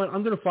 You know what?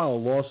 I'm going to file a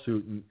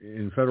lawsuit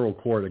in federal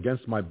court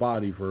against my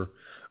body for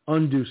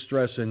undue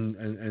stress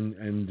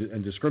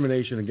and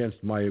discrimination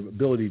against my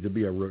ability to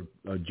be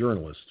a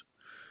journalist.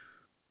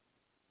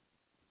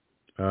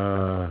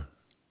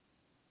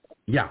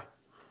 Yeah.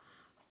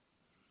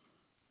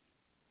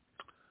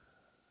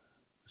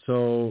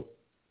 So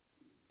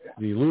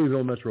the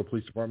Louisville Metro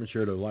Police Department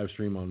shared a live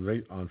stream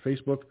on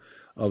Facebook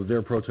of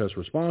their protest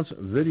response.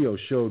 Video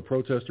showed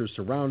protesters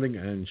surrounding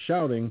and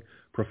shouting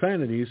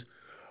profanities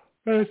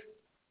at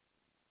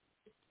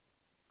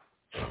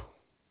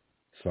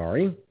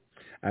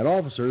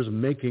officers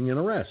making an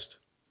arrest.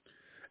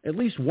 At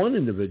least one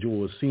individual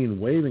was seen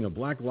waving a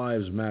Black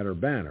Lives Matter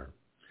banner.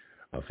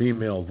 A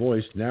female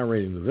voice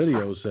narrating the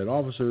video said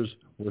officers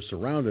were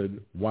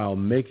surrounded while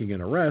making an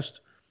arrest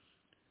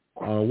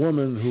on a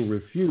woman who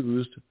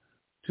refused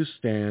to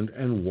stand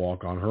and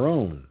walk on her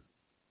own.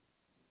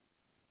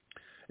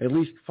 At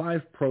least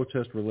 5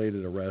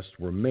 protest-related arrests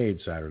were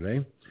made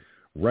Saturday.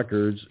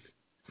 Records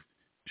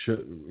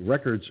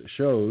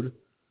showed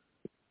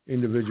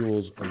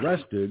individuals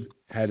arrested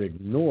had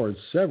ignored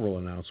several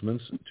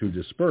announcements to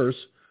disperse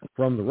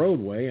from the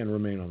roadway and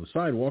remain on the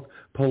sidewalk.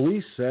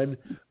 Police said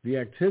the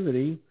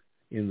activity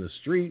in the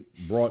street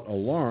brought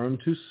alarm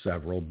to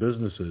several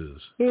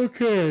businesses.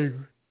 Okay,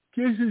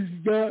 this is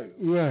not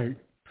right.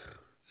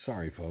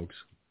 Sorry, folks.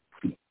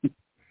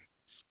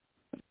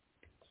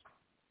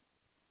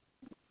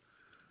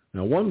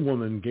 Now, one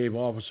woman gave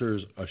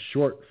officers a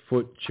short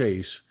foot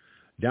chase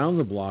down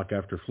the block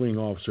after fleeing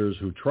officers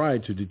who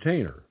tried to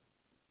detain her.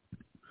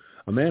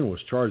 A man was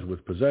charged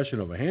with possession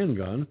of a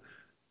handgun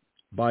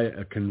by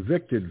a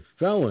convicted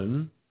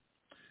felon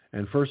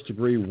and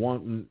first-degree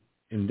wanton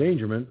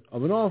endangerment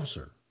of an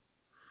officer.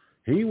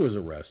 He was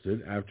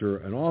arrested after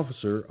an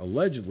officer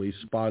allegedly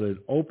spotted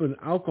open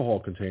alcohol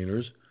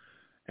containers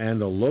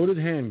and a loaded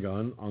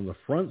handgun on the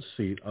front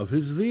seat of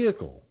his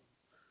vehicle.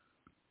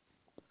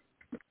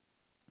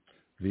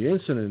 The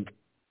incident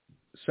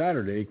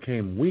Saturday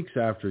came weeks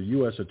after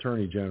U.S.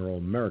 Attorney General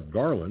Merrick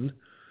Garland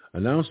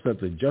announced that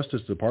the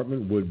Justice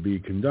Department would be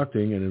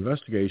conducting an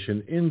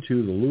investigation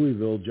into the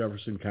Louisville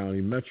Jefferson County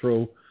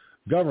Metro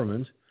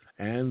government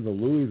and the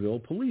Louisville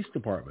Police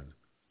Department,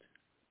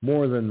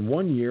 more than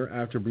 1 year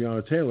after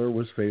Breonna Taylor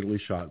was fatally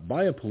shot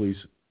by a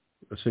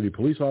city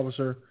police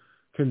officer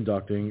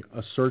conducting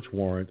a search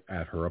warrant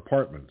at her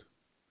apartment.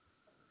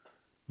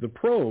 The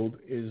probe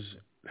is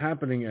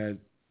happening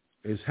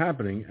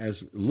as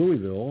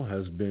Louisville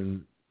has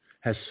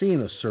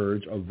seen a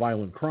surge of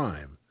violent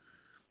crime.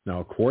 Now,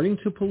 according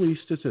to police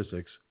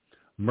statistics,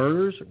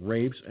 murders,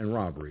 rapes, and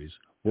robberies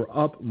were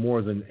up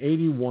more than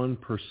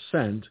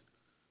 81%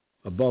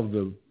 above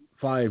the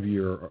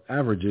 5-year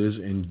averages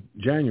in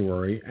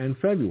January and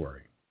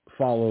February,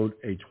 followed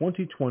a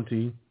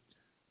 2020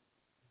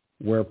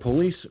 where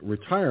police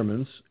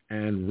retirements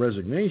and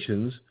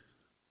resignations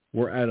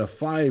were at a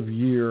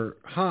 5-year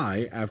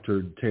high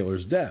after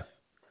Taylor's death.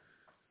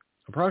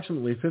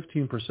 Approximately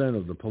 15%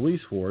 of the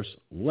police force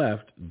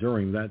left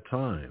during that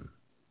time.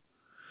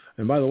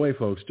 And by the way,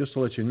 folks, just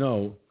to let you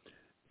know,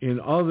 in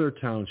other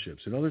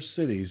townships, in other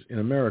cities in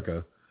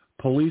America,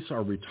 police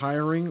are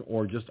retiring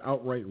or just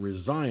outright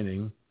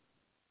resigning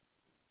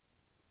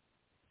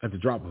at the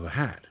drop of a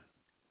hat.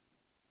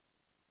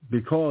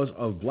 because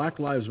of Black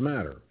Lives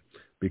Matter,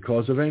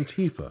 because of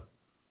Antifa,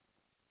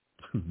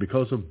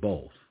 because of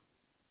both.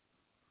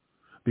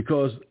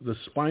 Because the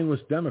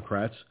spineless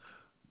Democrats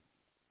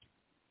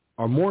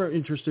are more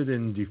interested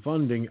in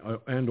defunding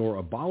and or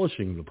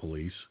abolishing the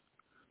police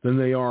than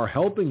they are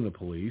helping the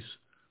police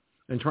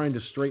and trying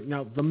to straighten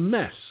out the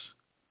mess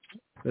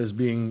that is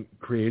being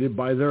created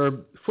by their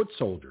foot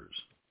soldiers,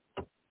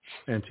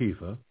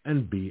 Antifa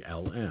and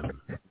BLM.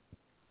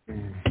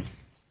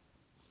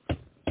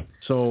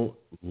 So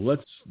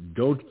let's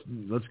go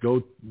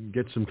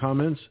get some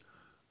comments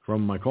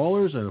from my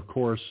callers, and of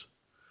course,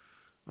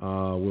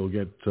 I'll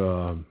get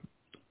to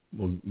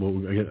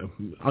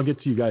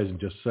you guys in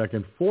just a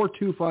second.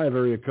 425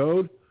 area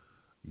code.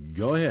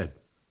 Go ahead.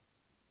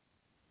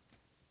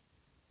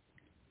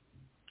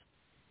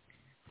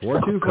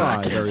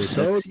 425 area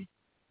code.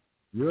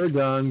 You're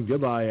done.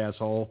 Goodbye,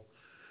 asshole.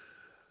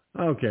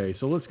 Okay,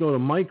 so let's go to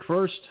Mike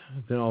first.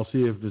 Then I'll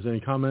see if there's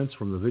any comments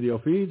from the video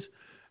feeds,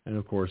 and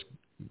of course,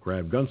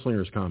 grab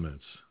Gunslinger's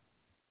comments.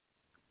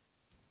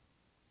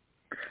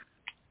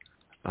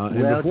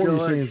 And well, before George,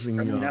 you say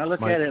anything, I look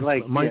Mike, at it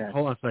like Mike, this.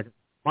 hold on a second.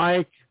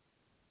 Mike,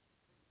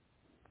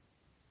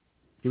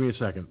 give me a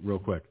second, real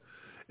quick.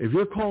 If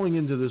you're calling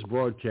into this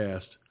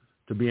broadcast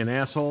to be an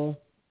asshole,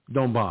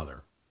 don't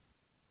bother.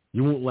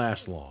 You won't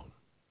last long.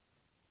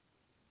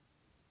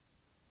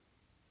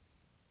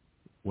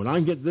 When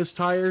I get this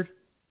tired,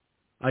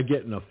 I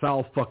get in a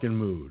foul fucking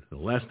mood. The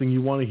last thing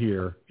you want to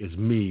hear is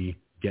me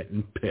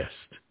getting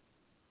pissed.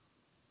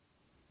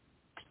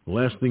 The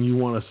last thing you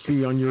want to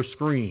see on your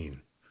screen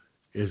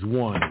is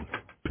one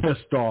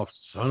pissed off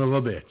son of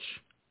a bitch.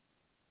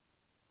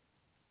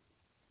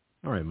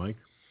 All right, Mike,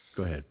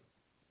 go ahead.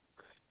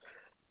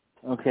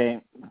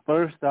 Okay,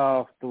 first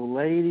off, the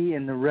lady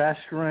in the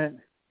restaurant,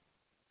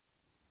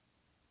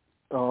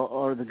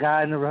 or the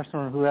guy in the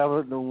restaurant,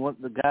 whoever,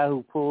 the guy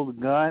who pulled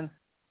the gun,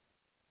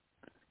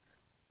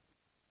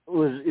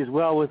 is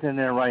well within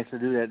their rights to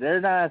do that.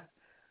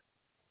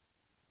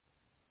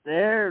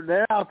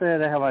 They're out there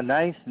to have a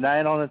nice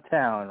night on the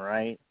town,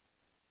 right?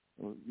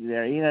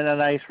 They're eating at a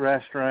nice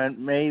restaurant,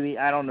 maybe,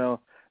 I don't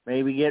know,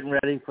 maybe getting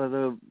ready for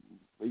the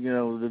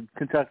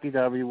Kentucky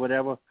Derby,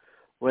 whatever's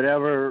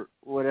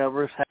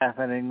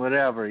happening,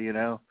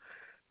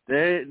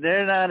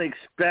 They're not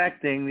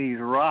expecting these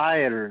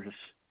rioters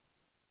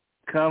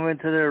coming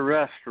to the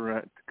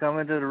restaurant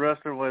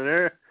where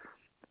they're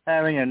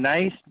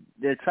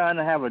trying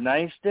to have a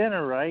nice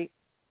dinner, right?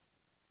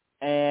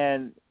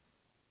 And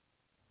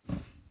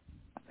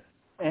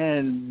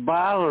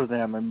bother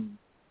them and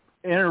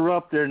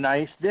interrupt their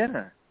nice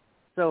dinner.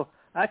 So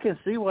I can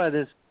see why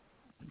this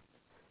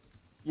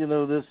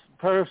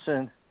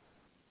person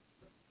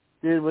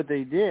did what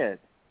they did,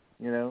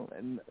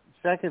 And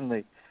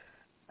secondly,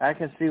 I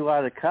can see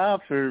why the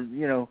cops are,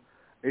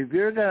 if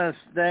you're going to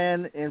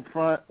stand in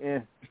front,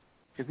 if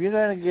you're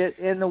going to get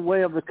in the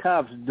way of the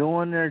cops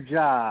doing their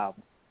job,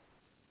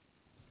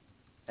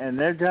 and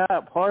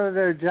part of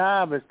their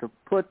job is to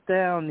put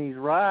down these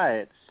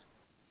riots,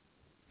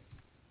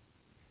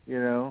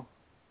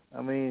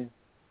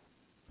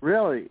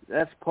 really,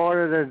 that's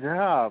part of their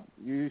job.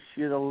 You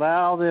should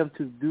allow them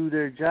to do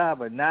their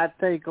job and not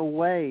take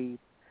away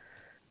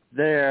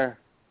their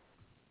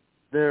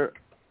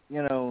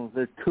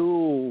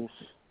tools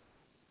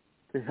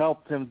to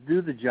help them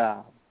do the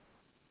job.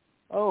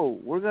 Oh,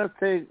 we don't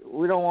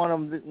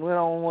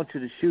want you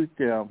to shoot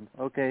them.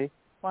 Okay,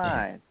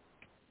 fine.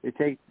 They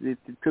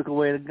took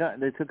away the gun.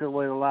 They took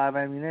away the live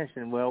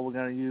ammunition. Well, we're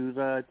going to use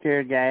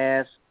tear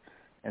gas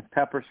and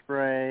pepper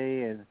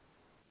spray and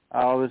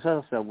all this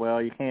other stuff.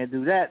 Well, you can't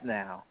do that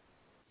now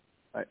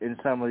in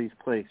some of these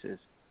places,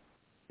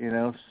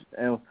 And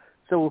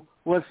so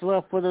what's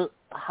left for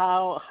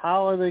how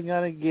are they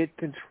going to get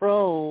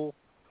control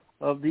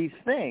of these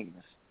things?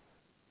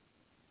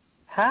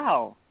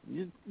 How?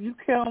 You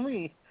tell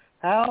me.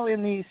 How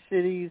in these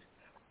cities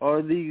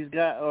are these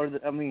guys?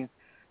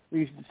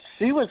 We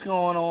see what's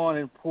going on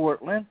in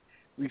Portland.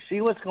 We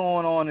see what's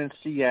going on in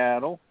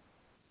Seattle.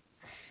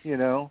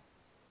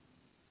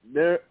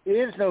 There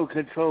is no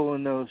control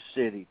in those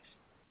cities.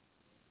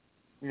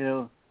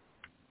 I'm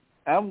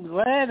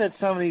glad that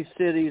some of these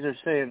cities are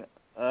saying,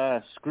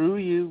 screw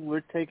you,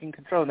 we're taking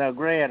control. Now,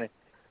 granted,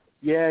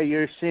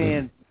 you're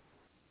seeing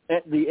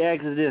the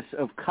exodus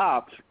of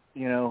cops,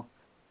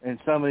 and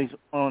some of these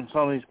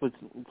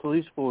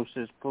police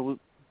forces.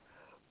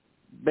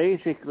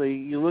 Basically,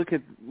 you look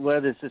at where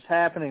this is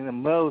happening the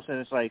most, and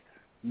it's like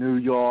New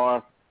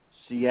York,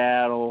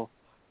 Seattle,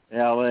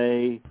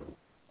 L.A.,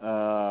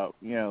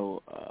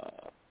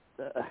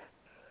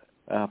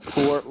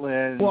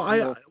 Portland.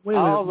 Well, wait a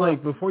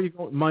minute,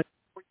 Mike.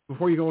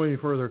 Before you go any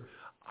further,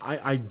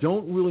 I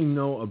don't really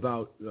know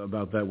about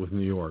that with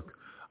New York.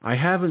 I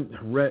haven't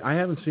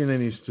seen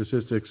any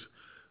statistics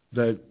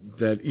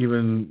that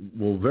even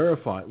will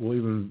verify that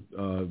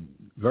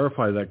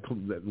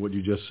what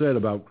you just said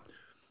about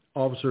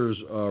officers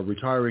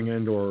retiring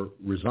and or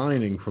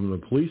resigning from the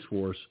police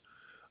force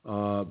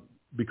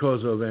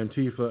because of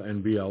Antifa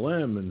and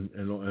BLM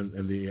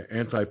and the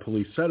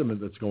anti-police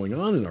sentiment that's going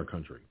on in our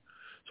country.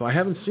 So I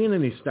haven't seen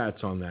any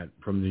stats on that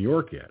from New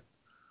York yet.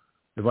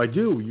 If I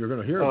do, you're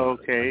going to hear about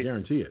it. I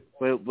guarantee it.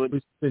 But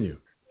please continue.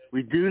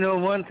 We do know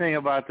one thing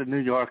about the New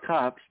York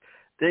cops.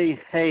 They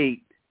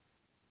hate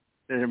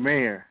their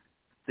mayor.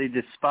 They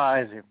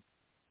despise him.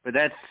 But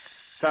that's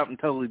something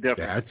totally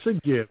different. That's a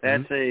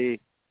given.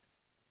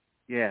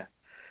 Yeah.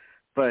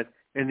 But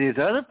in these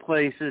other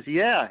places,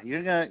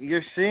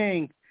 you're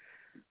seeing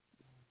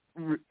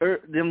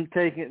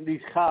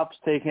these cops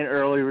taking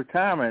early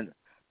retirement.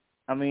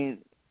 I mean,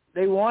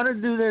 they want to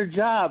do their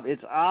job.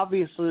 It's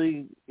obvious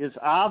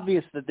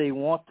that they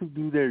want to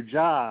do their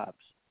jobs.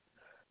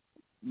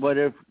 But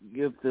if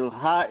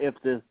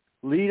the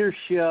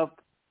leadership,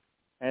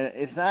 and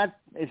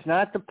it's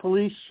not the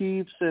police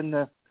chiefs and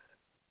the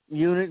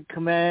unit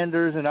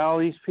commanders and all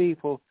these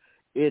people,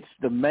 it's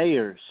the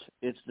mayors,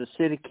 it's the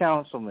city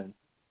councilmen,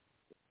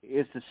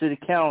 it's the city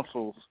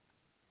councils.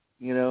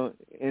 You know,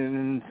 and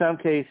in some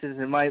cases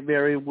it might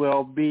very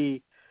well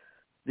be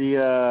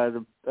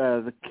the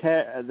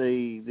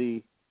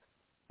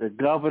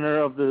governor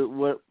of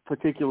what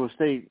particular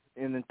state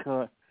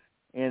or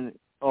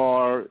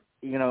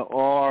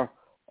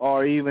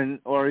even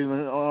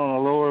on a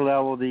lower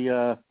level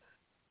the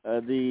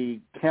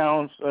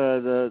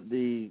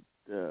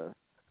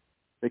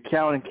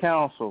county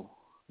council,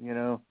 you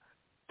know,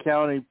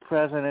 county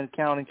president,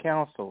 county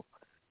council,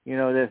 you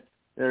know, that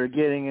they're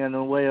getting in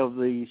the way of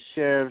the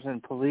sheriffs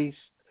and police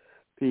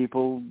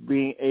people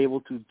being able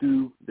to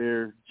do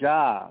their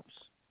jobs.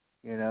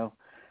 You know,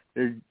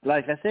 they're,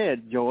 like I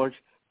said, George,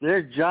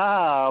 their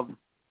job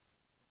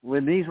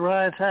when these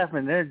riots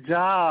happen, their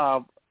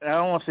job, I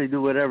don't want to say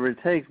do whatever it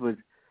takes, but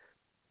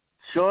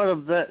short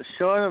of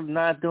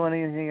not doing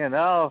anything at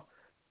all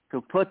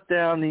to put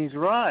down these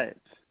riots,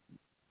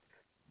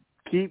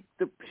 keep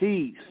the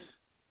peace.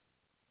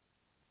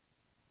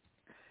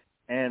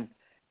 And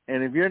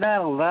if you're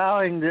not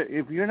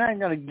if you're not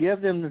going to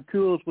give them the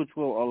tools which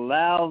will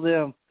allow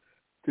them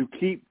to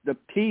keep the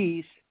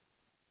peace,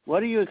 what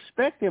do you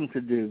expect them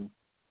to do?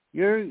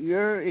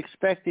 You're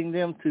expecting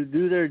them to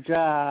do their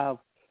job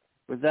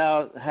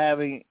without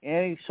having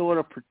any sort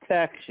of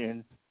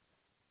protection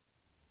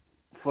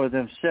for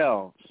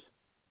themselves.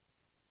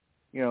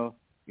 You know,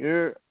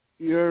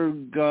 you're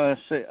gonna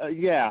say,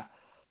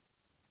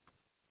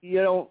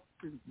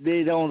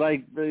 they don't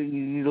like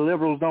the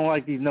liberals don't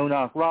like these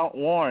no-knock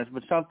warrants,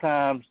 but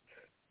sometimes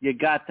you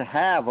got to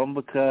have them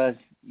because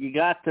you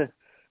got to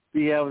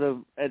be able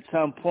to at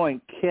some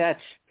point catch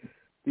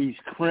these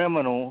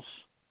criminals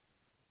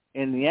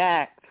in the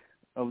act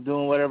of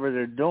doing whatever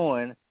they're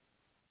doing,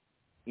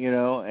 you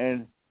know.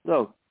 And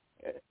look,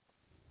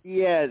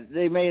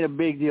 they made a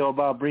big deal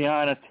about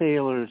Breonna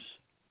Taylor's,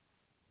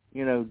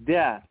 you know,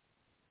 death,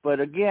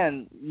 but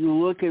again, you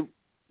look at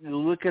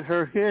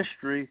her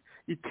history.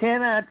 You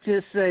cannot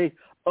just say,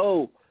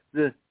 oh,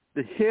 the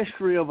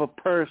history of a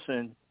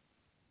person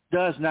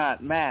does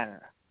not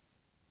matter.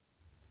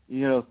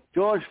 You know,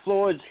 George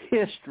Floyd's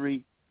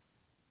history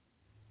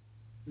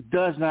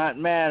does not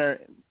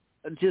matter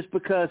just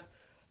because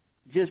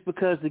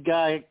the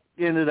guy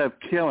ended up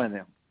killing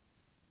him.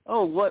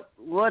 Oh,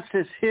 what's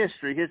his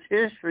history? His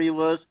history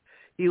was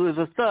he was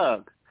a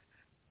thug.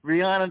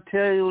 Breonna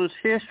Taylor's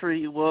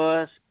history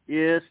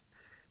is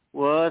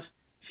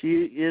she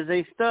is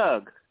a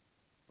thug.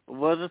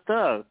 Was a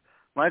thug.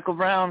 Michael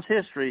Brown's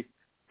history,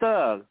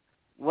 thug.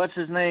 What's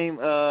his name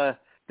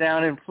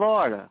down in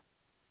Florida?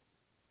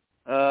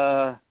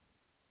 I'm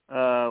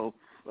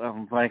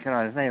blanking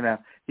on his name now.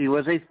 He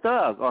was a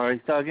thug or a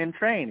thug in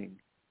training.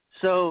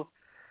 So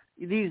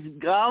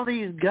all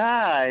these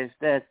guys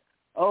that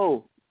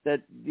the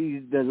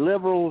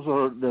liberals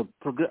or the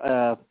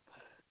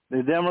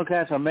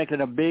Democrats are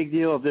making a big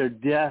deal of their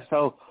death.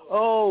 So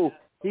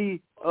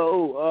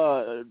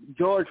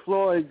George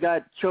Floyd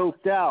got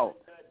choked out.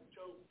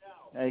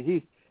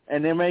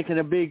 And they're making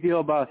a big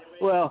deal about,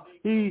 well,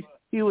 he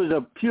was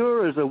as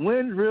pure as a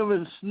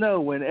wind-driven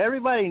snow, when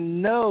everybody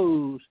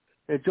knows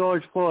that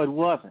George Floyd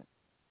wasn't.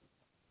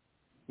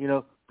 You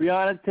know,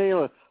 Breonna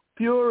Taylor,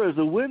 pure as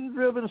a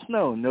wind-driven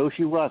snow. No,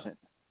 she wasn't.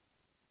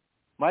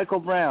 Michael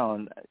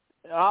Brown,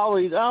 all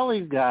these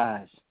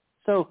guys.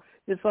 So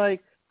it's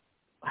like,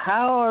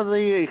 how are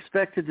they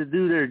expected to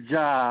do their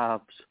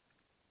jobs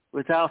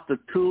without the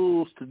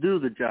tools to do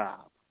the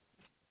job?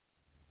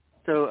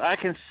 So I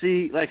can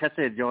see, like I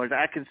said, George,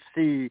 I can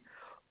see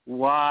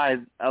why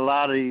a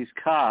lot of these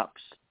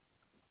cops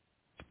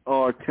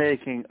are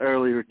taking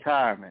early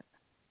retirement.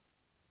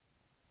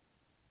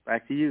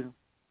 Back to you.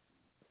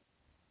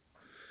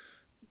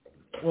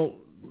 Well,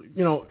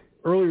 you know,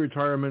 early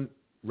retirement,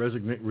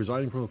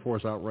 resigning from the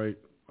force outright.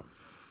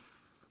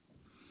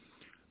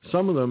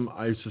 Some of them,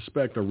 I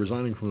suspect, are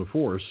resigning from the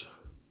force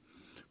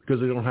because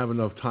they don't have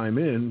enough time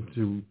in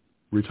to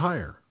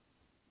retire.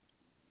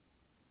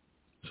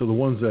 So the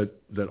ones the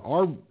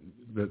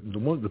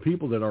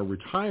people that are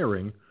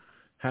retiring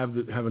have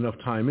enough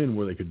time in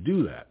where they could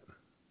do that.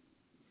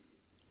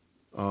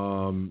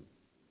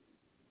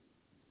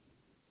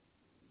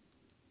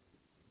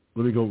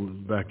 let me go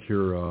back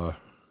here.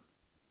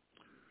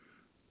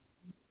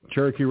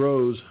 Cherokee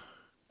Rose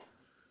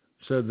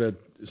said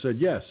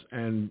yes,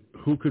 and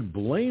who could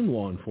blame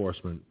law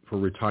enforcement for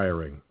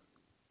retiring,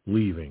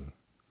 leaving?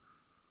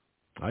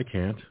 I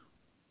can't.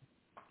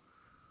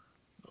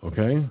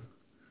 Okay.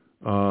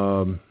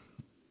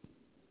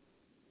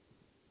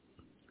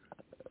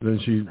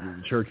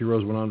 Then Cherokee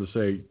Rose went on to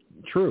say,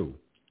 true,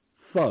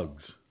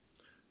 thugs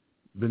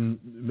been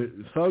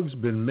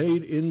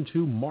made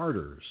into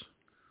martyrs.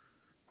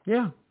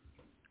 Yeah,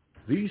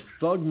 these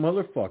thug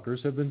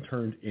motherfuckers have been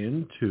turned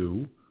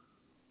into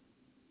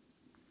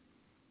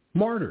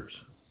martyrs.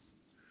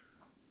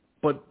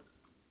 But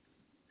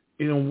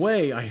in a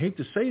way, I hate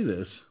to say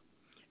this,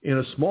 in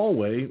a small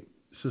way,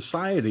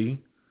 society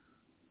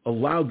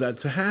allowed that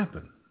to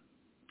happen.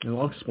 And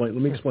let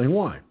me explain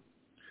why.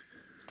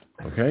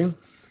 Okay?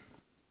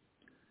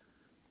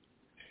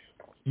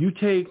 You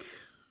take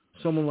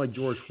someone like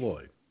George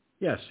Floyd.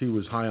 Yes, he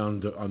was high on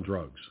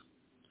drugs.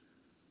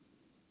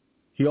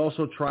 He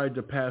also tried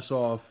to pass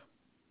off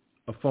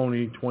a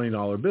phony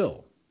 $20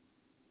 bill.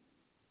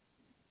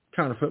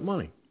 Counterfeit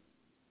money.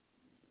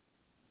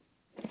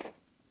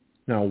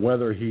 Now,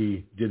 whether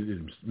he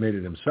made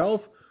it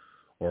himself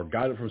or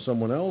got it from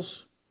someone else,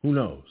 who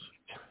knows?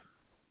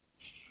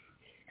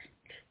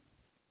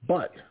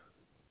 But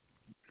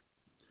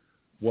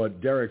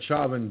what Derek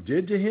Chauvin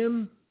did to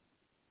him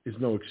is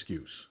no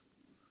excuse.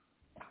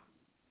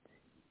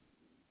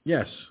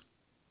 Yes,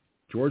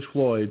 George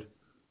Floyd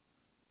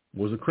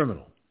was a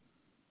criminal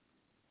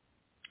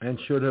and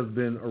should have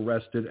been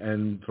arrested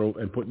and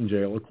put in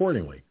jail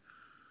accordingly.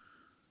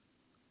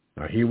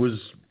 Now, he was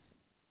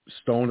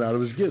stoned out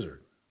of his gizzard,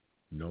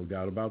 no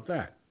doubt about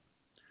that.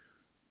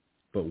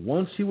 But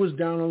once he was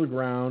down on the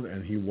ground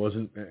and he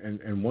wasn't,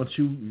 and once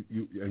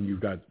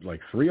you've got like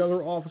 3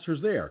 other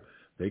officers there,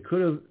 they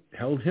could have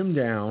held him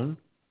down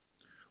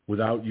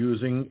without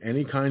using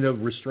any kind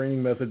of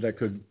restraining method that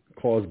could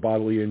cause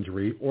bodily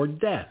injury or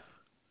death.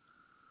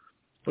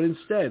 But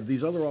instead,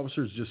 these other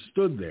officers just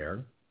stood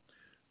there.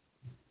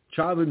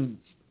 Chauvin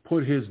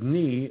put his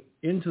knee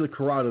into the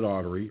carotid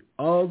artery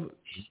of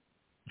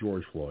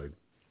George Floyd,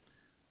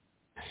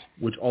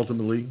 which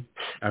ultimately,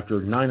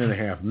 after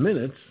 9.5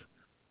 minutes,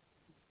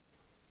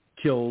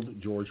 killed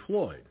George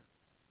Floyd.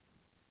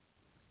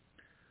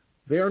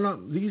 They are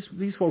not; these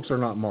folks are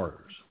not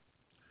martyrs.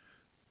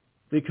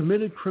 They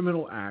committed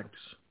criminal acts,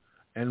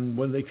 and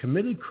when they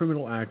committed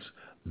criminal acts,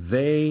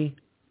 they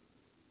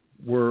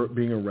were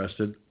being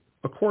arrested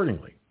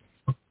accordingly.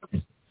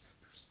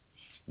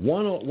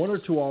 One or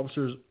 2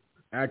 officers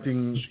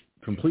acting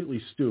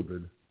completely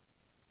stupid.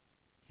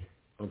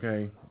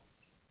 Okay,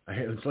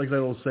 it's like that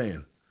old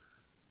saying: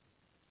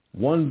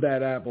 one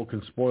bad apple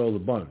can spoil the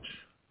bunch.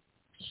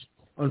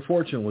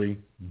 Unfortunately,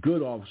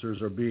 good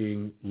officers are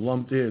being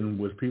lumped in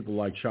with people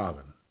like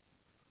Chauvin,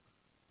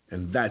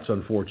 and that's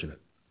unfortunate.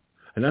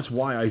 And that's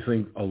why I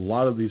think a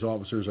lot of these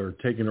officers are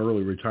taking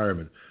early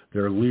retirement.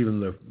 They're leaving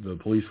the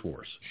police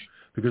force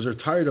because they're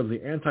tired of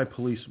the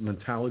anti-police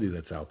mentality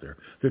that's out there.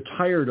 They're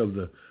tired of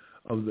the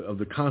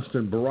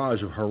constant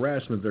barrage of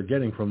harassment they're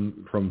getting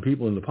from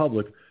people in the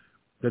public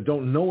that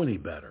don't know any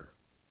better.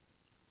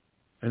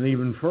 And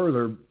even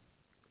further,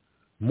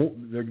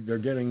 they're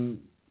getting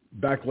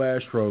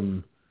backlash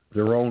from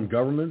their own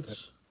governments,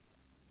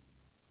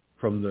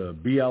 from the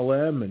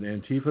BLM and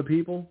Antifa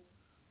people.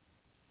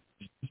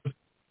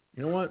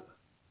 You know what?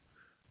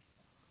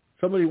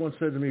 Somebody once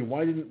said to me,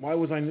 why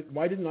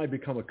didn't I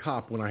become a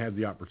cop when I had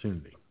the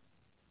opportunity?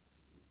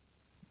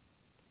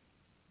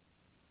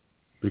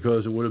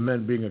 Because it would have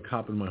meant being a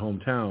cop in my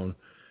hometown,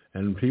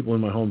 and people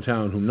in my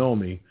hometown who know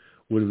me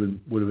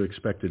would have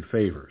expected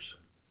favors.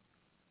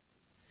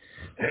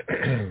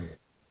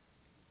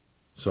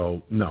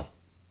 So no,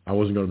 I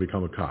wasn't going to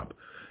become a cop.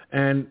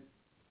 And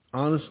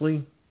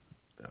honestly,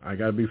 I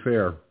got to be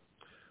fair.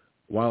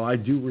 While I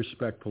do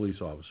respect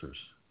police officers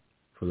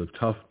for the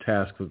tough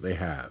task that they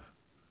have,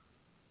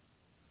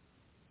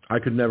 I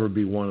could never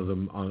be one of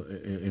them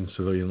in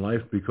civilian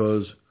life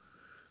because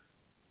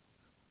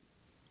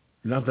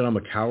not that I'm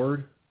a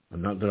coward,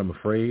 not that I'm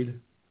afraid,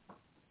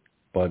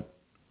 but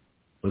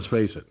let's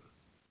face it,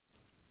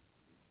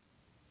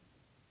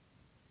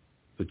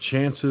 the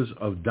chances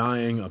of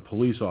dying a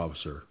police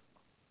officer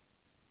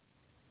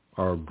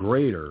are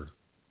greater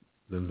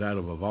than that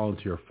of a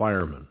volunteer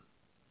fireman.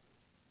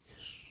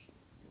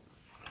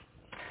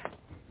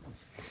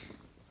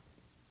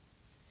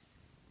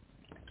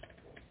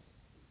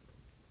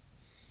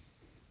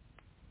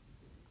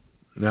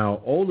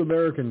 Now, Old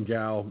American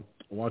Gal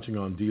watching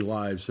on D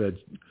Live said,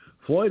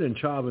 Floyd and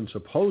Chauvin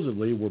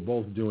supposedly were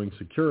both doing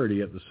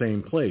security at the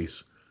same place,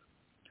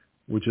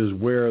 which is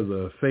where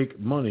the fake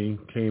money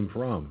came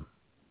from.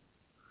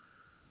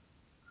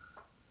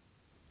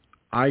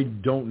 I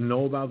don't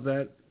know about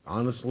that,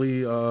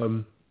 honestly,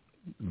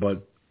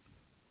 but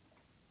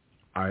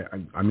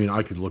I mean,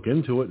 I could look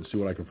into it and see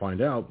what I can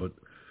find out, but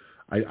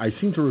I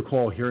seem to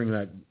recall hearing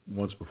that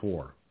once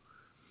before.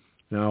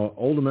 Now,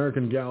 Old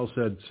American Gal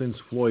said since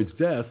Floyd's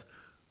death,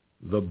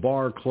 the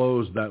bar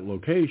closed that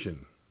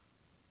location.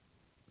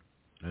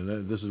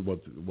 And this is what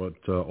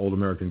Old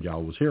American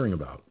Gal was hearing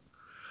about.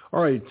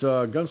 All right,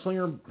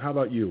 Gunslinger, how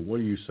about you? What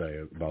do you say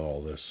about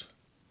all this?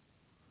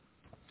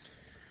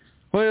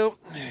 Well,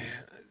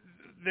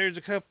 there's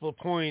a couple of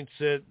points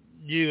that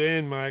you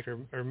and Mike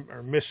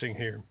are missing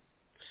here.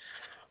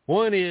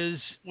 One is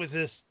with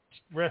this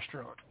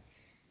restaurant.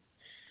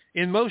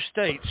 In most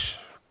states,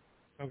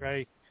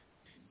 okay,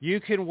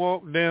 you can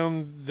walk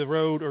down the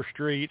road or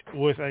street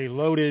with a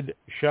loaded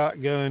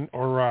shotgun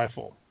or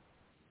rifle,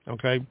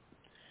 okay?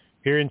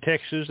 Here in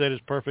Texas, that is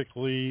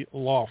perfectly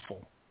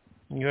lawful,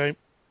 okay?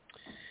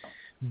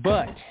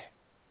 But,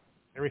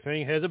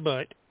 everything has a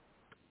but.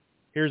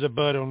 Here's a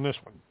but on this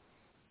one.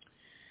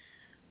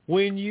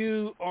 When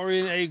you are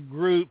in a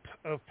group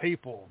of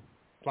people,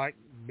 like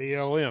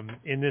BLM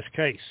in this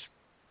case,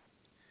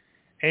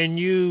 and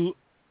you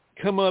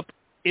come up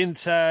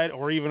inside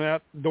or even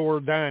outdoor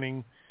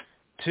dining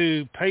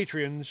to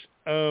patrons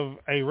of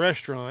a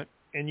restaurant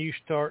and you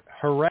start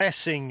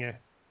harassing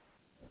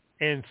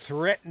and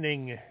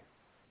threatening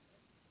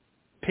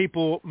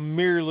people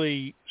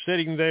merely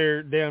sitting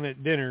there down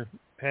at dinner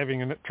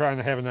trying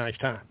to have a nice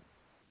time.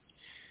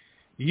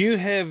 You're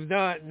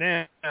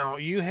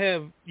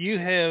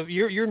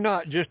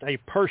not just a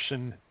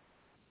person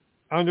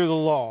under the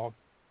law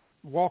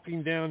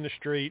walking down the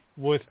street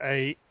with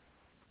a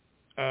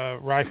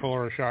rifle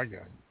or a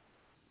shotgun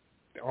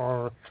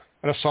or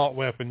an assault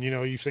weapon.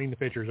 You've seen the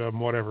pictures of them,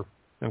 whatever.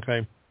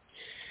 Okay.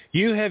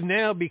 You have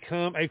now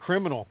become a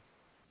criminal,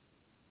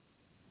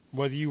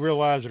 whether you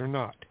realize it or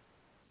not.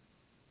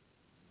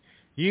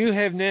 You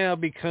have now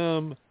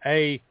become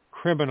a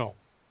criminal,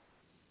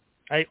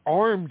 a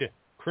armed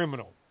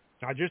criminal,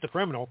 not just a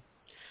criminal.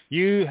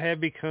 You have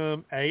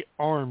become a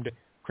armed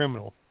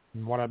criminal.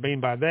 And what I mean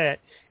by that,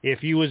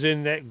 if you was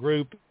in that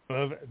group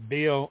of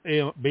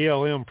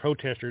BLM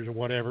protesters or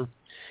whatever,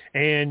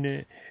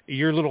 and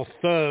your little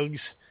thugs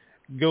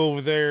go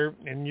over there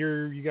and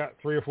you got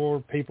 3 or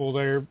 4 people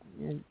there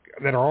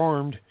that are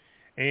armed,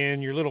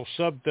 and your little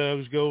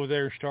sub-thugs go over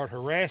there and start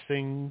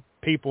harassing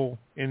people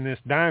in this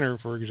diner,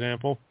 for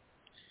example,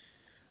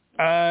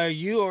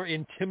 you are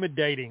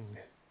intimidating.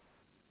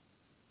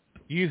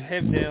 You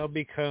have now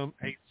become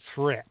a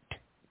threat.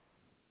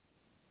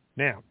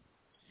 Now,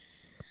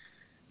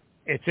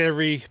 it's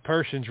every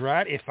person's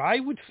right. If I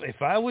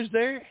was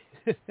there,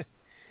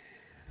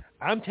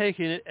 I'm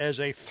taking it as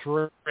a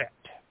threat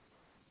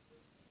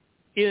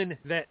in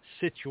that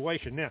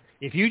situation. Now,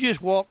 if you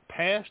just walk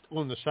past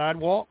on the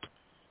sidewalk,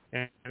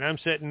 and I'm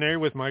sitting there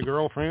with my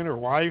girlfriend or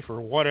wife or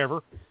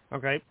whatever,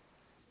 okay,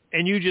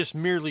 and you just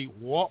merely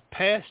walk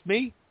past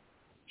me,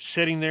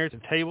 sitting there at the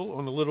table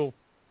on the little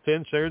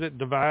fence there that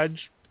divides,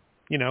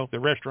 the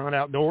restaurant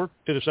outdoor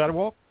to the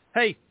sidewalk,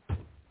 hey,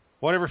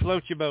 whatever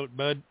floats your boat,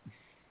 bud,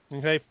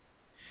 okay?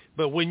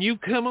 But when you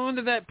come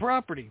onto that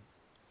property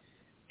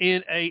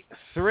in a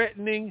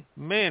threatening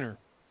manner,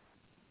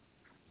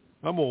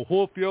 I'm going to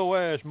whoop your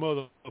ass,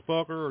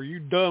 motherfucker, or you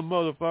dumb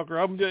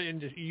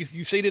motherfucker.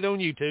 You've seen it on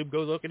YouTube.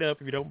 Go look it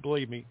up if you don't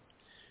believe me.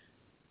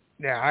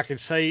 Now, I can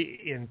say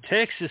in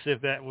Texas,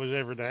 if that was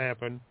ever to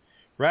happen,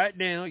 right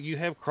now you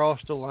have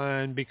crossed the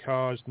line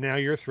because now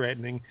you're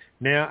threatening.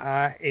 Now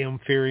I am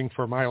fearing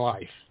for my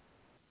life.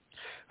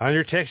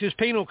 Under Texas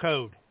Penal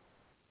Code,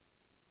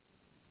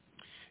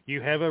 you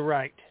have a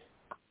right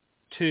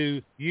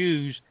to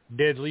use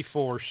deadly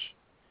force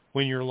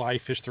when your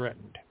life is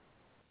threatened.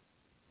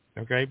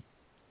 Okay?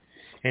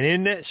 And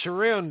in that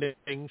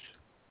surroundings,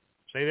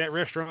 say that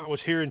restaurant was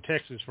here in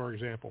Texas, for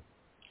example.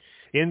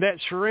 In that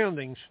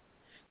surroundings,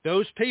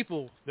 those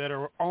people that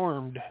are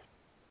armed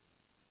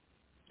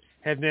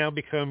have now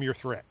become your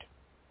threat.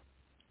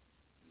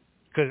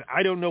 Because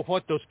I don't know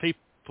what those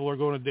people are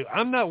going to do.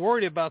 I'm not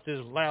worried about this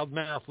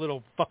loudmouth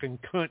little fucking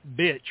cunt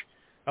bitch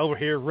over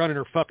here running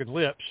her fucking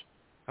lips,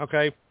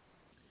 okay,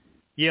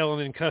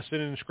 yelling and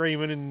cussing and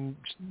screaming and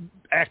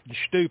acting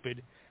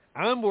stupid.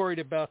 I'm worried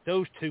about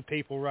those 2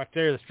 people right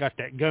there that's got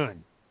that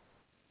gun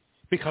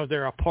because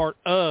they're a part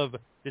of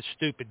this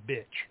stupid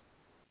bitch,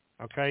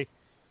 okay?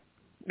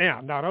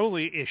 Now, not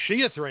only is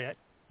she a threat,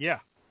 yeah,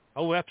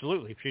 oh,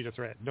 absolutely, she's a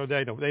threat. No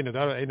doubt, ain't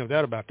no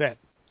doubt about that.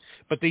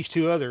 But these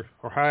 2 other,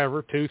 or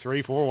however, 2,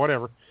 3, 4,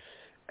 whatever,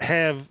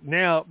 have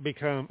now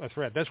become a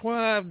threat. That's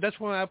why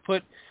I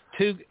put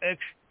 2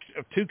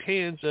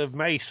 cans of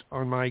mace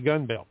on my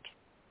gun belt.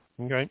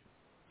 Okay,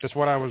 that's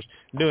what I was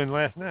doing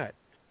last night.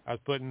 I was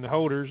putting the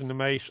holders and the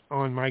mace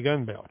on my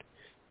gun belt.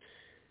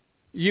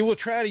 You will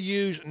try to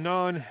use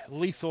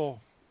non-lethal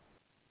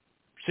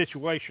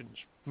situations.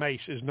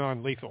 Mace is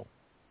non-lethal.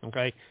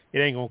 Okay, it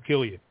ain't gonna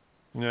kill you.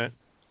 Right?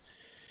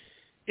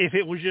 If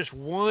it was just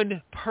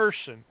one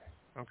person,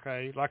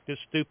 okay, like this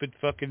stupid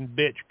fucking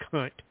bitch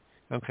cunt,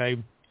 okay,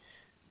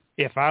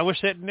 if I was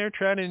sitting there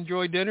trying to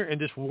enjoy dinner and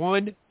this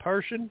one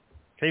person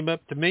came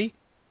up to me,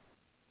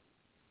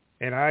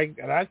 and I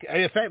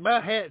in fact,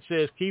 my hat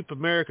says "Keep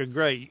America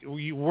Great."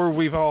 Where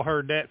we've all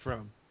heard that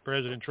from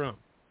President Trump.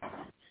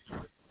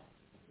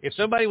 If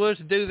somebody was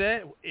to do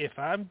that, if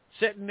I'm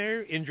sitting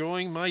there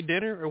enjoying my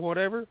dinner or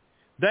whatever,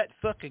 that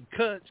fucking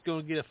cunt's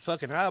going to get a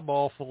fucking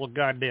eyeball full of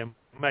goddamn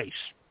mace.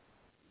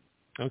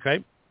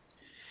 Okay?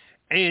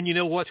 And you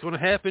know what's going to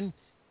happen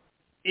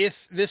if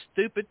this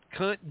stupid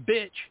cunt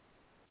bitch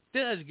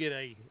does get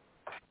a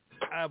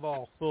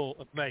eyeball full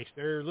of mace?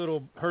 Her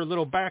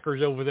little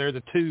backers over there,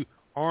 the two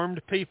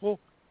armed people,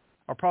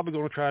 are probably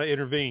going to try to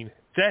intervene.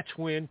 That's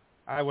when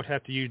I would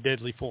have to use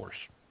deadly force.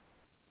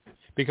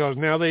 Because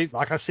now they,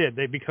 like I said,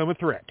 they become a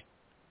threat.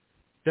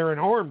 They're an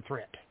armed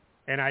threat,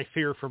 and I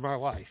fear for my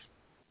life.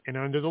 And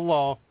under the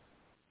law,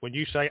 when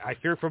you say, I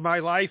fear for my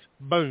life,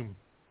 boom,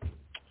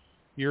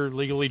 you're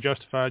legally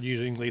justified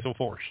using lethal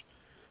force.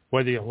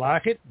 Whether you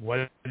like it,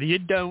 whether you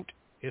don't,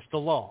 it's the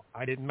law.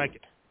 I didn't make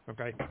it,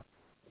 okay?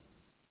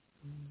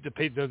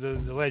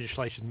 The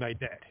legislation made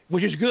that,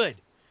 which is good.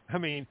 I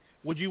mean,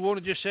 would you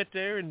want to just sit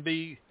there and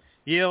be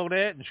yelled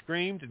at and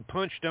screamed and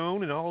punched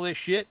on and all this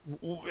shit?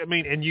 I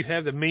mean, and you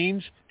have the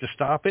means to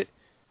stop it?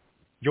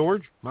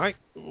 George, Mike,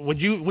 would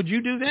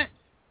you do that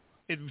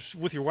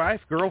with your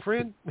wife,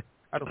 girlfriend?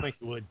 I don't think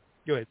you would.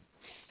 Go ahead.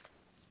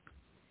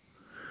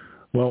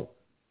 Well,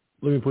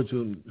 let me put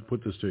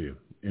this to you.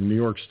 In New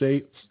York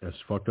State, as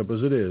fucked up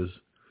as it is,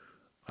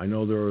 I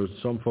know there are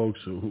some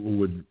folks who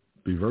would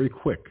be very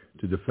quick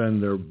to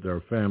defend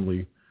their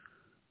family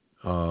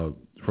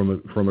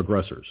from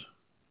aggressors.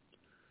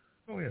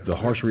 Oh, yeah. The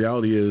harsh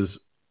reality is,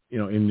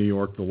 in New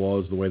York, the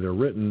laws, the way they're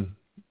written,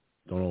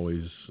 don't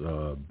always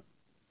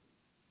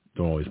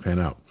pan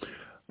out.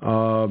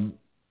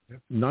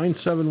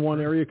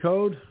 971 area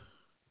code.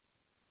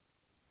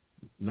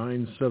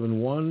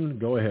 971.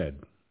 Go ahead.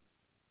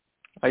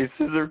 I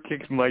scissor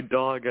kicked my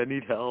dog. I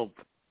need help.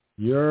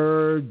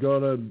 You're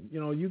gonna,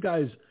 you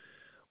guys.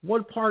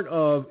 What part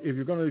of, if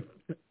you're gonna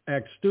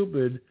act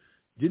stupid,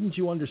 didn't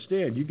you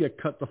understand? You get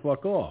cut the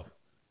fuck off.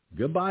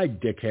 Goodbye,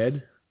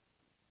 dickhead.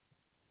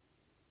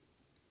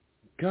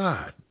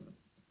 God,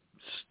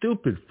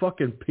 stupid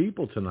fucking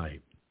people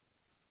tonight.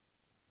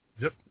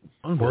 Yep.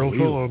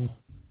 Unbelievable.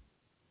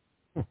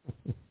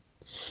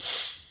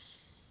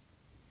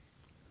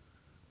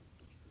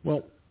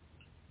 Well,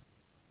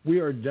 we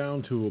are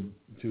down to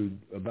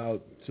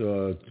about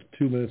 2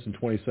 minutes and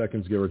 20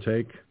 seconds, give or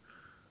take,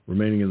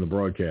 remaining in the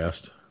broadcast.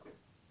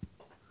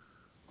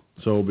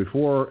 So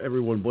before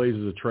everyone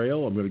blazes a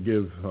trail, I'm going to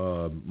give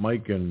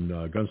Mike and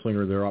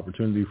Gunslinger their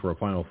opportunity for a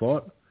final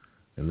thought,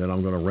 and then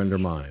I'm going to render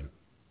mine.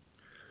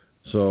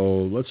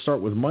 So let's start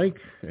with Mike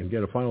and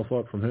get a final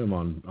thought from him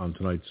on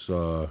tonight's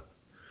on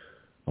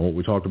what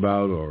we talked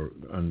about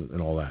and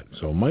all that.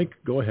 So Mike,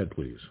 go ahead,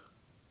 please.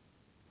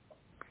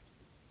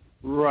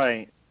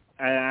 Right.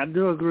 I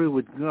do agree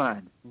with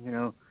Gunn,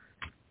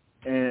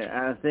 and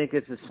I think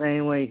it's the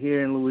same way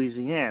here in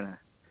Louisiana.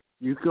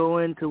 You go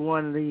into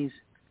one of these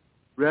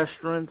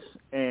restaurants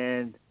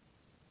and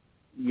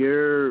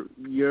you're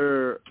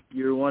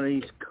one of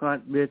these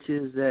cunt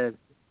bitches that,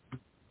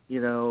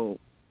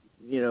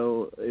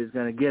 is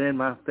going to get in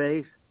my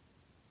face.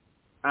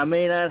 I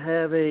may not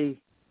have a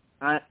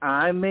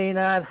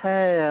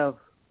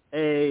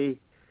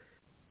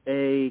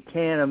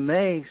can of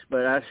mace,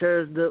 but I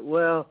sure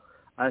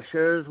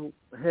as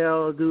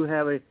hell do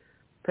have a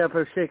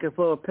pepper shaker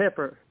full of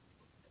pepper.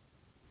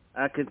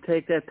 I can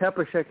take that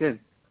pepper shaker,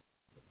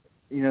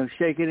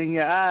 shake it in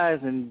your eyes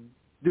and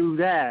do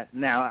that.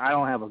 Now, I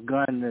don't have a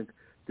gun to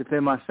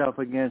defend myself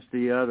against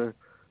the other.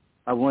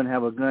 I wouldn't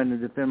have a gun to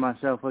defend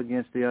myself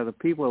against the other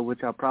people,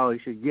 which I probably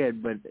should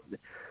get, but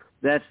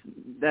that's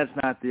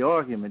not the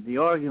argument. The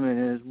argument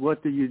is,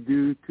 what do you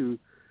do to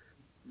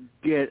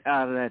get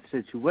out of that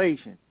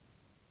situation?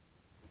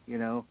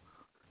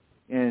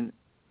 And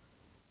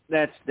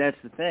that's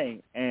the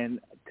thing. And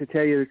to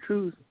tell you the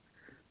truth,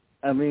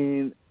 I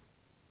mean,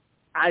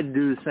 I'd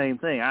do the same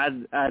thing.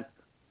 If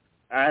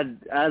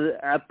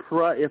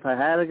I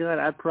had a gun,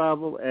 I'd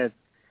probably,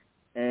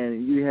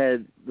 and you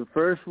had the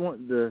first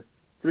one, the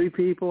 3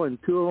 people, and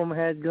 2 of them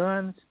had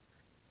guns.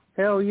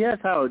 Hell yes,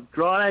 I would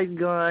draw that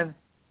gun,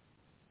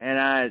 and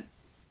I'd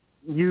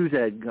use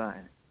that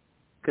gun,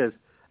 because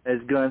as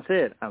Gunn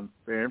said, I'm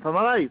fearing for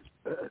my life.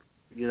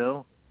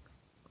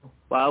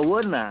 Why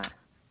wouldn't I?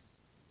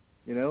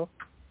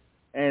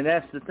 And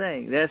that's the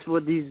thing. That's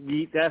what these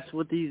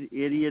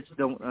idiots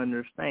don't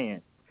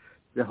understand.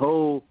 The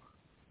whole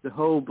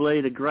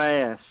blade of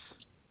grass,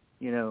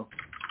 thing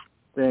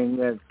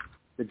that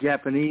the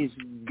Japanese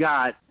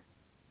got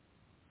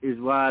is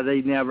why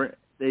they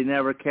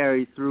never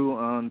carry through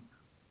on,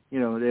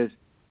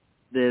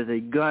 there's a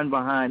gun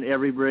behind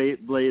every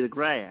blade of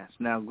grass.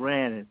 Now,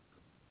 granted,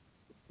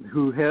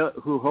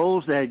 who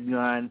holds that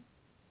gun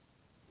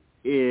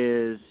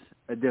is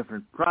a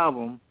different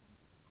problem.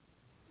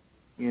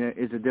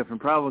 It's a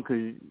different problem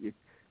because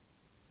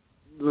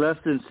less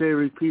than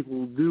serious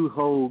people do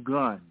hold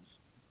guns,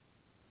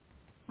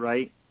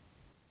 right?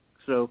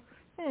 So,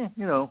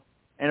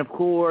 and of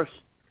course,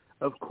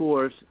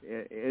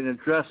 in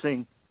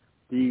addressing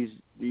these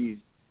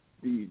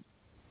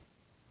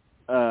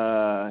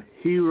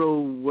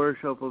hero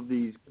worship of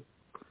these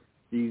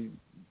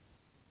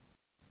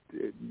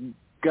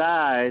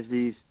guys,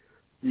 these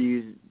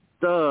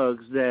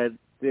thugs that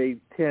they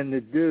tend to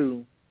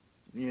do,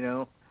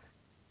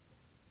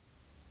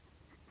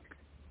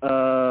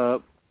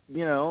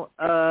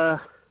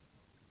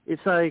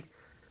 it's like,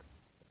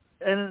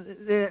 and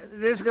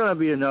there's going to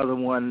be another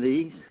one of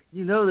these.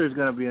 You know there's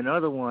going to be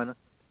another one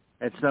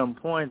at some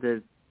point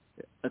that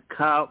a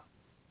cop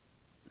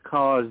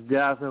caused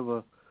death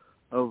of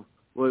what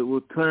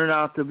will turn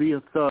out to be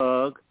a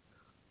thug,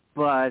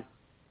 but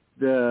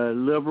the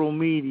liberal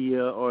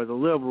media or the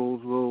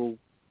liberals will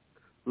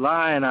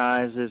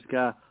lionize this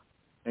guy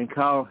and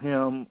call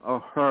him or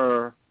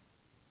her,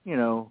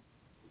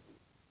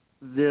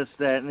 this,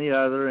 that, and the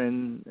other,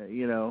 and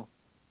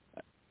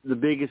the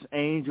biggest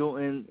angel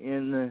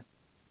in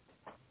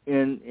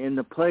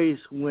the place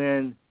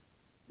when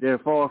they're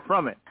far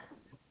from it,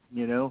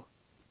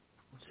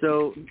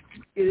 So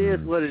it is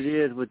what it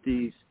is with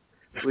these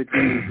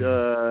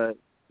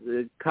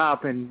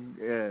cop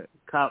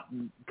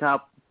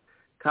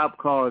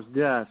cause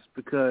deaths,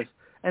 because,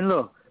 and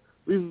look,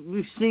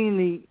 we've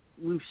seen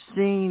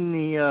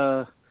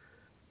the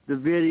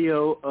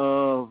video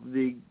of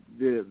the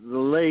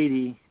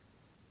lady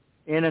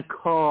in a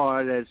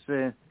car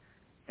that's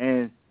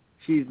and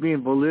she's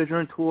being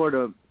belligerent toward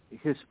a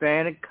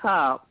Hispanic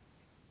cop.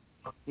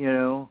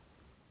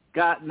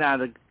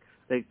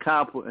 The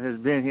cop has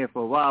been here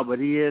for a while, but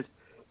he has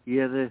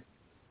a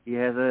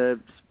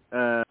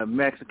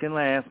Mexican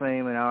last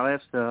name and all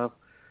that stuff,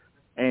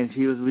 and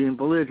she was being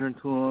belligerent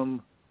to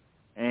him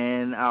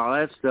and all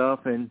that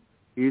stuff, and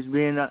he was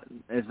being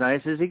as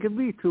nice as he could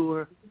be to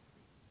her.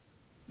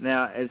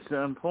 Now, at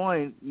some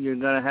point, you're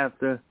gonna have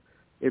to,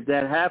 if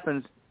that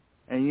happens,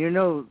 and you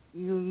know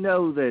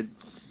that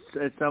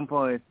at some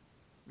point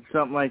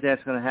something like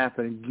that's gonna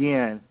happen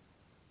again,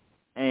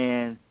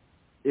 and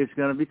it's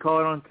going to be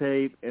caught on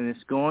tape, and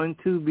it's going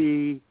to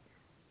be,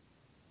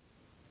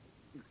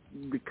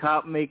 the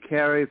cop may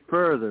carry it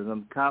further.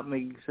 The cop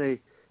may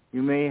say,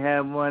 you may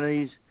have one of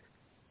these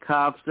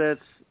cops that's,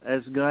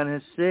 as Gunn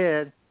has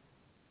said,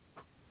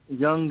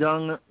 young,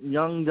 dumb,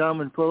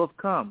 and full of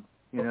cum,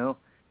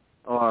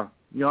 or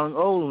young,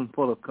 old, and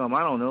full of cum.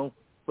 I don't know,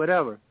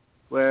 whatever.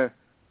 Where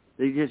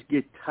they just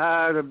get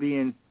tired of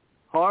being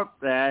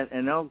harped at,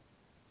 and they'll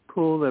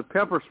pull their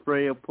pepper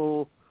spray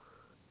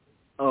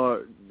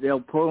or they'll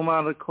pull them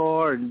out of the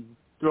car and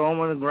throw them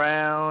on the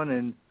ground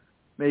and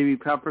maybe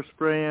pepper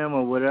spray them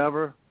or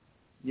whatever,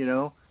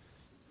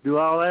 do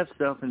all that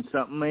stuff, and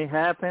something may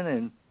happen,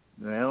 and,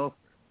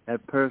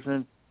 that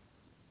person's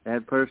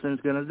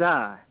going to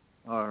die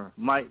or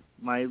might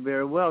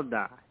very well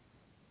die.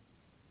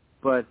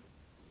 But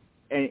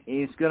and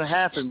it's going to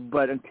happen.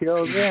 But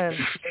until then,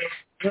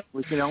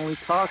 we can only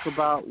talk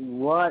about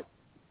what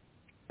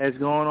has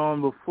gone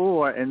on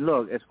before. And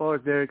look, as far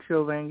as Derek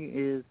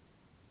Chauvin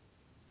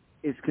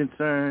is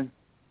concerned,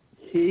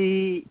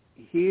 it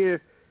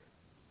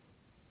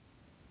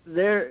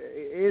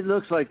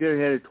looks like they're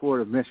headed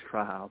toward a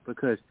mistrial,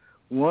 because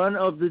one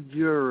of the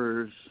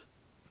jurors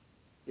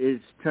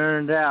is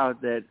turned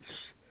out that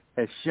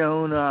has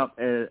shown up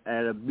at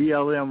a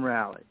BLM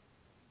rally,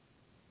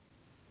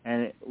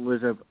 and it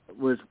was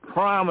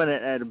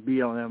prominent at a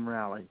BLM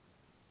rally,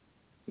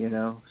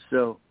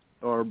 so,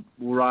 or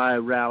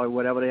rally,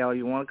 whatever the hell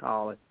you want to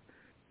call it,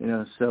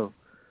 so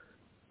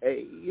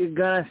you're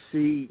gonna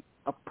see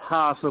a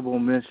possible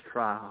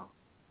mistrial.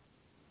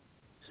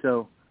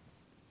 So,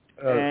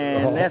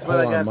 and that's what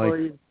I got for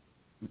you.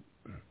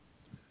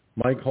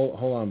 Mike, hold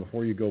on.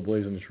 Before you go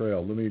blazing the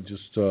trail, let me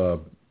just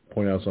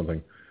point out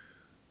something.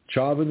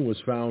 Chauvin was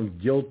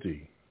found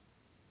guilty.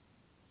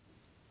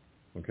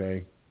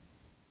 Okay?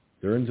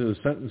 They're into the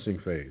sentencing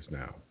phase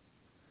now.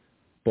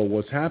 But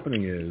what's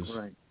happening is,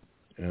 right,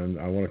 and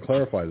I want to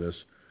clarify this,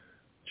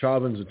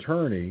 Chauvin's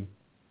attorney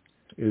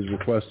is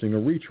requesting a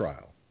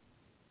retrial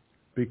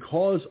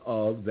because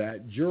of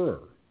that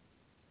juror.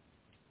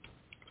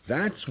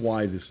 That's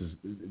why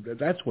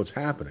that's what's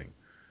happening.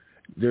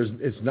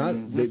 It's not,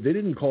 they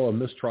didn't call a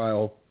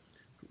mistrial.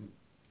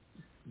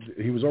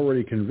 He was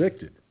already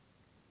convicted.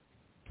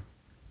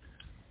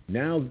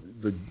 Now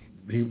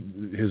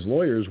his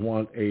lawyers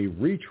want a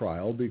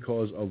retrial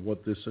because of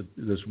what this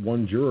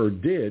one juror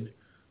did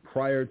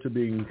prior to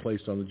being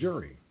placed on the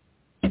jury.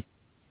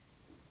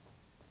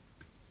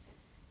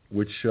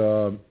 Which,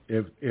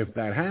 if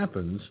that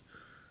happens,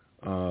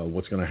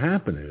 what's going to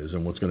happen is,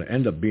 and what's going to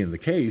end up being the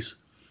case,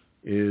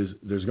 is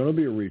there's going to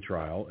be a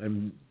retrial,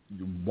 and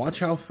watch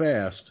how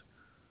fast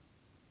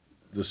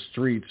the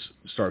streets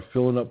start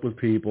filling up with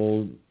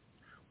people.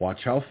 Watch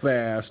how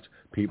fast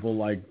people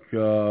like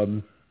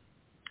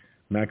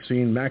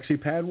Maxie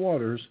Pad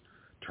Waters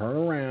turn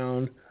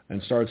around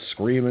and start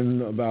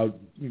screaming about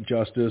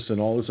justice and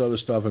all this other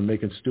stuff and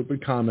making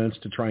stupid comments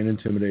to try and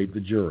intimidate the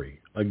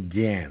jury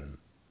again.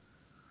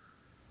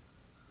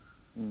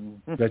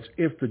 Mm-hmm. That's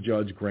if the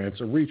judge grants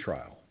a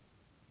retrial.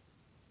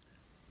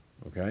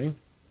 Okay?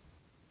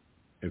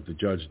 If the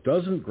judge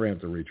doesn't grant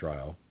the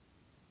retrial,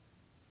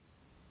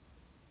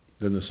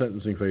 then the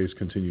sentencing phase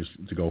continues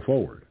to go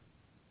forward.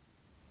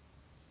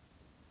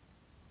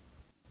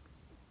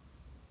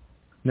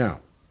 Now,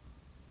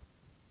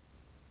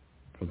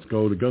 let's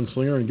go to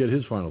Gunslinger and get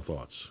his final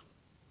thoughts.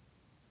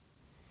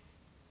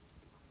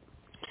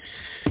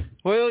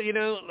 Well,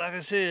 like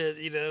I said,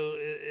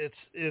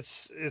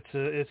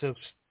 it's a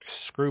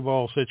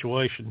screwball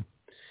situation.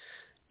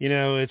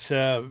 It's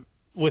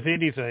with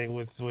anything,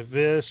 with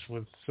this,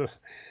 with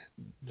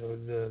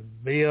the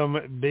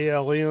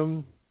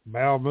BLM,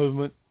 bowel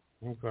movement.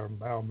 I don't call them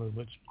bowel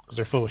movements because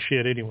they're full of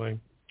shit anyway.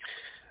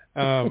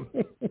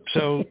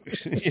 So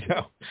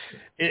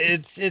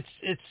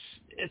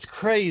it's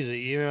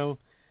crazy.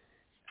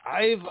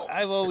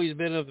 I've always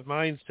been of the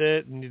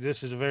mindset, and this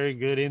is a very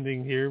good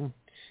ending here.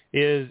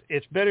 Is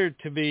it's better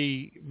to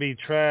be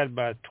tried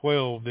by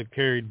 12 than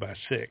carried by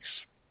 6.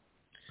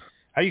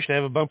 I used to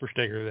have a bumper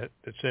sticker that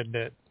said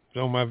that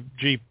on my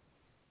Jeep.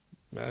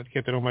 I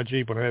kept it on my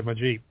Jeep when I had my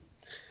Jeep.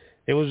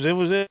 It was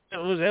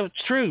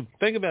true.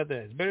 Think about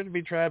that. It's better to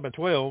be tried by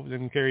 12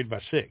 than carried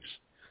by 6.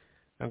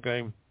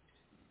 Okay,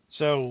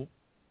 so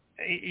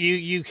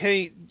you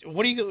can't.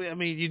 What do you? I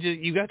mean,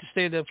 you got to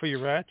stand up for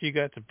your rights. You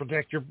got to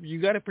protect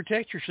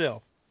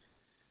yourself.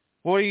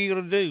 What are you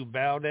going to do?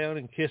 Bow down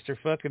and kiss their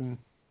fucking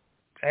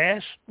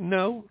ass?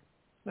 No,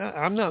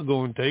 I'm not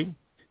going to.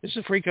 This is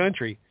a free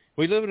country.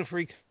 We live in a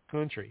free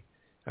country.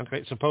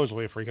 Okay,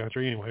 supposedly a free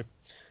country anyway.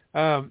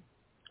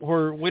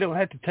 Where we don't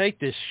have to take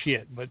this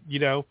shit, but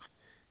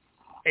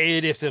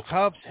and if the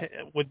cops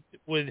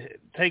would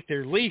take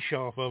their leash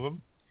off of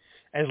them,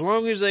 as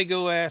long as they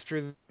go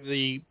after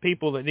the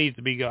people that need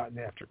to be gotten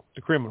after,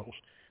 the criminals,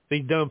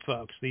 these dumb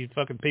fucks, these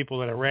fucking people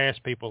that harass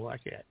people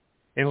like that,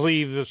 and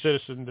leave the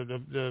citizen,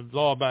 the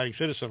law-abiding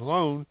citizen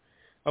alone,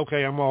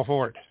 okay, I'm all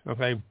for it,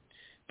 okay?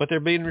 But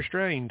they're being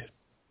restrained,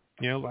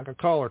 like a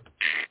collar,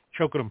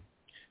 choking them.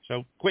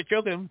 So quit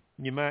choking them.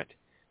 You might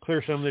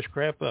clear some of this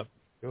crap up.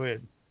 Go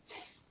ahead.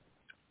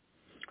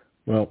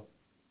 Well,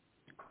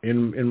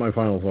 in my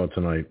final thought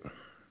tonight,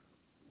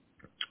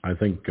 I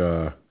think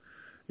it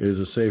is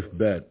a safe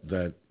bet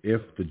that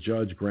if the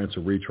judge grants a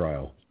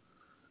retrial,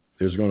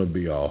 there's going to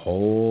be a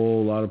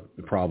whole lot of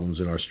problems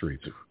in our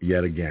streets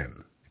yet again.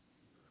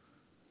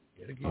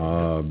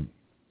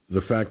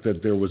 The fact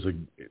that there was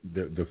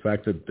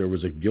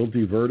a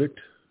guilty verdict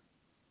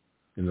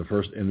in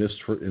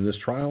this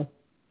trial,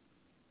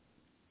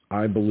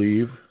 I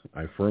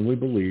firmly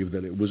believe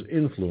that it was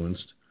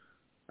influenced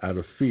out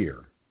of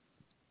fear,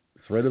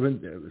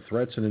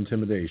 threats and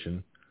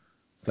intimidation,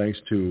 thanks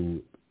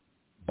to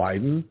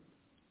Biden,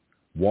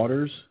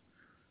 Waters,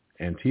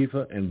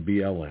 Antifa, and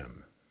BLM.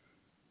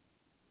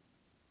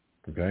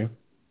 Okay?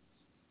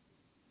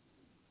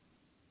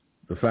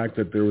 The fact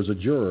that there was a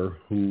juror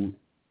who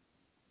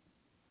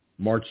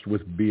marched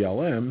with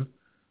BLM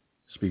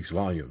speaks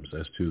volumes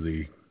as to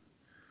the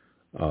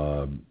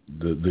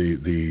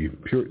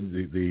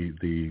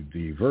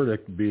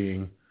verdict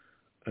being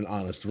an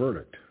honest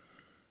verdict.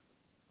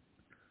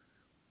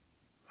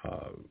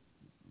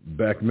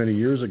 Back many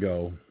years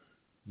ago,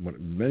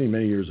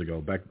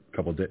 back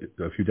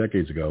a few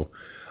decades ago,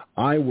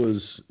 I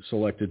was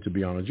selected to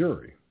be on a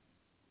jury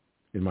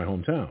in my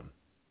hometown.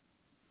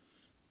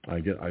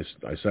 I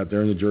sat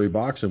there in the jury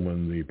box, and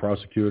when the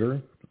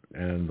prosecutor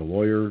and the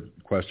lawyer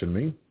questioned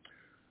me,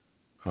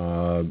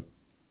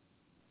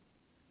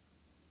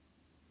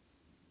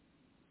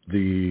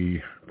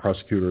 the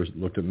prosecutor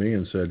looked at me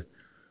and said,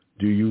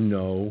 "Do you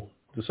know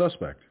the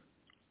suspect?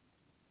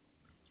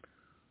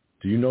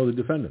 Do you know the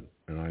defendant?"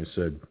 And I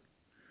said,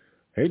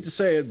 "Hate to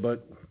say it,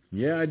 but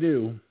yeah, I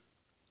do."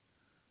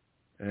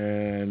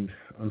 And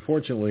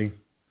unfortunately,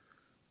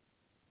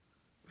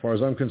 as far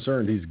as I'm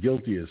concerned, he's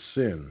guilty as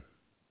sin.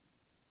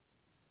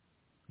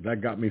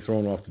 That got me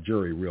thrown off the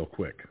jury real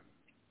quick.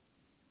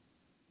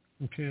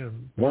 Okay.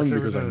 One,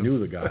 because I knew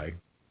the guy.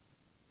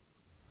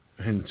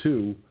 And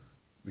two,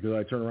 because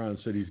I turned around and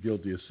said he's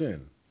guilty of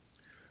sin.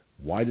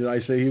 Why did I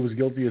say he was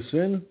guilty of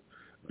sin?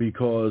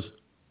 Because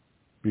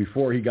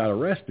before he got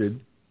arrested,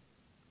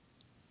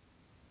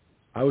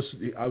 I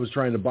was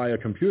trying to buy a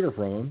computer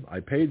from him.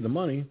 I paid the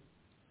money,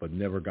 but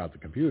never got the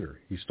computer.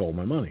 He stole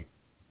my money.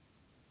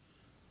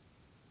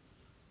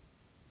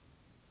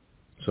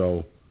 So,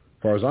 as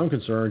far as I'm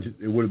concerned,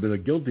 it would have been a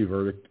guilty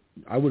verdict.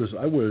 I would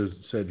have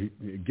said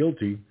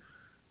guilty,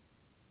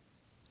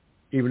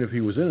 even if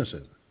he was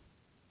innocent.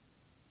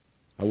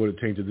 I would have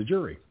tainted the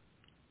jury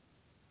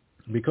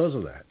because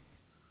of that.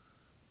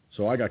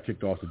 So I got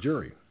kicked off the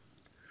jury.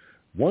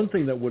 One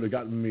thing that would have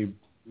gotten me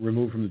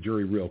removed from the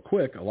jury real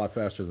quick, a lot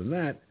faster than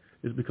that,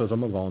 is because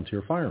I'm a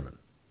volunteer fireman.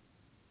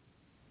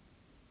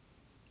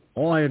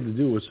 All I had to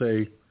do was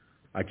say,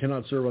 I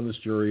cannot serve on this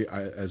jury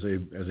as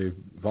a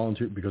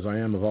volunteer because I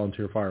am a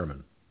volunteer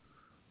fireman,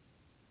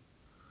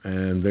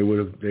 and they would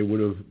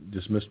have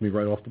dismissed me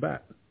right off the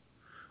bat.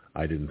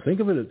 I didn't think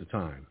of it at the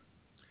time.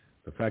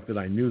 The fact that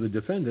I knew the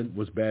defendant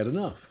was bad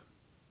enough.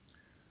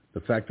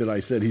 The fact that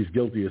I said he's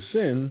guilty of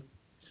sin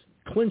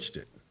clinched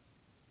it.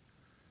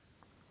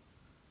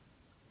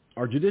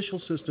 Our judicial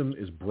system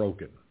is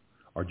broken.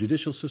 Our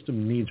judicial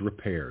system needs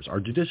repairs. Our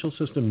judicial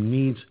system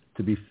needs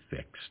to be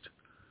fixed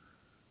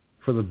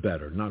for the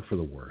better, not for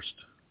the worst.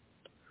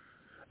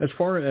 As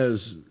far as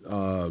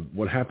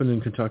what happened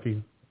in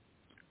Kentucky,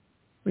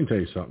 let me tell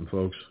you something,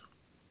 folks.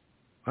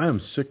 I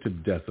am sick to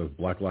death of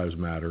Black Lives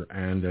Matter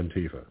and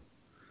Antifa.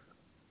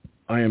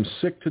 I am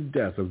sick to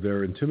death of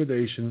their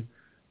intimidation,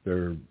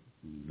 their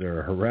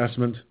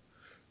harassment,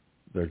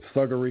 their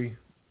thuggery.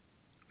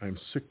 I'm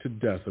sick to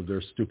death of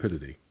their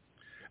stupidity.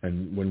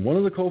 And when one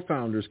of the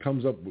co-founders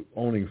comes up with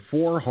owning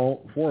four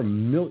homes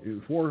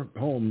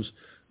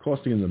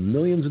costing in the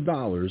millions of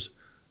dollars,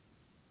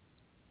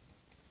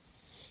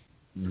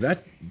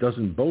 that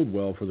doesn't bode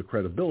well for the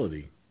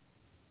credibility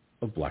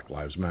of Black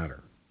Lives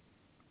Matter.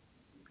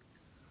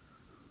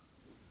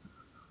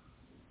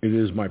 It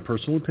is my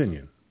personal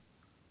opinion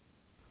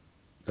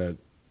that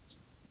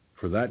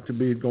for that to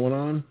be going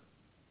on,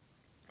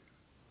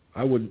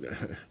 I would,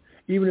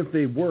 even if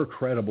they were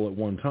credible at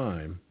one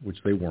time, which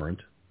they weren't,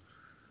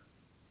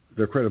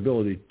 their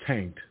credibility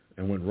tanked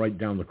and went right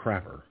down the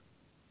crapper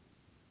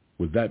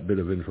with that bit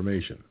of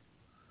information.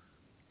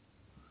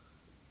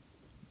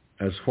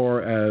 As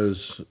far as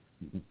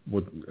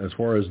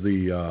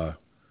the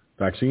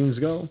vaccines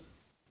go,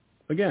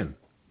 again,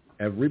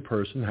 every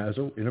person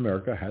in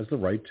America has the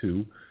right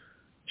to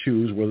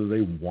choose whether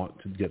they want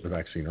to get the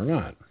vaccine or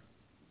not.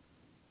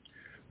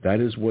 That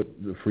is what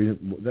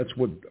that's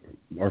what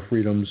our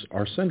freedoms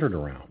are centered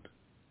around.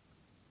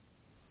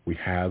 We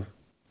have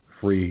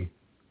free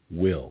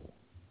will.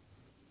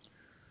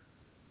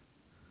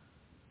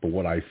 But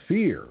what I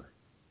fear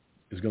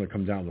is going to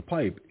come down the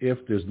pipe if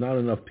there's not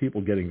enough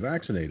people getting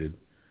vaccinated.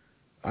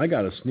 I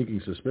got a sneaking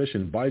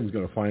suspicion Biden's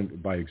going to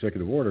by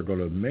executive order, going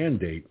to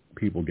mandate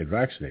people get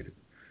vaccinated,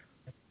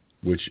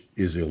 which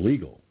is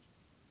illegal.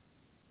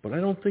 But I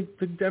don't think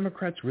the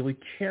Democrats really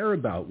care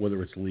about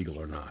whether it's legal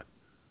or not.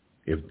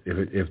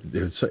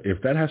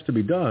 If that has to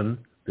be done,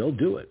 they'll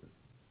do it.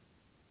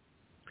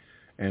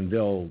 And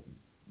they'll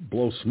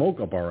blow smoke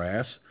up our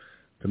ass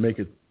to make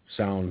it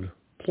sound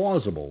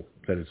plausible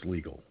that it's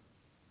legal,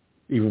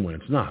 even when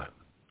it's not.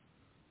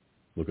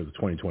 Look at the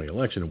 2020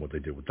 election and what they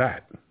did with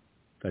that.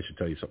 That should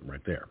tell you something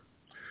right there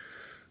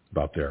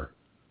about their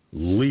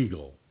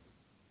legal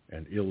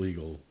and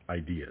illegal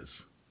ideas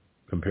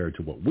compared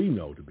to what we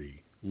know to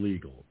be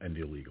legal and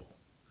illegal.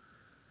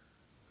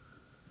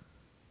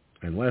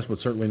 And last but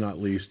certainly not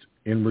least,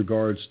 in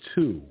regards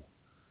to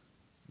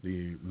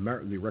the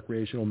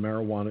recreational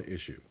marijuana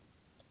issue,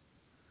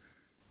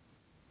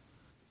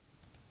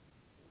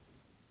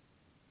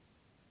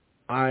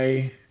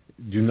 I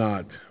do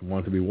not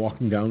want to be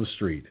walking down the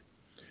street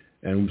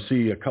and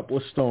see a couple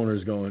of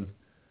stoners going,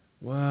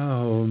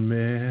 "Wow,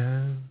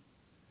 man,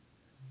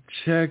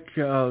 check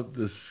out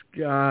the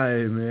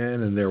sky,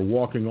 man," and they're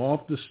walking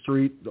off the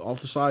street,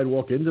 off the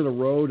sidewalk into the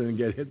road and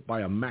get hit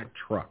by a Mack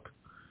truck.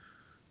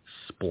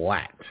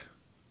 Splat.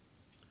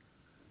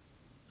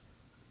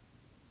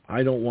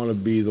 I don't want to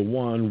be the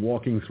one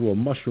walking through a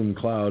mushroom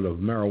cloud of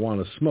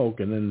marijuana smoke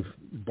and then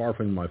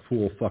barfing my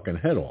fool fucking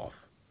head off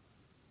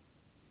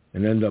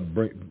and end up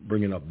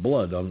bringing up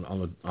blood on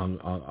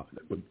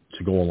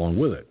to go along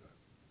with it.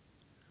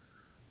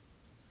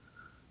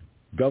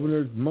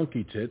 Governor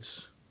Monkey Tits,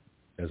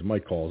 as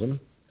Mike calls him,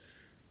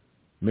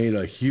 made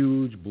a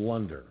huge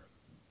blunder.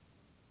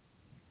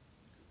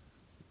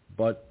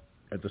 But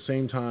at the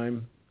same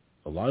time,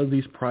 a lot of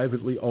these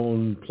privately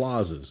owned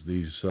plazas,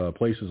 these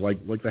places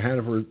like the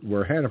Hannaford,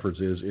 where Hannaford's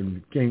is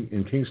in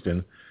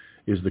Kingston,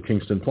 is the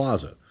Kingston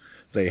Plaza.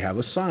 They have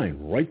a sign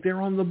right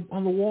there on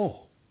the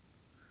wall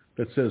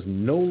that says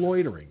no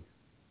loitering,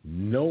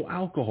 no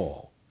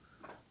alcohol.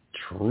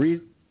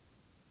 Treat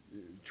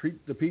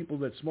the people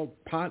that smoke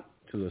pot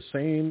to the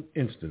same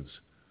instance.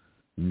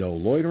 No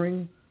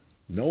loitering,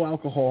 no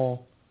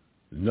alcohol,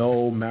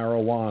 no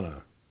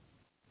marijuana.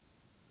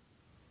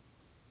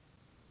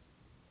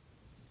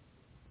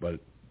 But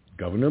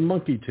Governor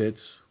Monkey Tits,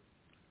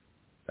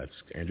 that's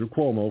Andrew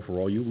Cuomo for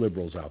all you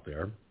liberals out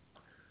there,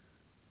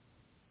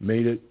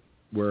 made it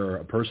where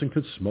a person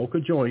could smoke a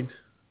joint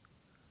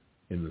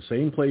in the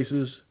same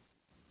places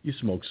you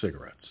smoke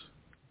cigarettes.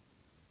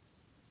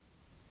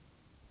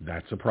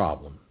 That's a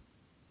problem,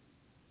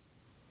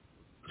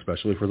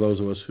 especially for those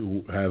of us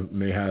who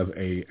may have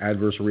an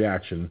adverse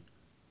reaction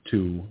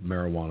to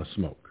marijuana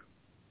smoke.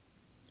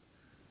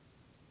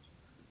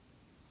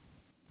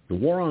 The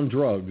war on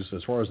drugs,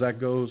 as far as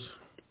that goes,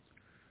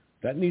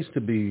 that needs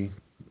to be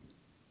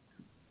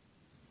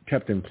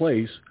kept in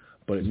place,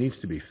 but it needs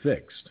to be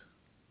fixed.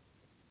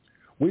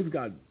 We've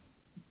got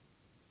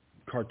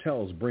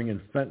cartels bringing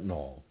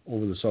fentanyl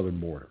over the southern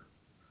border.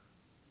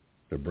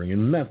 They're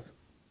bringing meth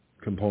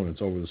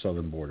components over the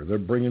southern border. They're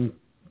bringing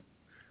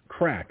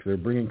crack. They're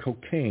bringing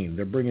cocaine.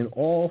 They're bringing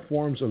all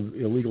forms of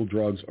illegal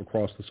drugs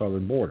across the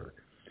southern border.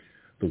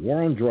 The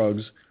war on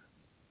drugs,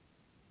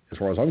 as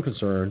far as I'm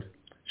concerned,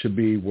 should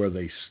be where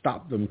they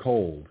stop them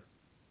cold,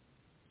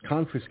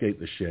 confiscate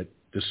the shit,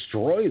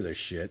 destroy the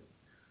shit,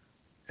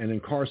 and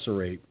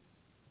incarcerate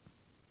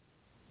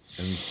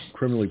and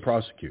criminally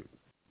prosecute.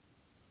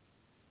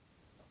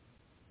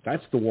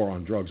 That's the war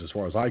on drugs as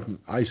far as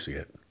I see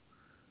it.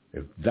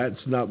 If that's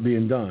not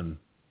being done,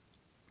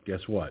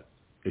 guess what?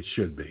 It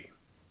should be.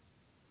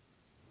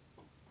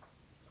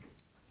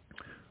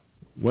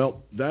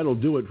 Well, that'll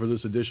do it for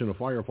this edition of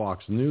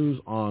Firefox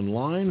News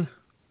Online.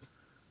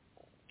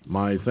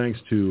 My thanks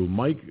to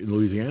Mike in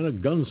Louisiana,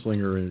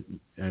 Gunslinger,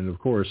 and of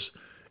course,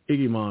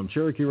 Iggy Mom,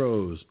 Cherokee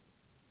Rose,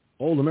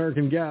 Old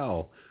American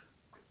Gal,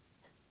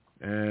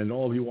 and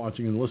all of you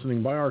watching and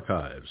listening by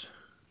archives.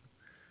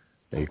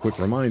 A quick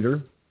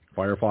reminder,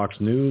 Firefox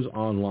News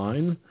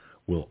Online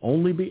will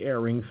only be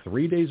airing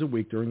 3 days a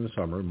week during the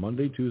summer,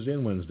 Monday, Tuesday,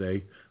 and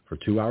Wednesday, for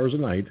 2 hours a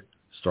night,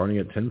 starting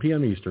at 10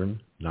 p.m.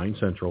 Eastern, 9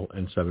 Central,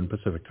 and 7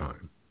 Pacific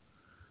Time.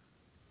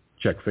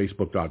 Check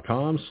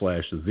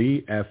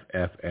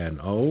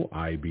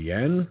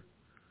Facebook.com/TheFFNOIBN,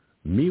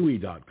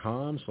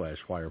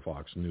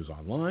 MeWe.com/Firefox News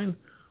Online,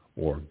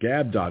 or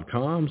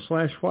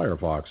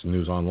Gab.com/Firefox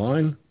News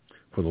Online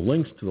for the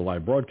links to the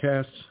live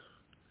broadcasts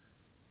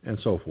and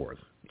so forth.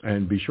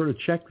 And be sure to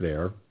check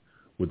there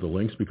with the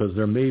links because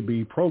there may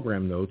be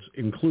program notes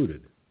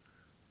included.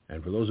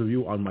 And for those of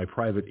you on my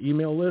private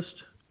email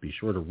list, be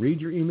sure to read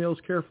your emails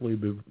carefully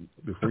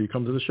before you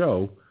come to the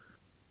show,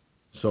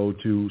 so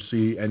to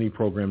see any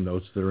program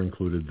notes that are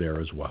included there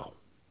as well.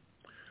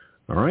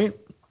 All right?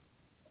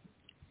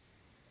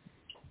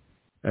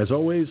 As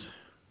always,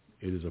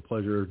 it is a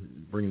pleasure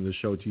bringing this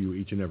show to you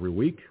each and every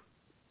week.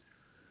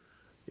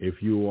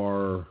 If you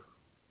love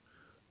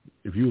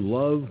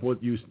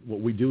what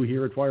we do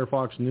here at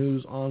Firefox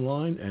News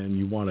Online and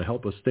you want to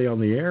help us stay on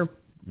the air,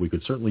 we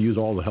could certainly use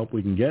all the help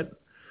we can get.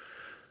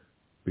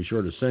 Be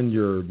sure to send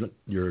your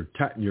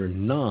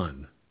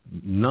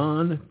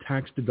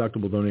non-tax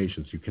deductible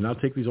donations. You cannot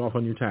take these off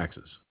on your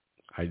taxes.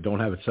 I don't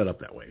have it set up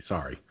that way.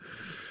 Sorry.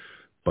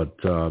 But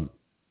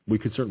we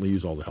could certainly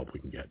use all the help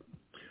we can get.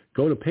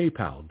 Go to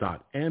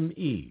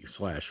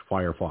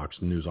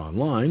paypal.me/Firefox News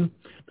Online.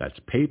 That's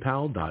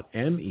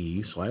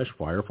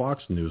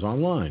paypal.me/Firefox News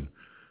Online.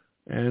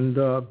 And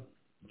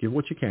give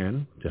what you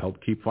can to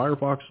help keep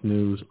Firefox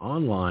News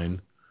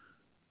Online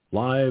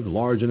live,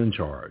 large, and in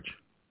charge.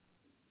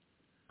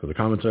 For the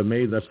comments I've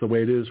made, that's the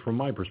way it is from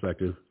my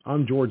perspective.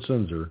 I'm George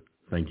Sinzer.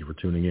 Thank you for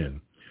tuning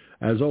in.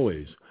 As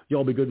always,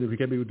 y'all be good if you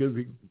can't be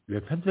good.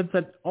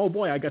 Oh,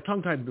 boy, I got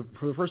tongue-tied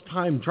for the first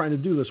time trying to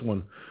do this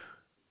one.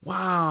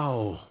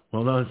 Wow.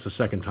 Well, no, it's the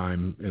second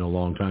time in a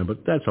long time,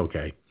 but that's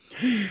okay.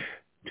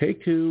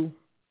 Take two,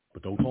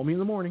 but don't call me in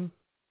the morning.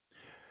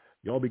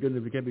 Y'all be good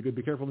if you can't be good.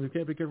 Be careful. If you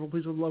can't be careful,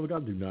 please, for the love of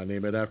God, do not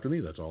name it after me.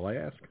 That's all I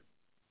ask.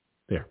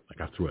 There, I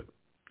got through it.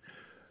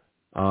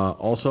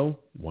 Also,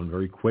 one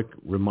very quick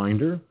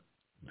reminder,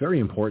 very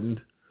important.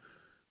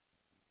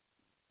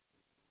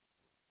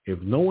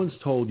 If no one's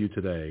told you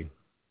today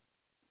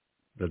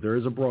that there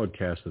is a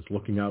broadcast that's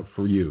looking out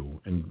for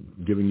you and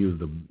giving you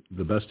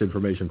the best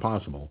information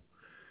possible,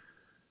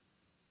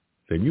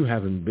 then you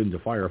haven't been to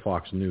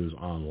Firefox News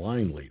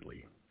Online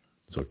lately.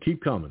 So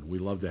keep coming. We'd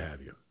love to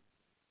have you.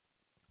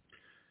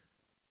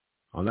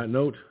 On that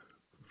note,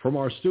 from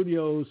our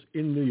studios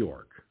in New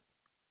York,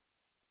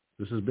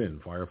 this has been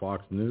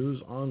Firefox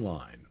News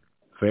Online.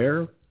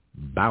 Fair,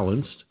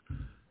 balanced,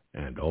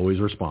 and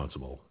always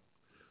responsible.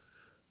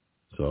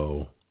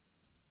 So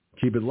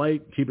keep it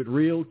light, keep it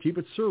real, keep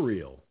it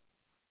surreal.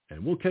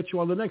 And we'll catch you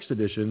on the next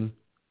edition,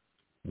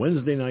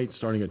 Wednesday night,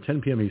 starting at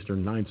 10 p.m.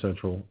 Eastern, 9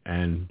 Central,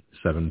 and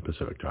 7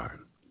 Pacific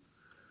Time.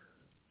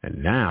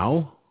 And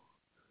now,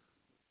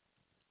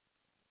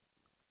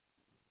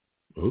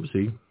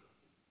 oopsie.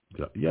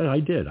 Yeah, I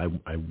did.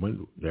 I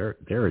went there.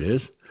 There it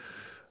is.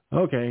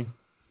 Okay.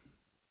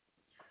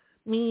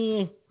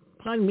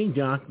 Pardon me,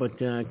 Doc, but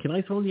can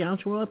I throw the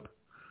outro up?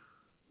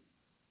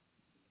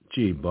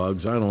 Gee,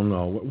 Bugs, I don't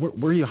know.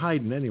 Where are you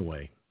hiding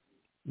anyway?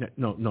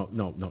 No.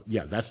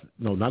 Yeah,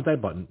 not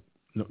that button.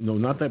 No,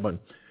 not that button.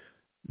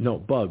 No,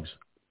 Bugs,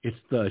 it's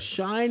the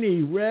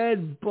shiny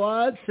red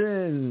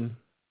button.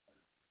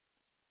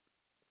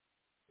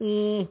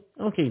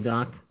 Okay,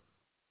 Doc.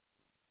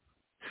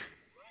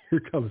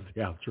 Here comes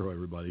the outro,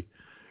 everybody.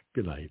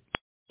 Good night.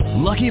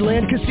 Lucky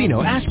Land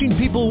Casino, asking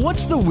people,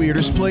 what's the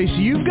weirdest place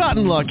you've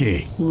gotten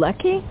lucky?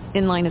 Lucky?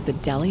 In line at the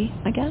deli,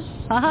 I guess?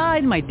 Aha,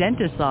 in my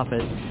dentist's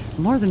office.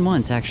 More than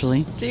once,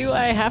 actually. Do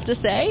I have to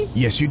say?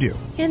 Yes, you do.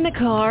 In the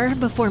car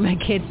before my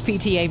kids'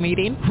 PTA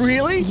meeting.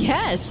 Really?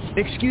 Yes.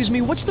 Excuse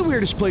me, what's the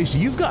weirdest place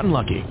you've gotten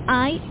lucky?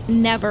 I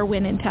never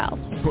win and tell.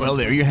 Well,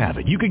 there you have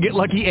it. You can get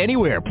lucky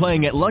anywhere,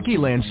 playing at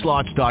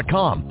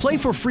LuckyLandSlots.com. Play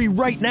for free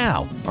right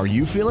now. Are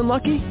you feeling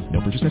lucky? No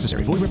purchase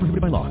necessary. Void where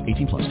prohibited by law.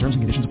 18+. Terms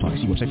and conditions apply.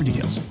 See website for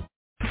details.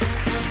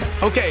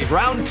 Okay,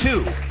 round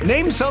two.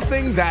 Name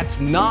something that's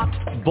not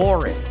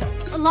boring.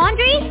 A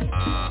laundry?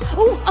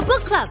 Ooh, a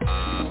book club.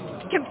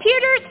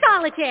 Computer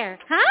solitaire,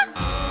 huh?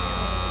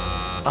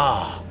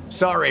 Ah,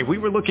 sorry, we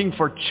were looking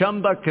for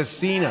Chumba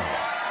Casino.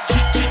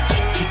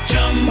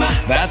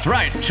 That's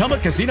right,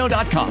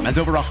 ChumbaCasino.com has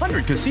over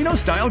 100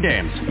 casino-style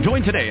games.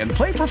 Join today and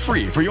play for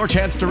free for your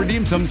chance to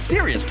redeem some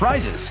serious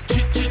prizes.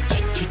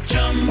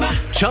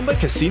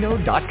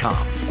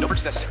 ChumbaCasino.com. No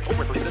purchase necessary. Void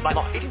where prohibited by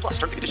law. 18+.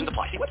 Terms and conditions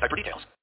apply. See website for details.